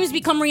those dreams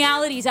become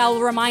realities, I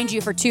will remind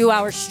you for 2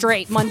 hours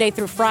straight, Monday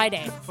through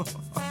Friday.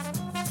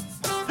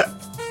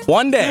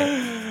 One day.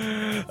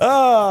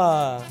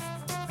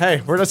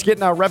 Hey, we're just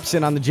getting our reps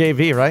in on the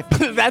JV, right?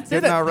 That's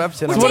getting it. our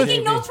reps in. We're on the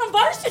taking JV. notes from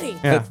varsity.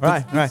 Yeah,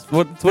 right. That's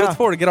what it's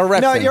for, to get our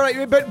reps No, in. you're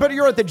right. But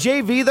you're right. The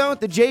JV, though,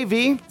 the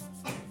JV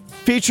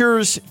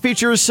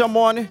features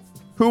someone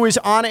who is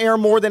on air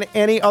more than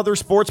any other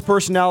sports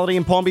personality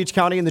in Palm Beach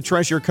County and the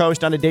Treasure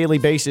Coast on a daily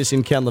basis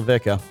in Ken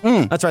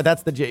LaVicka. That's right.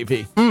 That's the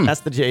JV.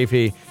 That's the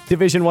JV.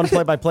 Division I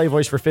play-by-play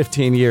voice for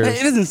 15 years.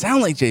 It doesn't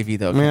sound like JV,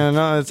 though. Yeah,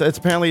 no, it's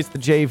apparently it's the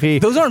JV.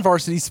 Those aren't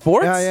varsity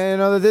sports.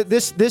 Yeah,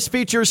 this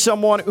features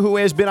someone who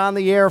has been on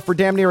the air for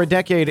damn near a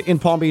decade in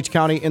Palm Beach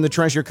County in the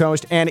Treasure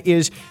Coast and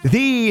is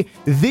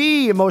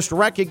the most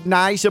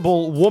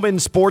recognizable woman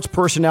sports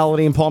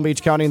personality in Palm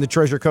Beach County in the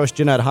Treasure Coast,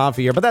 Jeanette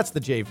Javier. But that's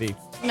the JV.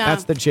 No.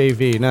 That's the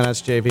JV. No,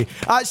 that's JV.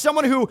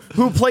 Someone who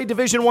played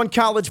Division I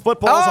college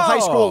football as a high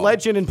school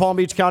legend in Palm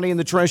Beach County in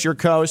the Treasure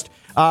Coast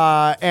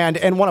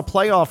and won a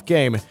playoff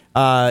game,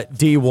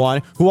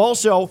 D1, who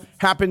also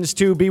happens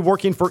to be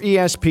working for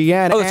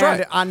ESPN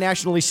right. on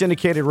nationally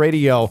syndicated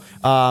radio.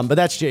 But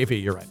that's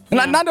JV, you're right.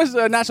 Not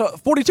just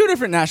 42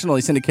 different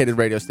nationally syndicated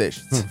radio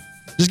stations.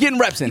 Just getting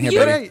reps in here, You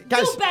baby.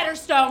 Guys, do better,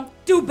 Stone.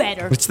 Do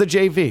better. it's the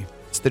JV.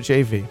 It's the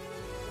JV.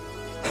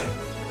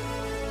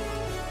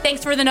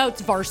 Thanks for the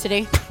notes,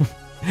 varsity.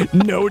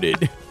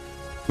 Noted.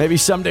 Maybe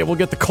someday we'll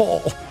get the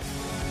call.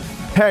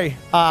 Hey,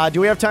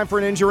 do we have time for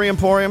an injury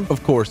emporium?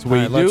 Of course we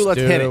All right, do. Let's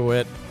hit do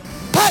it.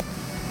 Hut!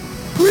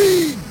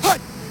 Green!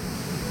 Hut!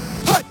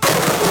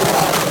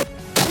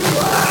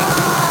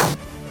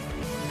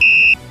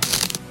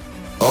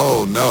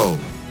 Oh, no.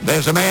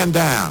 There's a man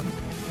down.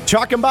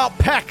 Talking about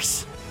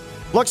pecs.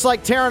 Looks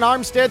like Taron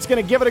Armstead's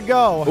going to give it a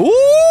go.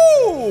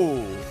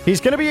 Ooh! He's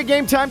going to be a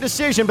game-time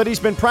decision, but he's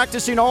been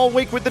practicing all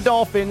week with the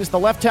Dolphins. The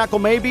left tackle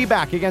may be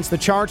back against the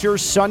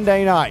Chargers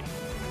Sunday night.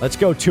 Let's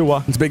go,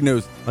 Tua. It's big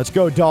news. Let's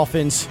go,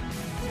 Dolphins.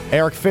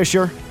 Eric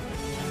Fisher,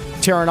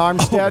 Taron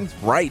Armstead.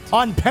 Right.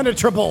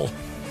 Unpenetrable.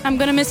 I'm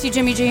going to miss you,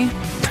 Jimmy G.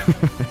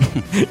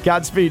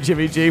 Godspeed,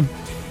 Jimmy G.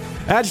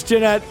 That's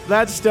Jeanette.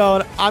 That's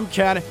Stone. I'm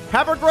Ken.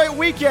 Have a great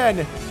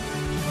weekend.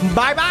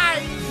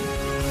 Bye-bye.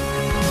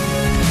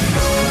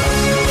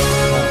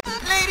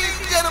 Ladies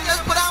and gentlemen,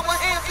 let's put our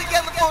hands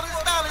together for this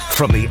stylish.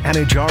 From the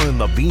Anajar and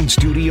the Bean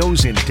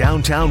Studios in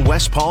downtown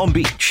West Palm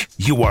Beach,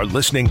 you are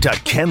listening to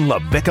Ken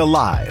LaVicka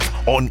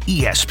Live on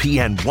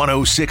ESPN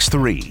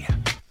 106.3.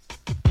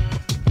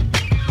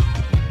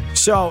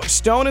 So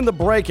Stone in the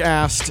break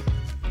asked,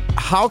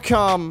 how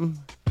come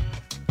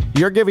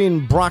you're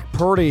giving Brock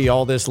Purdy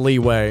all this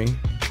leeway,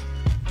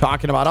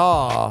 talking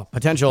about,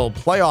 potential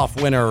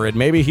playoff winner, and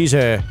maybe he's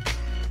a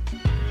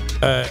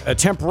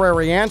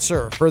temporary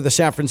answer for the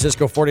San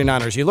Francisco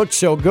 49ers. He looked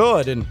so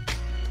good, and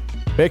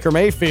Baker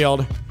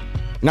Mayfield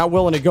not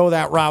willing to go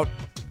that route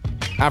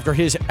after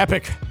his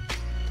epic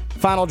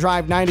final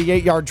drive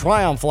 98-yard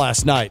triumph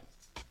last night.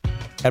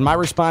 And my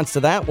response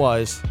to that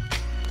was,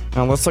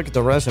 now let's look at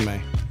the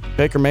resume.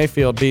 Baker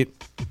Mayfield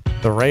beat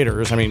the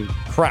Raiders. I mean,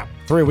 crap.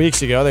 3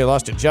 weeks ago, they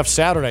lost to Jeff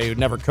Saturday, who'd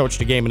never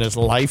coached a game in his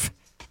life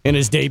in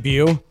his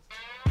debut.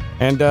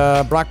 And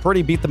Brock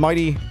Purdy beat the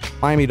mighty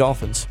Miami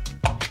Dolphins.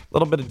 A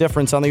little bit of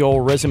difference on the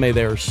old resume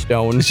there,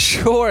 Stone.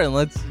 Sure, and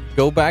let's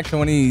go back to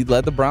when he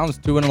led the Browns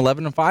to an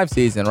 11-5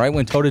 season, right?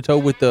 Went toe-to-toe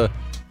with the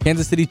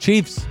Kansas City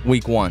Chiefs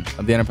week 1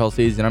 of the NFL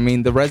season. I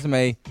mean, the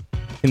resume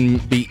can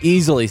be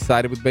easily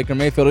sided with Baker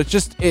Mayfield. It's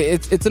just,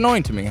 it's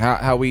annoying to me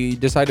how we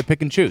decide to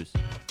pick and choose.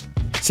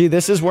 See,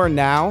 this is where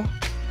now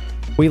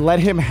we let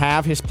him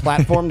have his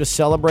platform to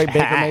celebrate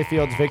Baker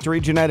Mayfield's victory,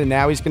 Jeanette, and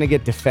now he's going to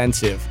get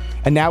defensive.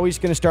 And now he's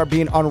going to start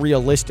being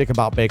unrealistic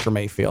about Baker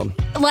Mayfield.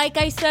 Like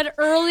I said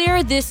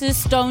earlier, this is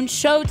Stone's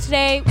show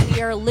today.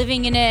 We are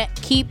living in it.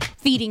 Keep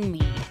feeding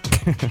me.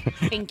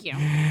 Thank you.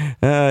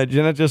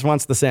 Jeanette just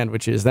wants the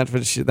sandwiches.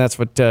 That's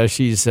what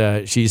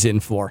she's in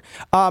for.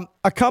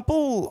 A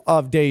couple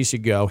of days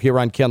ago here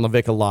on Ken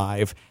LaVicka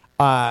Live,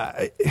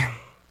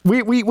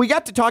 we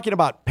got to talking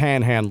about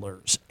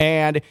panhandlers,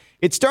 and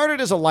it started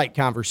as a light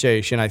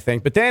conversation, I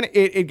think, but then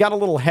it got a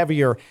little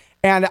heavier.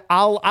 And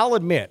I'll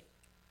admit,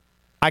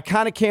 I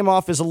kind of came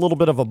off as a little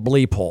bit of a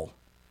bleep hole,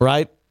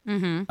 right?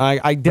 Mm-hmm.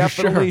 I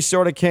definitely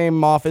sort of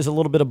came off as a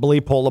little bit of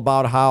bleep hole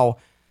about how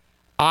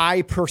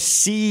I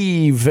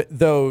perceive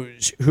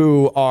those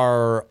who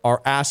are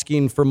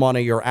asking for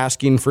money or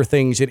asking for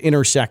things at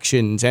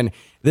intersections, and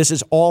this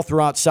is all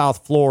throughout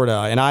South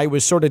Florida, and I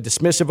was sort of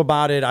dismissive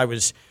about it. I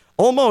was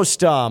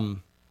almost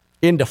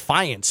in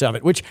defiance of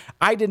it, which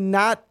I did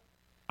not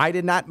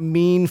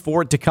mean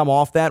for it to come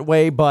off that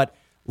way, but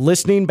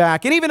listening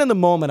back, and even in the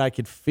moment, I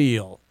could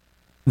feel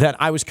that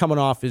I was coming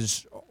off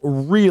as a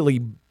really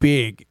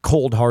big,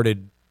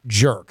 cold-hearted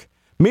jerk.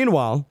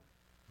 Meanwhile,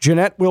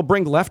 Jeanette will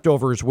bring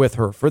leftovers with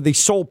her for the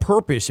sole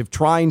purpose of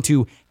trying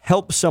to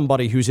help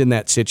somebody who's in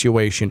that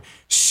situation.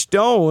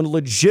 Stone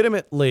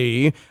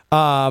legitimately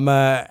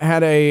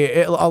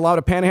allowed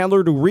a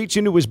panhandler to reach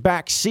into his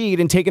back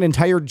seat and take an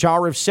entire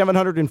jar of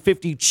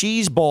 750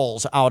 cheese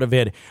balls out of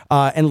it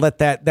and let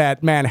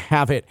that man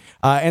have it.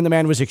 And the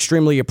man was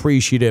extremely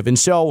appreciative. And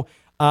so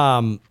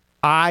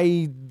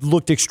I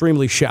looked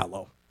extremely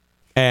shallow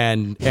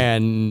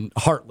and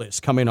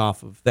heartless coming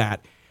off of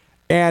that.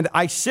 And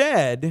I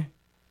said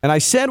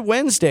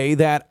Wednesday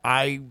that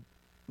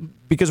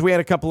because we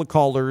had a couple of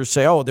callers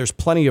say, there's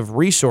plenty of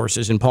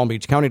resources in Palm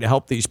Beach County to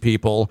help these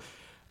people.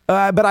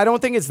 But I don't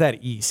think it's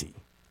that easy.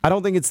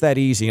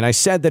 And I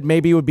said that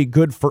maybe it would be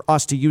good for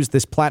us to use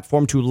this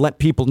platform to let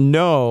people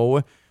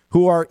know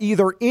who are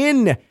either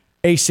in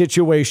a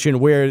situation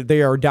where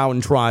they are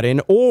downtrodden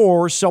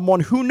or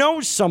someone who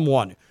knows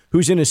someone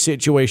who's in a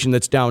situation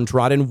that's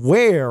downtrodden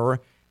where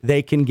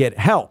they can get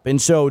help.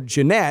 And so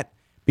Jeanette,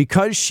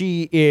 because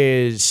she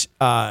is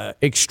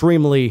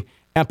extremely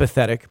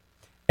empathetic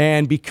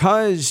and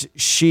because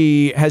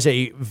she has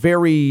a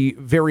very,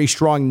 very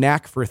strong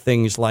knack for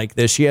things like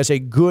this, she has a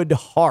good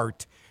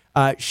heart.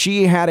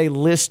 She had a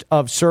list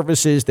of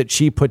services that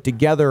she put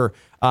together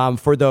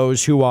for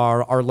those who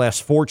are less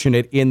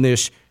fortunate in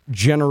this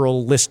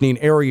general listening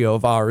area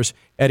of ours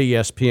at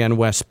ESPN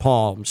West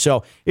Palm.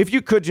 So if you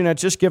could, Jeanette,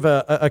 just give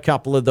a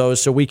couple of those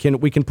so we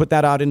can put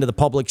that out into the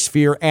public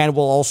sphere, and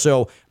we'll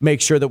also make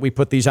sure that we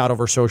put these out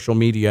over social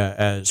media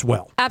as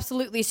well.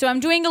 Absolutely. So I'm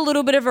doing a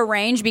little bit of a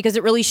range because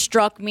it really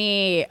struck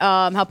me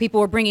how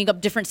people were bringing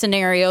up different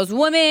scenarios,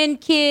 women,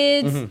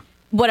 kids,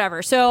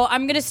 whatever. So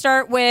I'm going to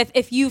start with,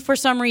 if you, for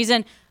some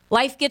reason,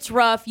 life gets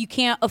rough, you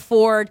can't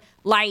afford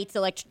lights,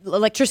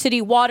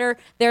 electricity, water.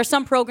 There are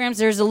some programs.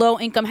 There's a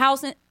low-income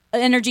house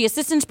energy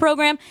assistance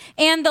program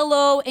and the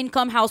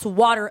low-income house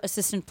water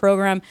assistance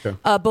program. Okay.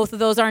 Both of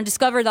those are on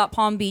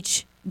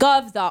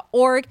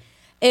discover.palmbeachgov.org.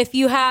 If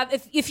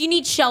you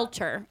need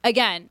shelter,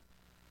 again,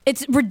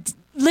 it's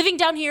living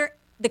down here.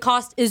 The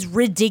cost is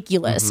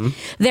ridiculous.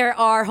 Mm-hmm. There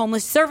are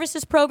homeless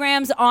services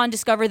programs on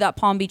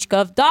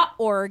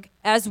discover.palmbeachgov.org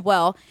as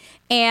well.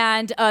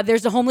 And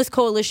there's a homeless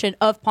coalition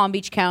of Palm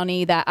Beach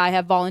County that I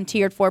have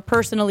volunteered for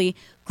personally.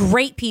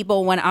 Great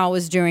people when I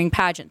was doing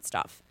pageant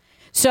stuff.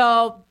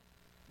 So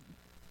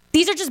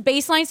these are just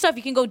baseline stuff.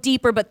 You can go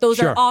deeper, but those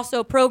are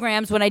also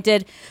programs. When I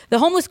did the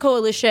homeless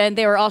coalition,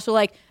 they were also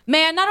like,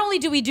 man, not only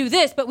do we do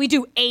this, but we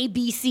do A,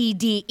 B, C,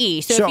 D,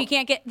 E. So if you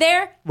can't get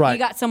there, you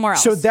got somewhere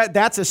else. So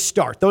that's a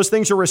start. Those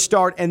things are a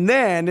start. And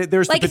then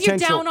there's the potential. Like if you're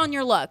down on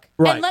your luck.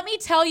 Right. And let me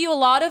tell you,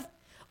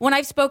 when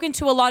I've spoken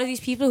to a lot of these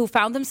people who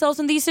found themselves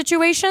in these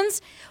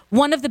situations,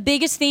 one of the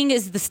biggest thing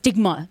is the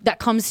stigma that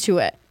comes to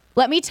it.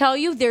 let me tell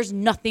you, there's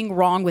nothing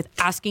wrong with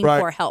asking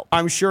for help.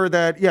 I'm sure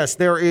that, yes,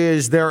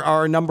 there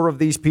are a number of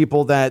these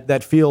people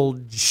that feel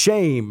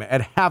shame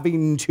at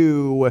having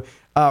to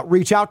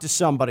reach out to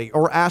somebody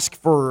or ask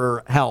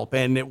for help.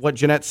 And what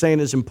Jeanette's saying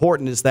is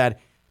important is that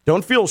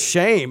don't feel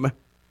shame.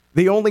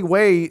 The only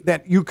way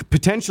that you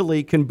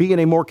potentially can be in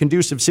a more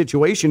conducive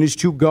situation is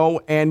to go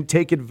and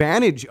take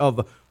advantage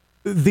of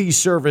these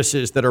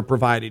services that are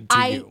provided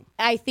to you.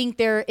 I think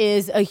there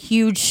is a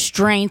huge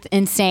strength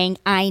in saying,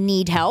 I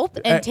need help,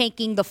 and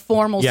taking the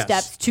formal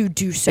steps to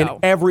do so. In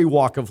every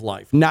walk of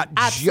life, not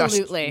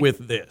Absolutely. just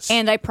with this.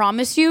 And I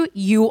promise you,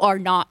 you are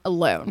not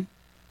alone.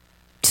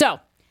 So,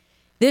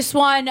 this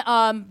one,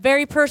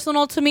 very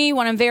personal to me,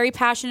 one I'm very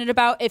passionate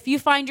about. If you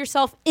find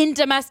yourself in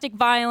domestic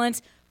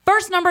violence,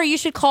 first number you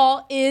should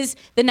call is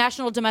the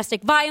National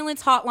Domestic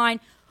Violence Hotline,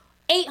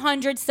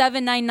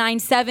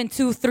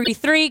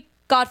 800-799-7233.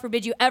 God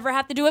forbid you ever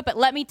have to do it, but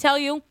let me tell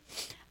you,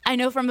 I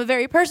know from a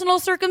very personal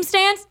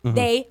circumstance,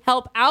 they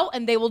help out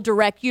and they will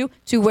direct you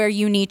to where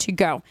you need to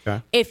go.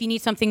 Okay. If you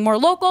need something more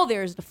local,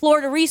 there's the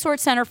Florida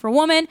Resource Center for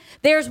Women.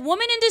 There's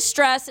Women in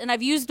Distress, and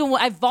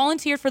I've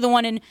volunteered for the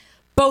one in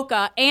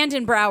Boca and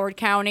in Broward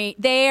County.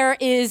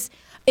 It's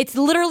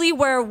literally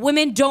where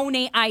women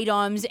donate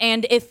items,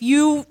 and if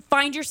you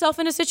find yourself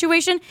in a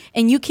situation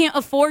and you can't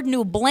afford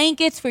new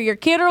blankets for your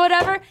kid or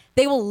whatever,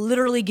 they will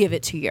literally give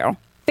it to you.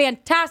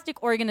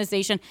 Fantastic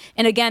organization.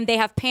 And again, they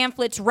have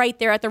pamphlets right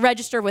there at the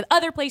register with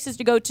other places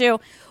to go to.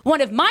 One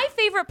of my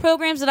favorite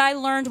programs that I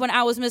learned when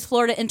I was Miss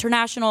Florida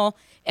International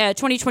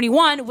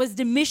 2021 was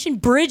the Mission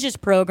Bridges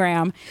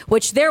program,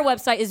 which their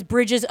website is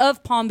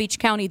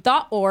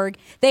bridgesofpalmbeachcounty.org.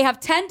 They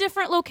have 10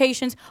 different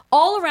locations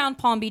all around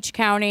Palm Beach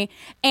County.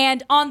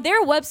 And on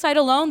their website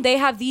alone, they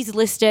have these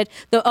listed.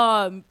 The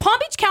Palm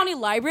Beach County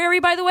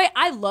Library, by the way,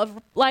 I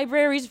love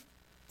libraries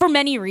for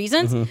many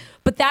reasons,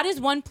 but that is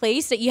one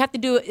place that you have to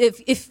do.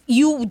 If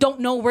you don't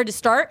know where to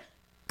start,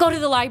 go to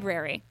the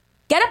library.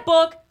 Get a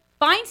book,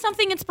 find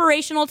something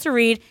inspirational to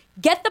read,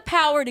 get the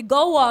power to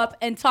go up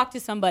and talk to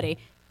somebody.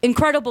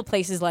 Incredible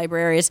places,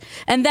 libraries.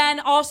 And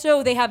then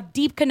also they have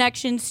deep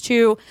connections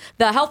to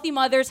the Healthy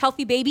Mothers,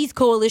 Healthy Babies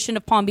Coalition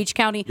of Palm Beach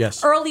County,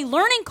 Early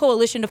Learning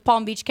Coalition of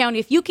Palm Beach County.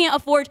 If you can't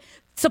afford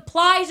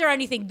supplies or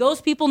anything,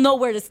 those people know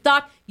where to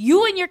stock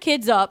you and your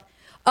kids up.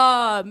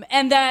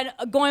 And then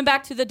going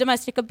back to the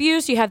domestic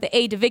abuse, you have the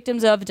aid to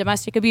victims of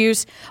domestic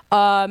abuse.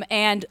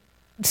 And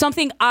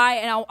something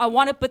I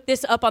want to put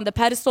this up on the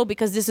pedestal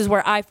because this is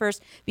where I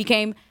first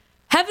became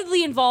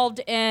heavily involved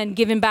in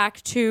giving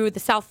back to the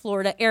South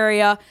Florida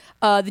area.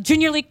 The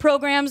Junior League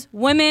programs,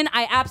 women,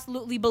 I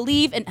absolutely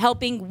believe in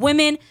helping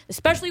women,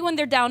 especially when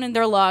they're down in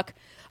their luck.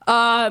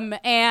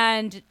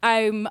 And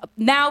I'm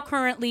now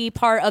currently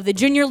part of the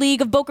Junior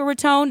League of Boca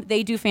Raton.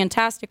 They do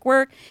fantastic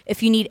work.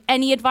 If you need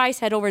any advice,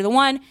 head over to the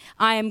one.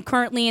 I am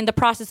currently in the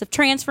process of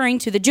transferring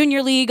to the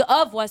Junior League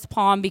of West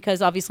Palm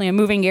because obviously I'm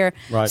moving here.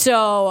 Right.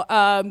 So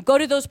go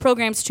to those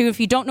programs too. If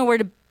you don't know where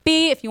to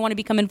be, if you want to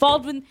become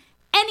involved with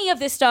any of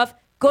this stuff,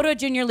 go to a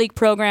Junior League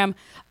program.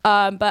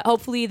 But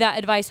hopefully that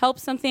advice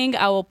helps something.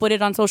 I will put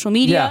it on social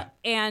media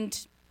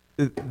and...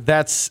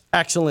 That's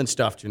excellent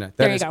stuff, Jeanette.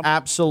 That is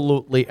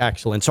absolutely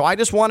excellent. So I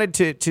just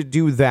wanted to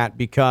do that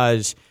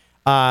because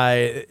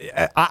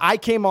I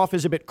came off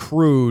as a bit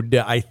crude,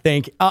 I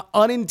think,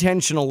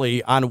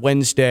 unintentionally on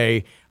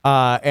Wednesday.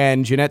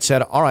 And Jeanette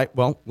said, all right,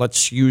 well,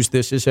 let's use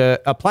this as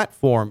a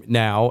platform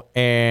now.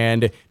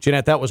 And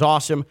Jeanette, that was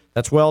awesome.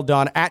 That's well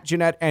done. At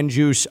Jeanette and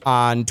Juice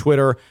on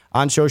Twitter,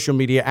 on social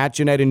media, at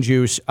Jeanette and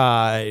Juice.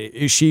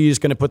 She's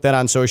going to put that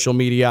on social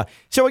media.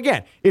 So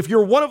again, if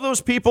you're one of those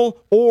people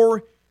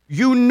or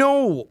you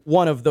know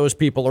one of those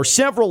people or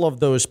several of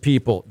those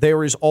people,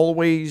 there is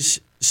always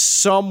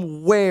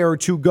somewhere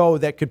to go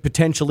that could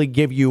potentially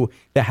give you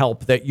the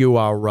help that you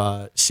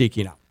are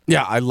seeking out.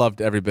 Yeah, I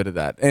loved every bit of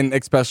that, and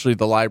especially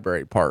the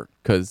library part,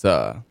 because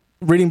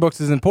reading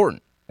books is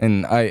important.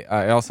 And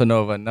I also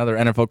know of another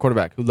NFL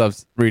quarterback who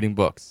loves reading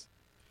books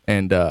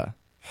and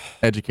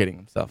educating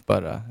himself.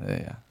 But,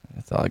 yeah,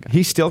 that's all I got.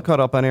 He's still caught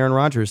up on Aaron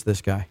Rodgers,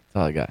 this guy. That's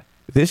all I got.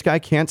 This guy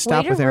can't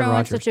stop with Aaron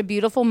Rodgers. Such a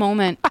beautiful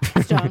moment,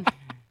 John.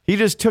 He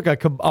just took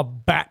a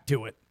bat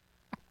to it.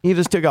 He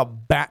just took a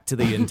bat to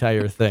the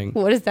entire thing.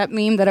 What does that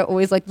mean that I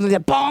always like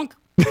bonk?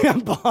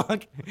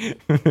 Bonk.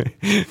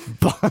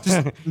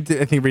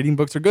 Bonk. I think reading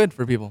books are good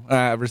for people.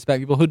 I respect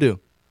people who do.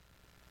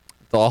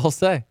 That's all I'll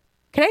say.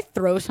 Can I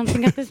throw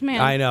something at this man?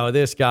 I know,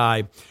 this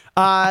guy.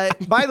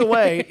 By the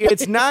way,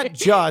 it's not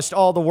just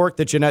all the work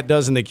that Jeanette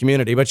does in the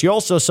community, but you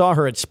also saw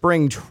her at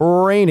spring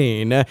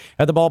training at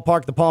the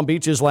ballpark, the Palm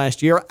Beaches,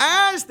 last year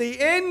as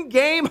the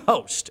in-game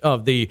host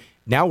of the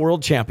now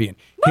world champion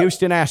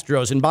Houston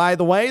Astros. And by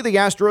the way, the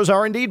Astros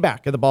are indeed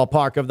back at the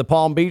ballpark of the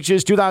Palm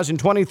Beaches.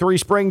 2023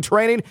 spring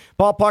training.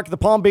 Ballpark of the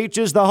Palm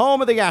Beaches, the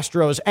home of the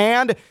Astros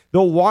and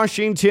the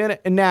Washington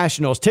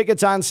Nationals.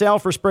 Tickets on sale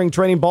for spring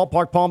training.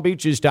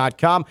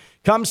 BallparkPalmBeaches.com.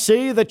 Come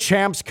see the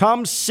champs.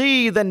 Come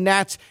see the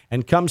Nats.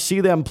 And come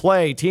see them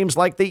play. Teams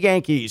like the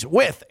Yankees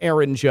with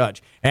Aaron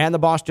Judge and the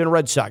Boston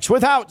Red Sox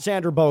without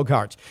Xander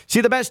Bogaerts.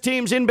 See the best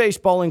teams in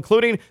baseball,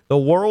 including the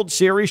World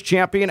Series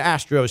champion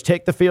Astros.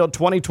 Take the field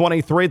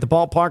 2023 at the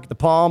ballpark at the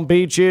Palm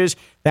Beaches.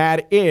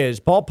 That is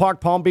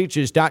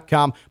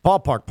ballparkpalmbeaches.com.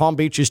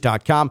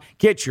 Ballparkpalmbeaches.com.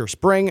 Get your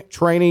spring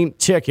training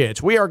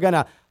tickets. We are going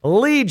to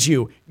lead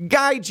you,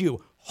 guide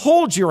you,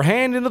 hold your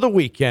hand into the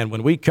weekend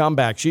when we come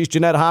back. She's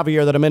Jeanette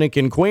Javier, the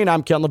Dominican Queen.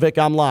 I'm Ken LaVic.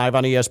 I'm live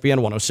on ESPN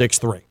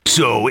 106.3.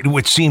 So it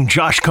would seem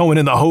Josh Cohen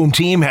and the home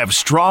team have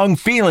strong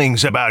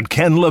feelings about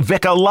Ken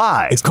LaVic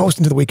alive. It's close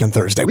into the weekend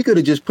Thursday. We could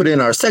have just put in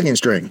our second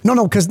string.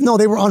 Because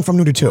they were on from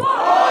noon to 2.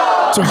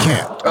 So you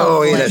can't.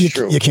 Oh, yeah, that's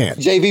true. You can't.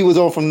 JV was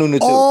on from noon to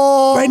 2.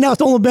 Oh, right now,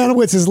 Stolen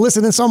Bandwidth is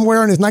listening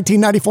somewhere in his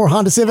 1994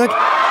 Honda Civic.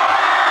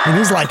 And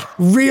he's like,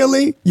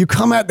 really? You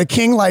come at the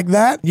king like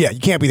that? Yeah, you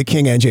can't be the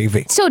king and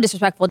JV. So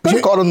disrespectful. Could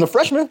have called him the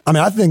freshman.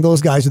 I think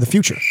those guys are the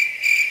future.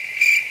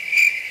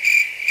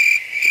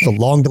 There's a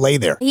long delay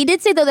there. He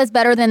did say, though, that's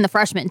better than the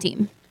freshman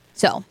team.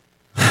 So.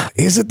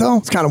 Is it, though?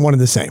 It's kind of one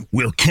and the same.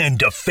 Will Ken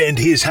defend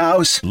his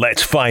house?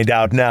 Let's find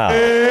out now.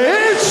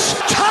 It's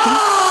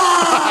time!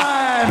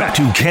 Back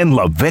to Ken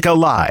LaVic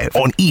Alive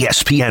on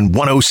ESPN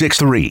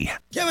 106.3.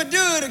 Can we do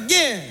it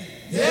again?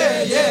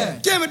 Yeah.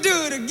 Can we do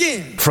it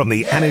again? From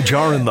the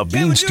Anajar and the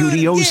Bean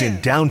Studios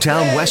in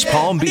downtown West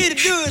Palm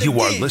Beach, you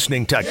are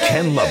listening to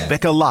Ken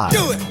LaVic Alive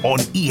on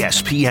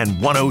ESPN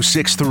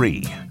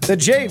 106.3. The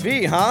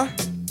JV, huh?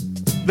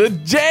 The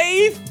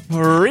J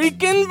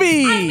freaking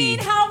V. I mean,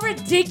 how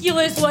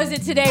ridiculous was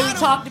it today? We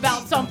talked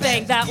about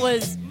something that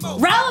was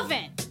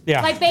relevant.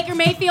 Yeah. Like Baker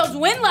Mayfield's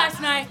win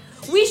last night.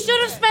 We should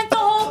have spent the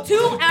whole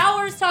 2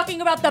 hours talking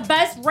about the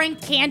best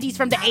ranked candies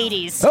from the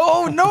 80s.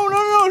 Oh, no.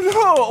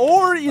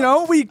 Or,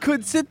 we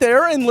could sit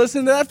there and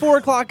listen to that 4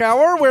 o'clock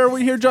hour where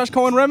we hear Josh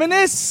Cohen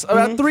reminisce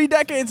about 3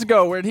 decades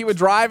ago where he would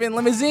drive in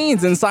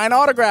limousines and sign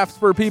autographs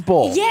for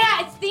people.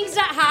 Yeah, it's things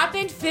that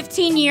happened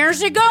 15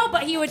 years ago,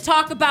 but he would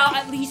talk about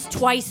at least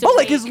twice a week.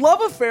 Like his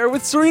love affair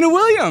with Serena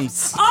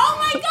Williams. Oh,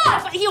 my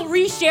God. But he'll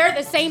reshare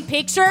the same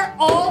picture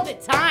all the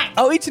time.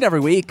 Oh, each and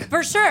every week.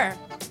 For sure.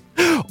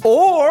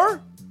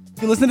 Or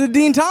you listen to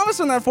Dean Thomas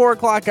on that 4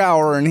 o'clock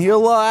hour, and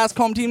he'll ask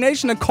Home Team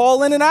Nation to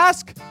call in and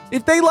ask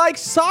if they like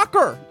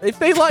soccer, if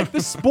they like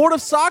the sport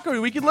of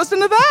soccer. We could listen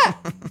to that.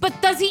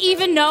 But does he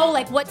even know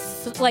what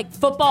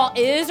football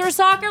is or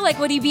soccer?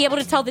 Would he be able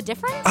to tell the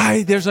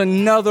difference? There's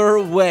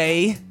another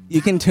way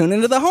you can tune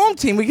into the Home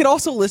Team. We could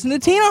also listen to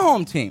Tina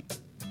Home Team,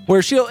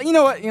 where she'll, you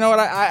know what?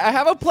 I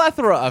have a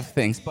plethora of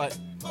things, but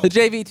the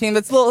JV team,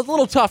 that's a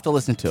little tough to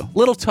listen to.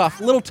 Little tough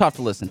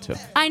to listen to.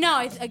 I know.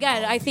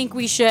 I think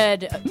we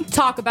should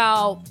talk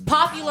about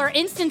popular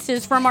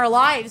instances from our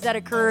lives that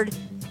occurred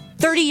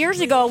 30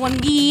 years ago when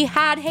we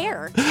had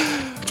hair.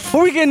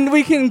 Or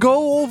we can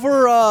go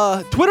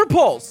over Twitter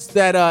polls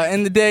that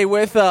end the day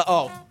with But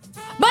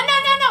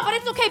no. But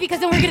it's okay because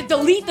then we're going to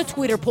delete the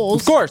Twitter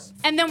polls. Of course.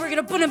 And then we're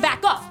going to put them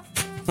back up.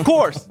 Of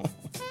course.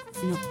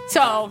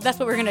 So that's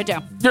what we're going to do.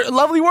 Your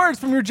lovely words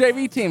from your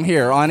JV team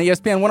here on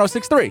ESPN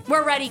 106.3.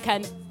 We're ready,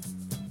 Ken.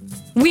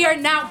 We are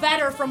now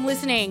better from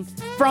listening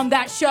from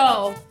that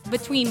show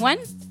between when?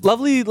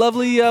 Lovely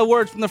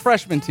words from the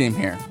freshman team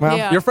here. Well,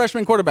 Yeah. Your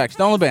freshman quarterback,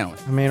 Stolen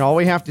Bandwidth. All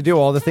we have to do,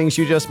 all the things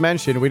you just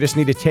mentioned, we just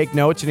need to take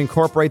notes and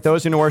incorporate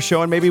those into our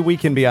show, and maybe we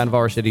can be on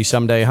varsity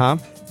someday, huh?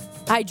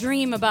 I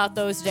dream about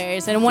those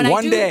days. And when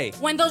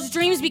when those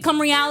dreams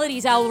become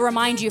realities, I will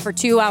remind you for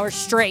 2 hours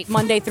straight,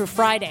 Monday through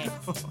Friday.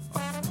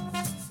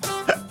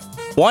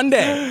 One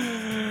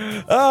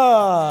day.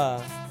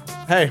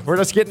 Hey, we're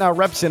just getting our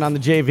reps in on the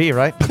JV,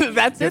 right?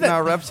 That's getting it.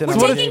 our reps in. We're on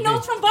the taking JV.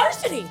 notes from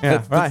varsity.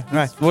 Yeah, right.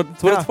 That's what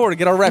it's for, to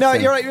get our reps No,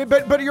 in. you're right.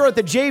 But you're right.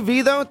 The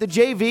JV, though, the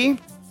JV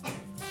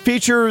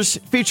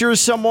features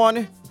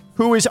someone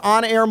who is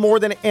on air more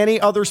than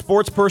any other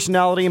sports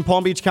personality in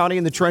Palm Beach County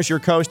and the Treasure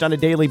Coast on a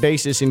daily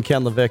basis in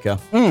Ken LaVica.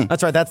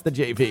 That's right. That's the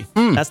JV.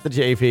 That's the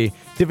JV.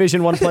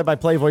 Division I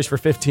play-by-play voice for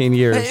 15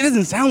 years. It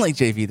doesn't sound like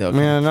JV, though.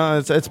 Yeah, no,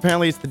 it's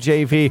apparently it's the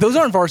JV. Those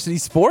aren't varsity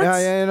sports.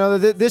 Yeah,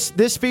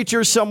 this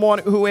features someone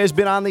who has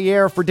been on the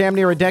air for damn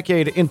near a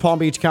decade in Palm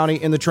Beach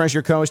County in the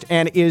Treasure Coast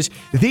and is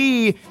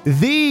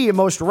the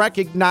most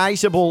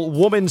recognizable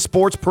woman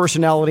sports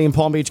personality in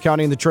Palm Beach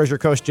County in the Treasure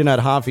Coast, Jeanette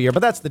Javier. But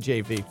that's the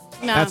JV.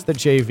 No. That's the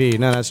JV.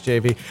 No, that's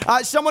JV.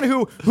 Someone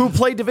who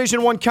played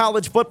Division I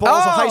college football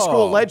as a high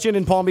school legend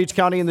in Palm Beach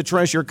County in the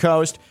Treasure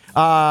Coast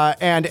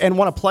and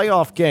won a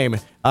playoff game,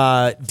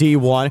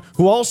 D1,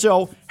 who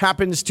also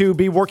happens to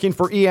be working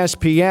for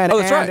ESPN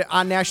right.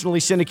 on nationally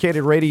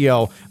syndicated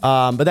radio.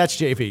 But that's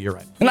JV, you're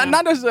right.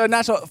 Not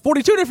just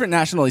 42 different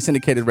nationally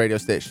syndicated radio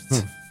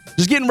stations.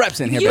 Just getting reps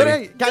in here,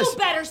 baby. Guys, do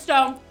better,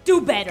 Stone.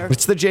 Do better.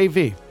 it's the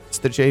JV. It's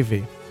the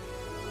JV.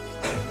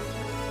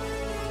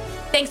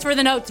 Thanks for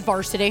the notes,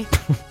 varsity.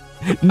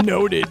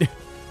 Noted.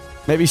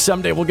 Maybe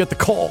someday we'll get the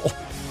call.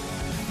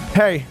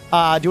 Hey,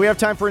 do we have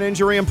time for an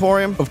injury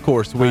emporium? Of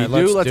course we do.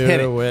 Let's hit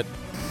it.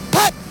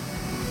 Hut!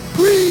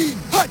 Green!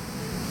 Hut!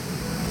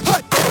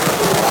 Hut!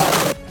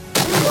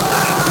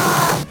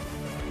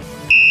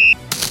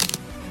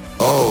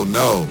 Oh,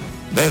 no.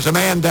 There's a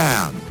man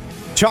down.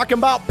 Talking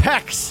about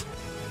pecs.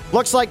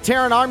 Looks like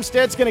Taron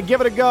Armstead's going to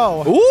give it a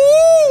go.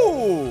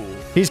 Ooh!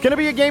 He's going to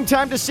be a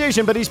game-time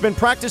decision, but he's been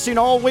practicing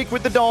all week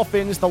with the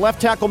Dolphins. The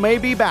left tackle may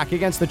be back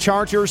against the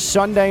Chargers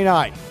Sunday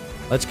night.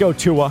 Let's go,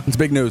 Tua. It's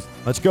big news.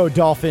 Let's go,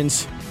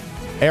 Dolphins.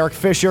 Eric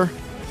Fisher,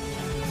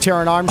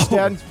 Taron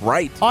Armstead. Oh,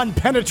 right.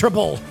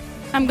 Unpenetrable.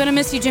 I'm going to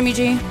miss you, Jimmy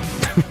G.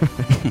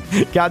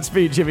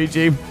 Godspeed, Jimmy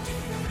G.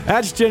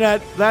 That's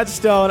Jeanette. That's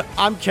Stone.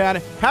 I'm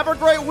Ken. Have a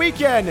great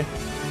weekend.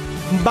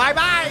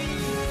 Bye-bye.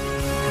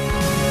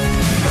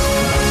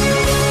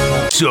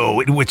 So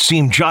it would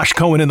seem Josh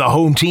Cohen and the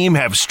home team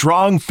have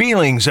strong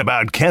feelings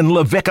about Ken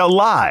LaVicka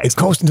Live. It's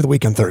close into the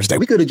weekend Thursday.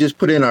 We could have just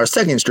put in our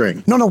second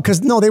string. No,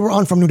 because they were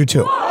on from noon to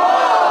 2.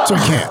 So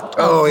you can't.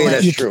 Oh, yeah,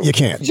 that's true. You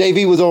can't.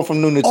 JV was on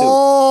from noon to 2.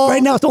 Oh,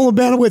 right now, Stolen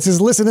Banowitz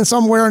is listening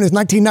somewhere in his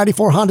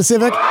 1994 Honda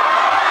Civic.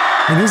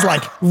 And he's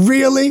like,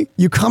 really?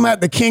 You come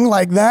at the king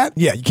like that?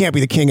 Yeah, you can't be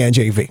the king and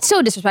JV.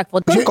 So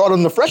disrespectful. Could have called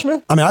him the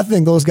freshman. I mean, I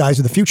think those guys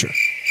are the future.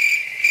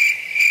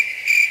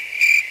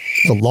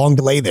 There's a long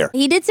delay there.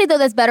 He did say, though,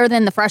 that's better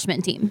than the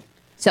freshman team.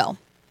 So.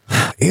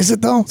 Is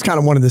it, though? It's kind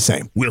of one and the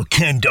same. Will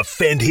Ken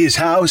defend his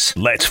house?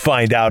 Let's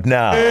find out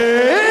now.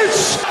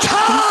 It's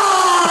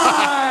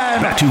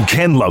time! Back to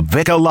Ken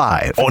LaVicka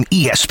Live on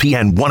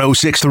ESPN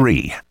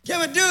 106.3.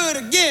 Can we do it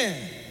again?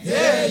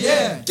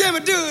 Yeah. Can we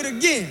do it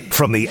again?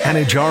 From the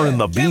Anajar and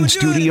the Bean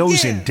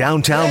Studios in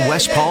downtown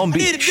West Palm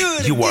Beach,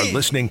 you are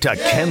listening to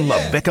Ken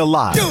LaVicka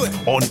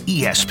Live on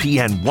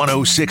ESPN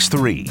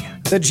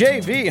 106.3. The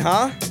JV,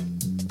 huh?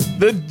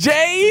 The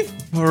J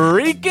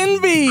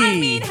freaking B. I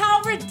mean,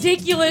 how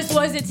ridiculous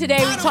was it today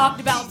we talked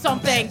about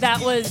something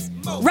that was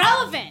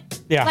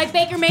relevant? Yeah. Like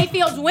Baker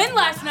Mayfield's win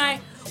last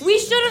night. We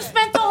should have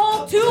spent the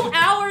whole 2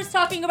 hours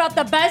talking about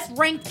the best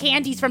ranked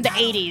candies from the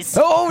 80s.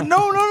 Oh,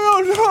 no.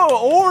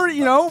 Or,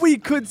 we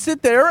could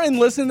sit there and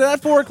listen to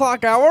that 4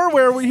 o'clock hour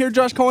where we hear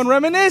Josh Cohen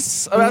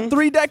reminisce about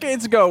 3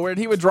 decades ago where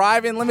he would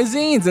drive in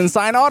limousines and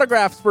sign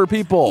autographs for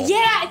people.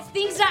 Yeah, it's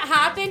things that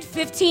happened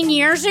 15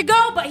 years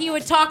ago, but he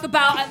would talk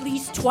about at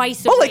least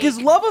twice a week. Like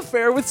his love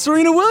affair with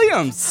Serena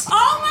Williams.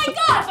 Oh my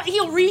God, but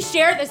he'll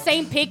reshare the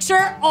same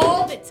picture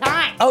all the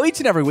time. Oh, each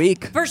and every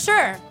week. For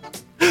sure.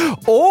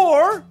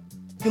 Or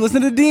you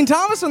listen to Dean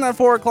Thomas on that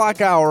 4 o'clock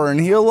hour, and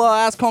he'll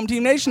ask Home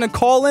Team Nation to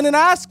call in and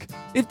ask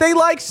if they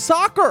like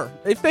soccer.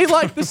 If they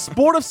like the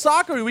sport of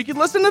soccer, we could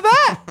listen to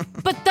that.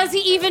 But does he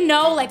even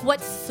know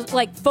what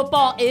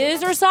football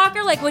is or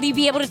soccer? Would he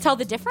be able to tell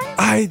the difference?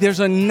 There's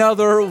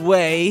another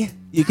way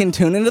you can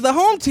tune into the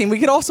Home Team. We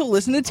could also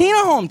listen to Tina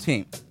Home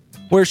Team,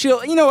 where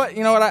she'll, you know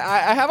what,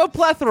 I have a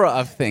plethora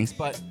of things,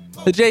 but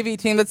the JV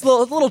team, that's a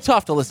little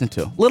tough to listen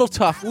to. Little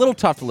tough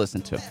to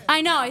listen to.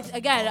 I know.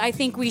 I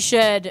think we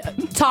should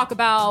talk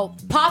about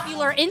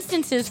popular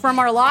instances from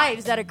our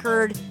lives that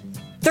occurred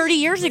 30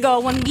 years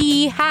ago when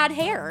we had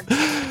hair.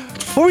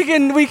 Or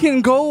we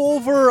can go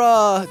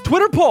over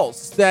Twitter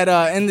polls that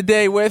end the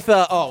day with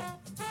But no.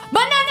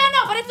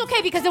 But it's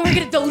okay because then we're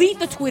going to delete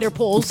the Twitter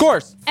polls. Of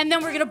course. And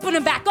then we're going to put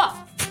them back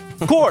up.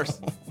 Of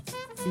course.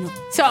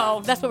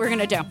 So that's what we're going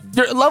to do.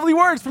 Your lovely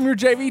words from your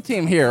JV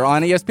team here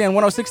on ESPN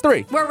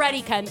 106.3. We're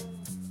ready, Ken.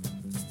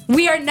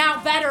 We are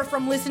now better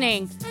from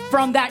listening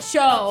from that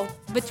show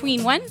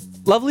between when?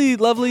 Lovely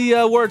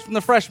words from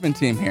the freshman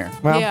team here.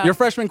 Well, Yeah. Your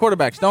freshman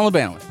quarterback, Stone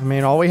LeBanowitz. I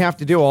mean, all we have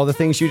to do, all the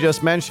things you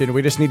just mentioned,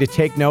 we just need to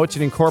take notes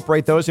and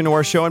incorporate those into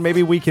our show, and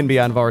maybe we can be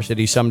on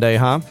varsity someday,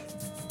 huh?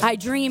 I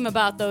dream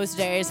about those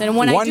days. And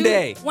when One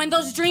day. when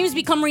those dreams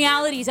become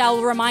realities, I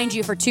will remind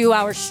you for 2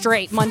 hours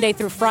straight, Monday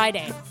through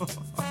Friday.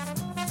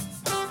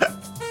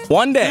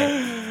 One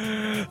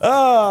day.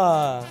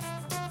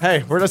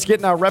 Hey, we're just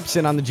getting our reps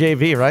in on the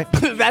JV, right?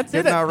 That's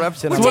Getting it. our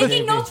reps in We're on the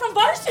taking JV. notes from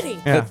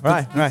varsity. Yeah,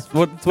 right. That's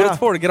what it's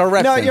for, to get our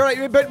reps No, in. you're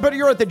right. But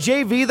you're at the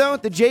JV, though.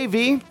 The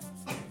JV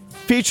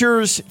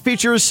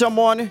features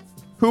someone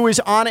who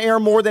is on air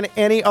more than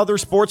any other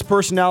sports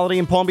personality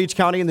in Palm Beach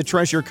County and the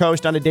Treasure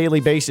Coast on a daily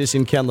basis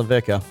in Ken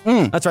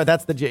LaVicka. That's right.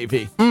 That's the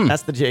JV.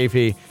 That's the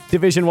JV.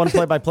 Division I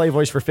play-by-play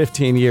voice for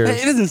 15 years.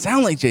 It doesn't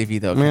sound like JV,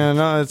 though. Yeah,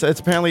 no, it's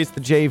apparently it's the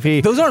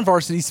JV. Those aren't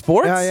varsity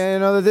sports.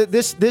 Yeah,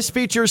 this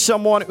features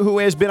someone who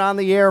has been on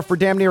the air for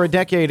damn near a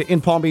decade in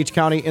Palm Beach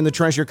County in the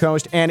Treasure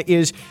Coast and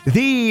is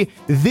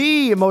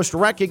the most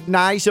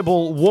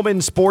recognizable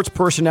woman sports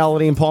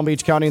personality in Palm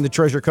Beach County in the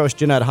Treasure Coast,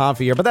 Jeanette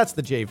Javier. But that's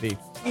the JV.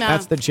 No.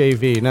 That's the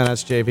JV. No,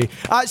 that's JV.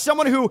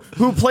 Someone who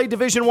played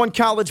Division I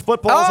college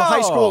football as a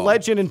high school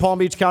legend in Palm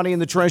Beach County in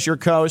the Treasure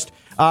Coast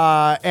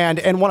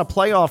and won a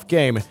playoff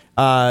game,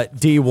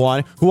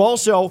 D1, who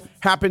also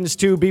happens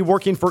to be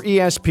working for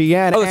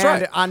ESPN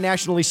right. on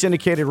nationally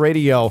syndicated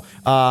radio.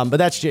 But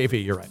that's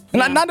JV, you're right.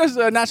 Not just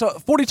national,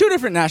 42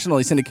 different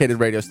nationally syndicated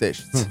radio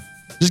stations.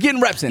 Just getting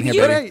reps in here,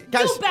 You baby.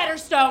 Guys, do better,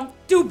 Stone.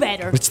 Do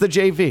better. it's the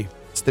JV.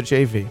 It's the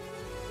JV.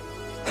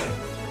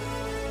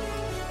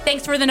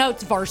 Thanks for the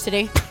notes,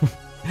 varsity.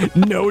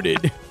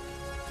 Noted.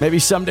 Maybe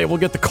someday we'll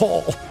get the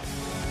call.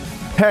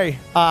 Hey,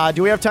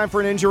 do we have time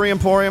for an injury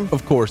emporium?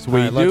 Of course we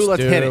All right, do.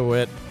 Let's hit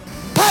it.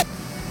 Hut!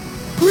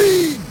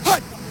 Green!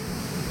 Hut!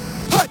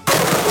 Hut!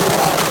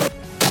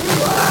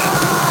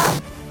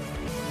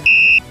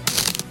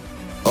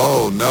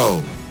 Oh,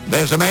 no.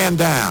 There's a man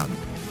down.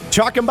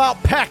 Talking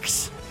about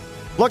pecs.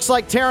 Looks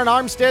like Taron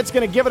Armstead's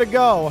going to give it a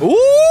go.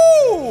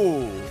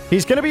 Ooh!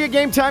 He's going to be a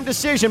game-time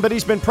decision, but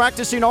he's been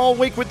practicing all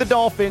week with the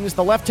Dolphins.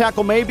 The left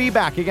tackle may be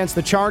back against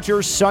the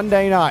Chargers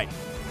Sunday night.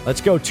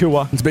 Let's go,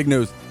 Tua. It's big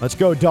news. Let's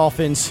go,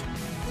 Dolphins.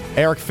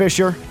 Eric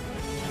Fisher,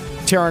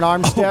 Taron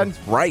Armstead.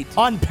 Right.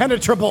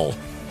 Unpenetrable.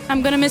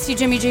 I'm going to miss you,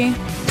 Jimmy G.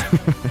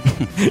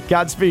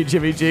 Godspeed,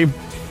 Jimmy G.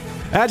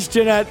 That's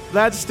Jeanette.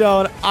 That's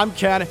Stone. I'm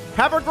Ken.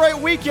 Have a great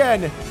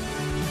weekend.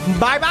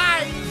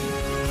 Bye-bye.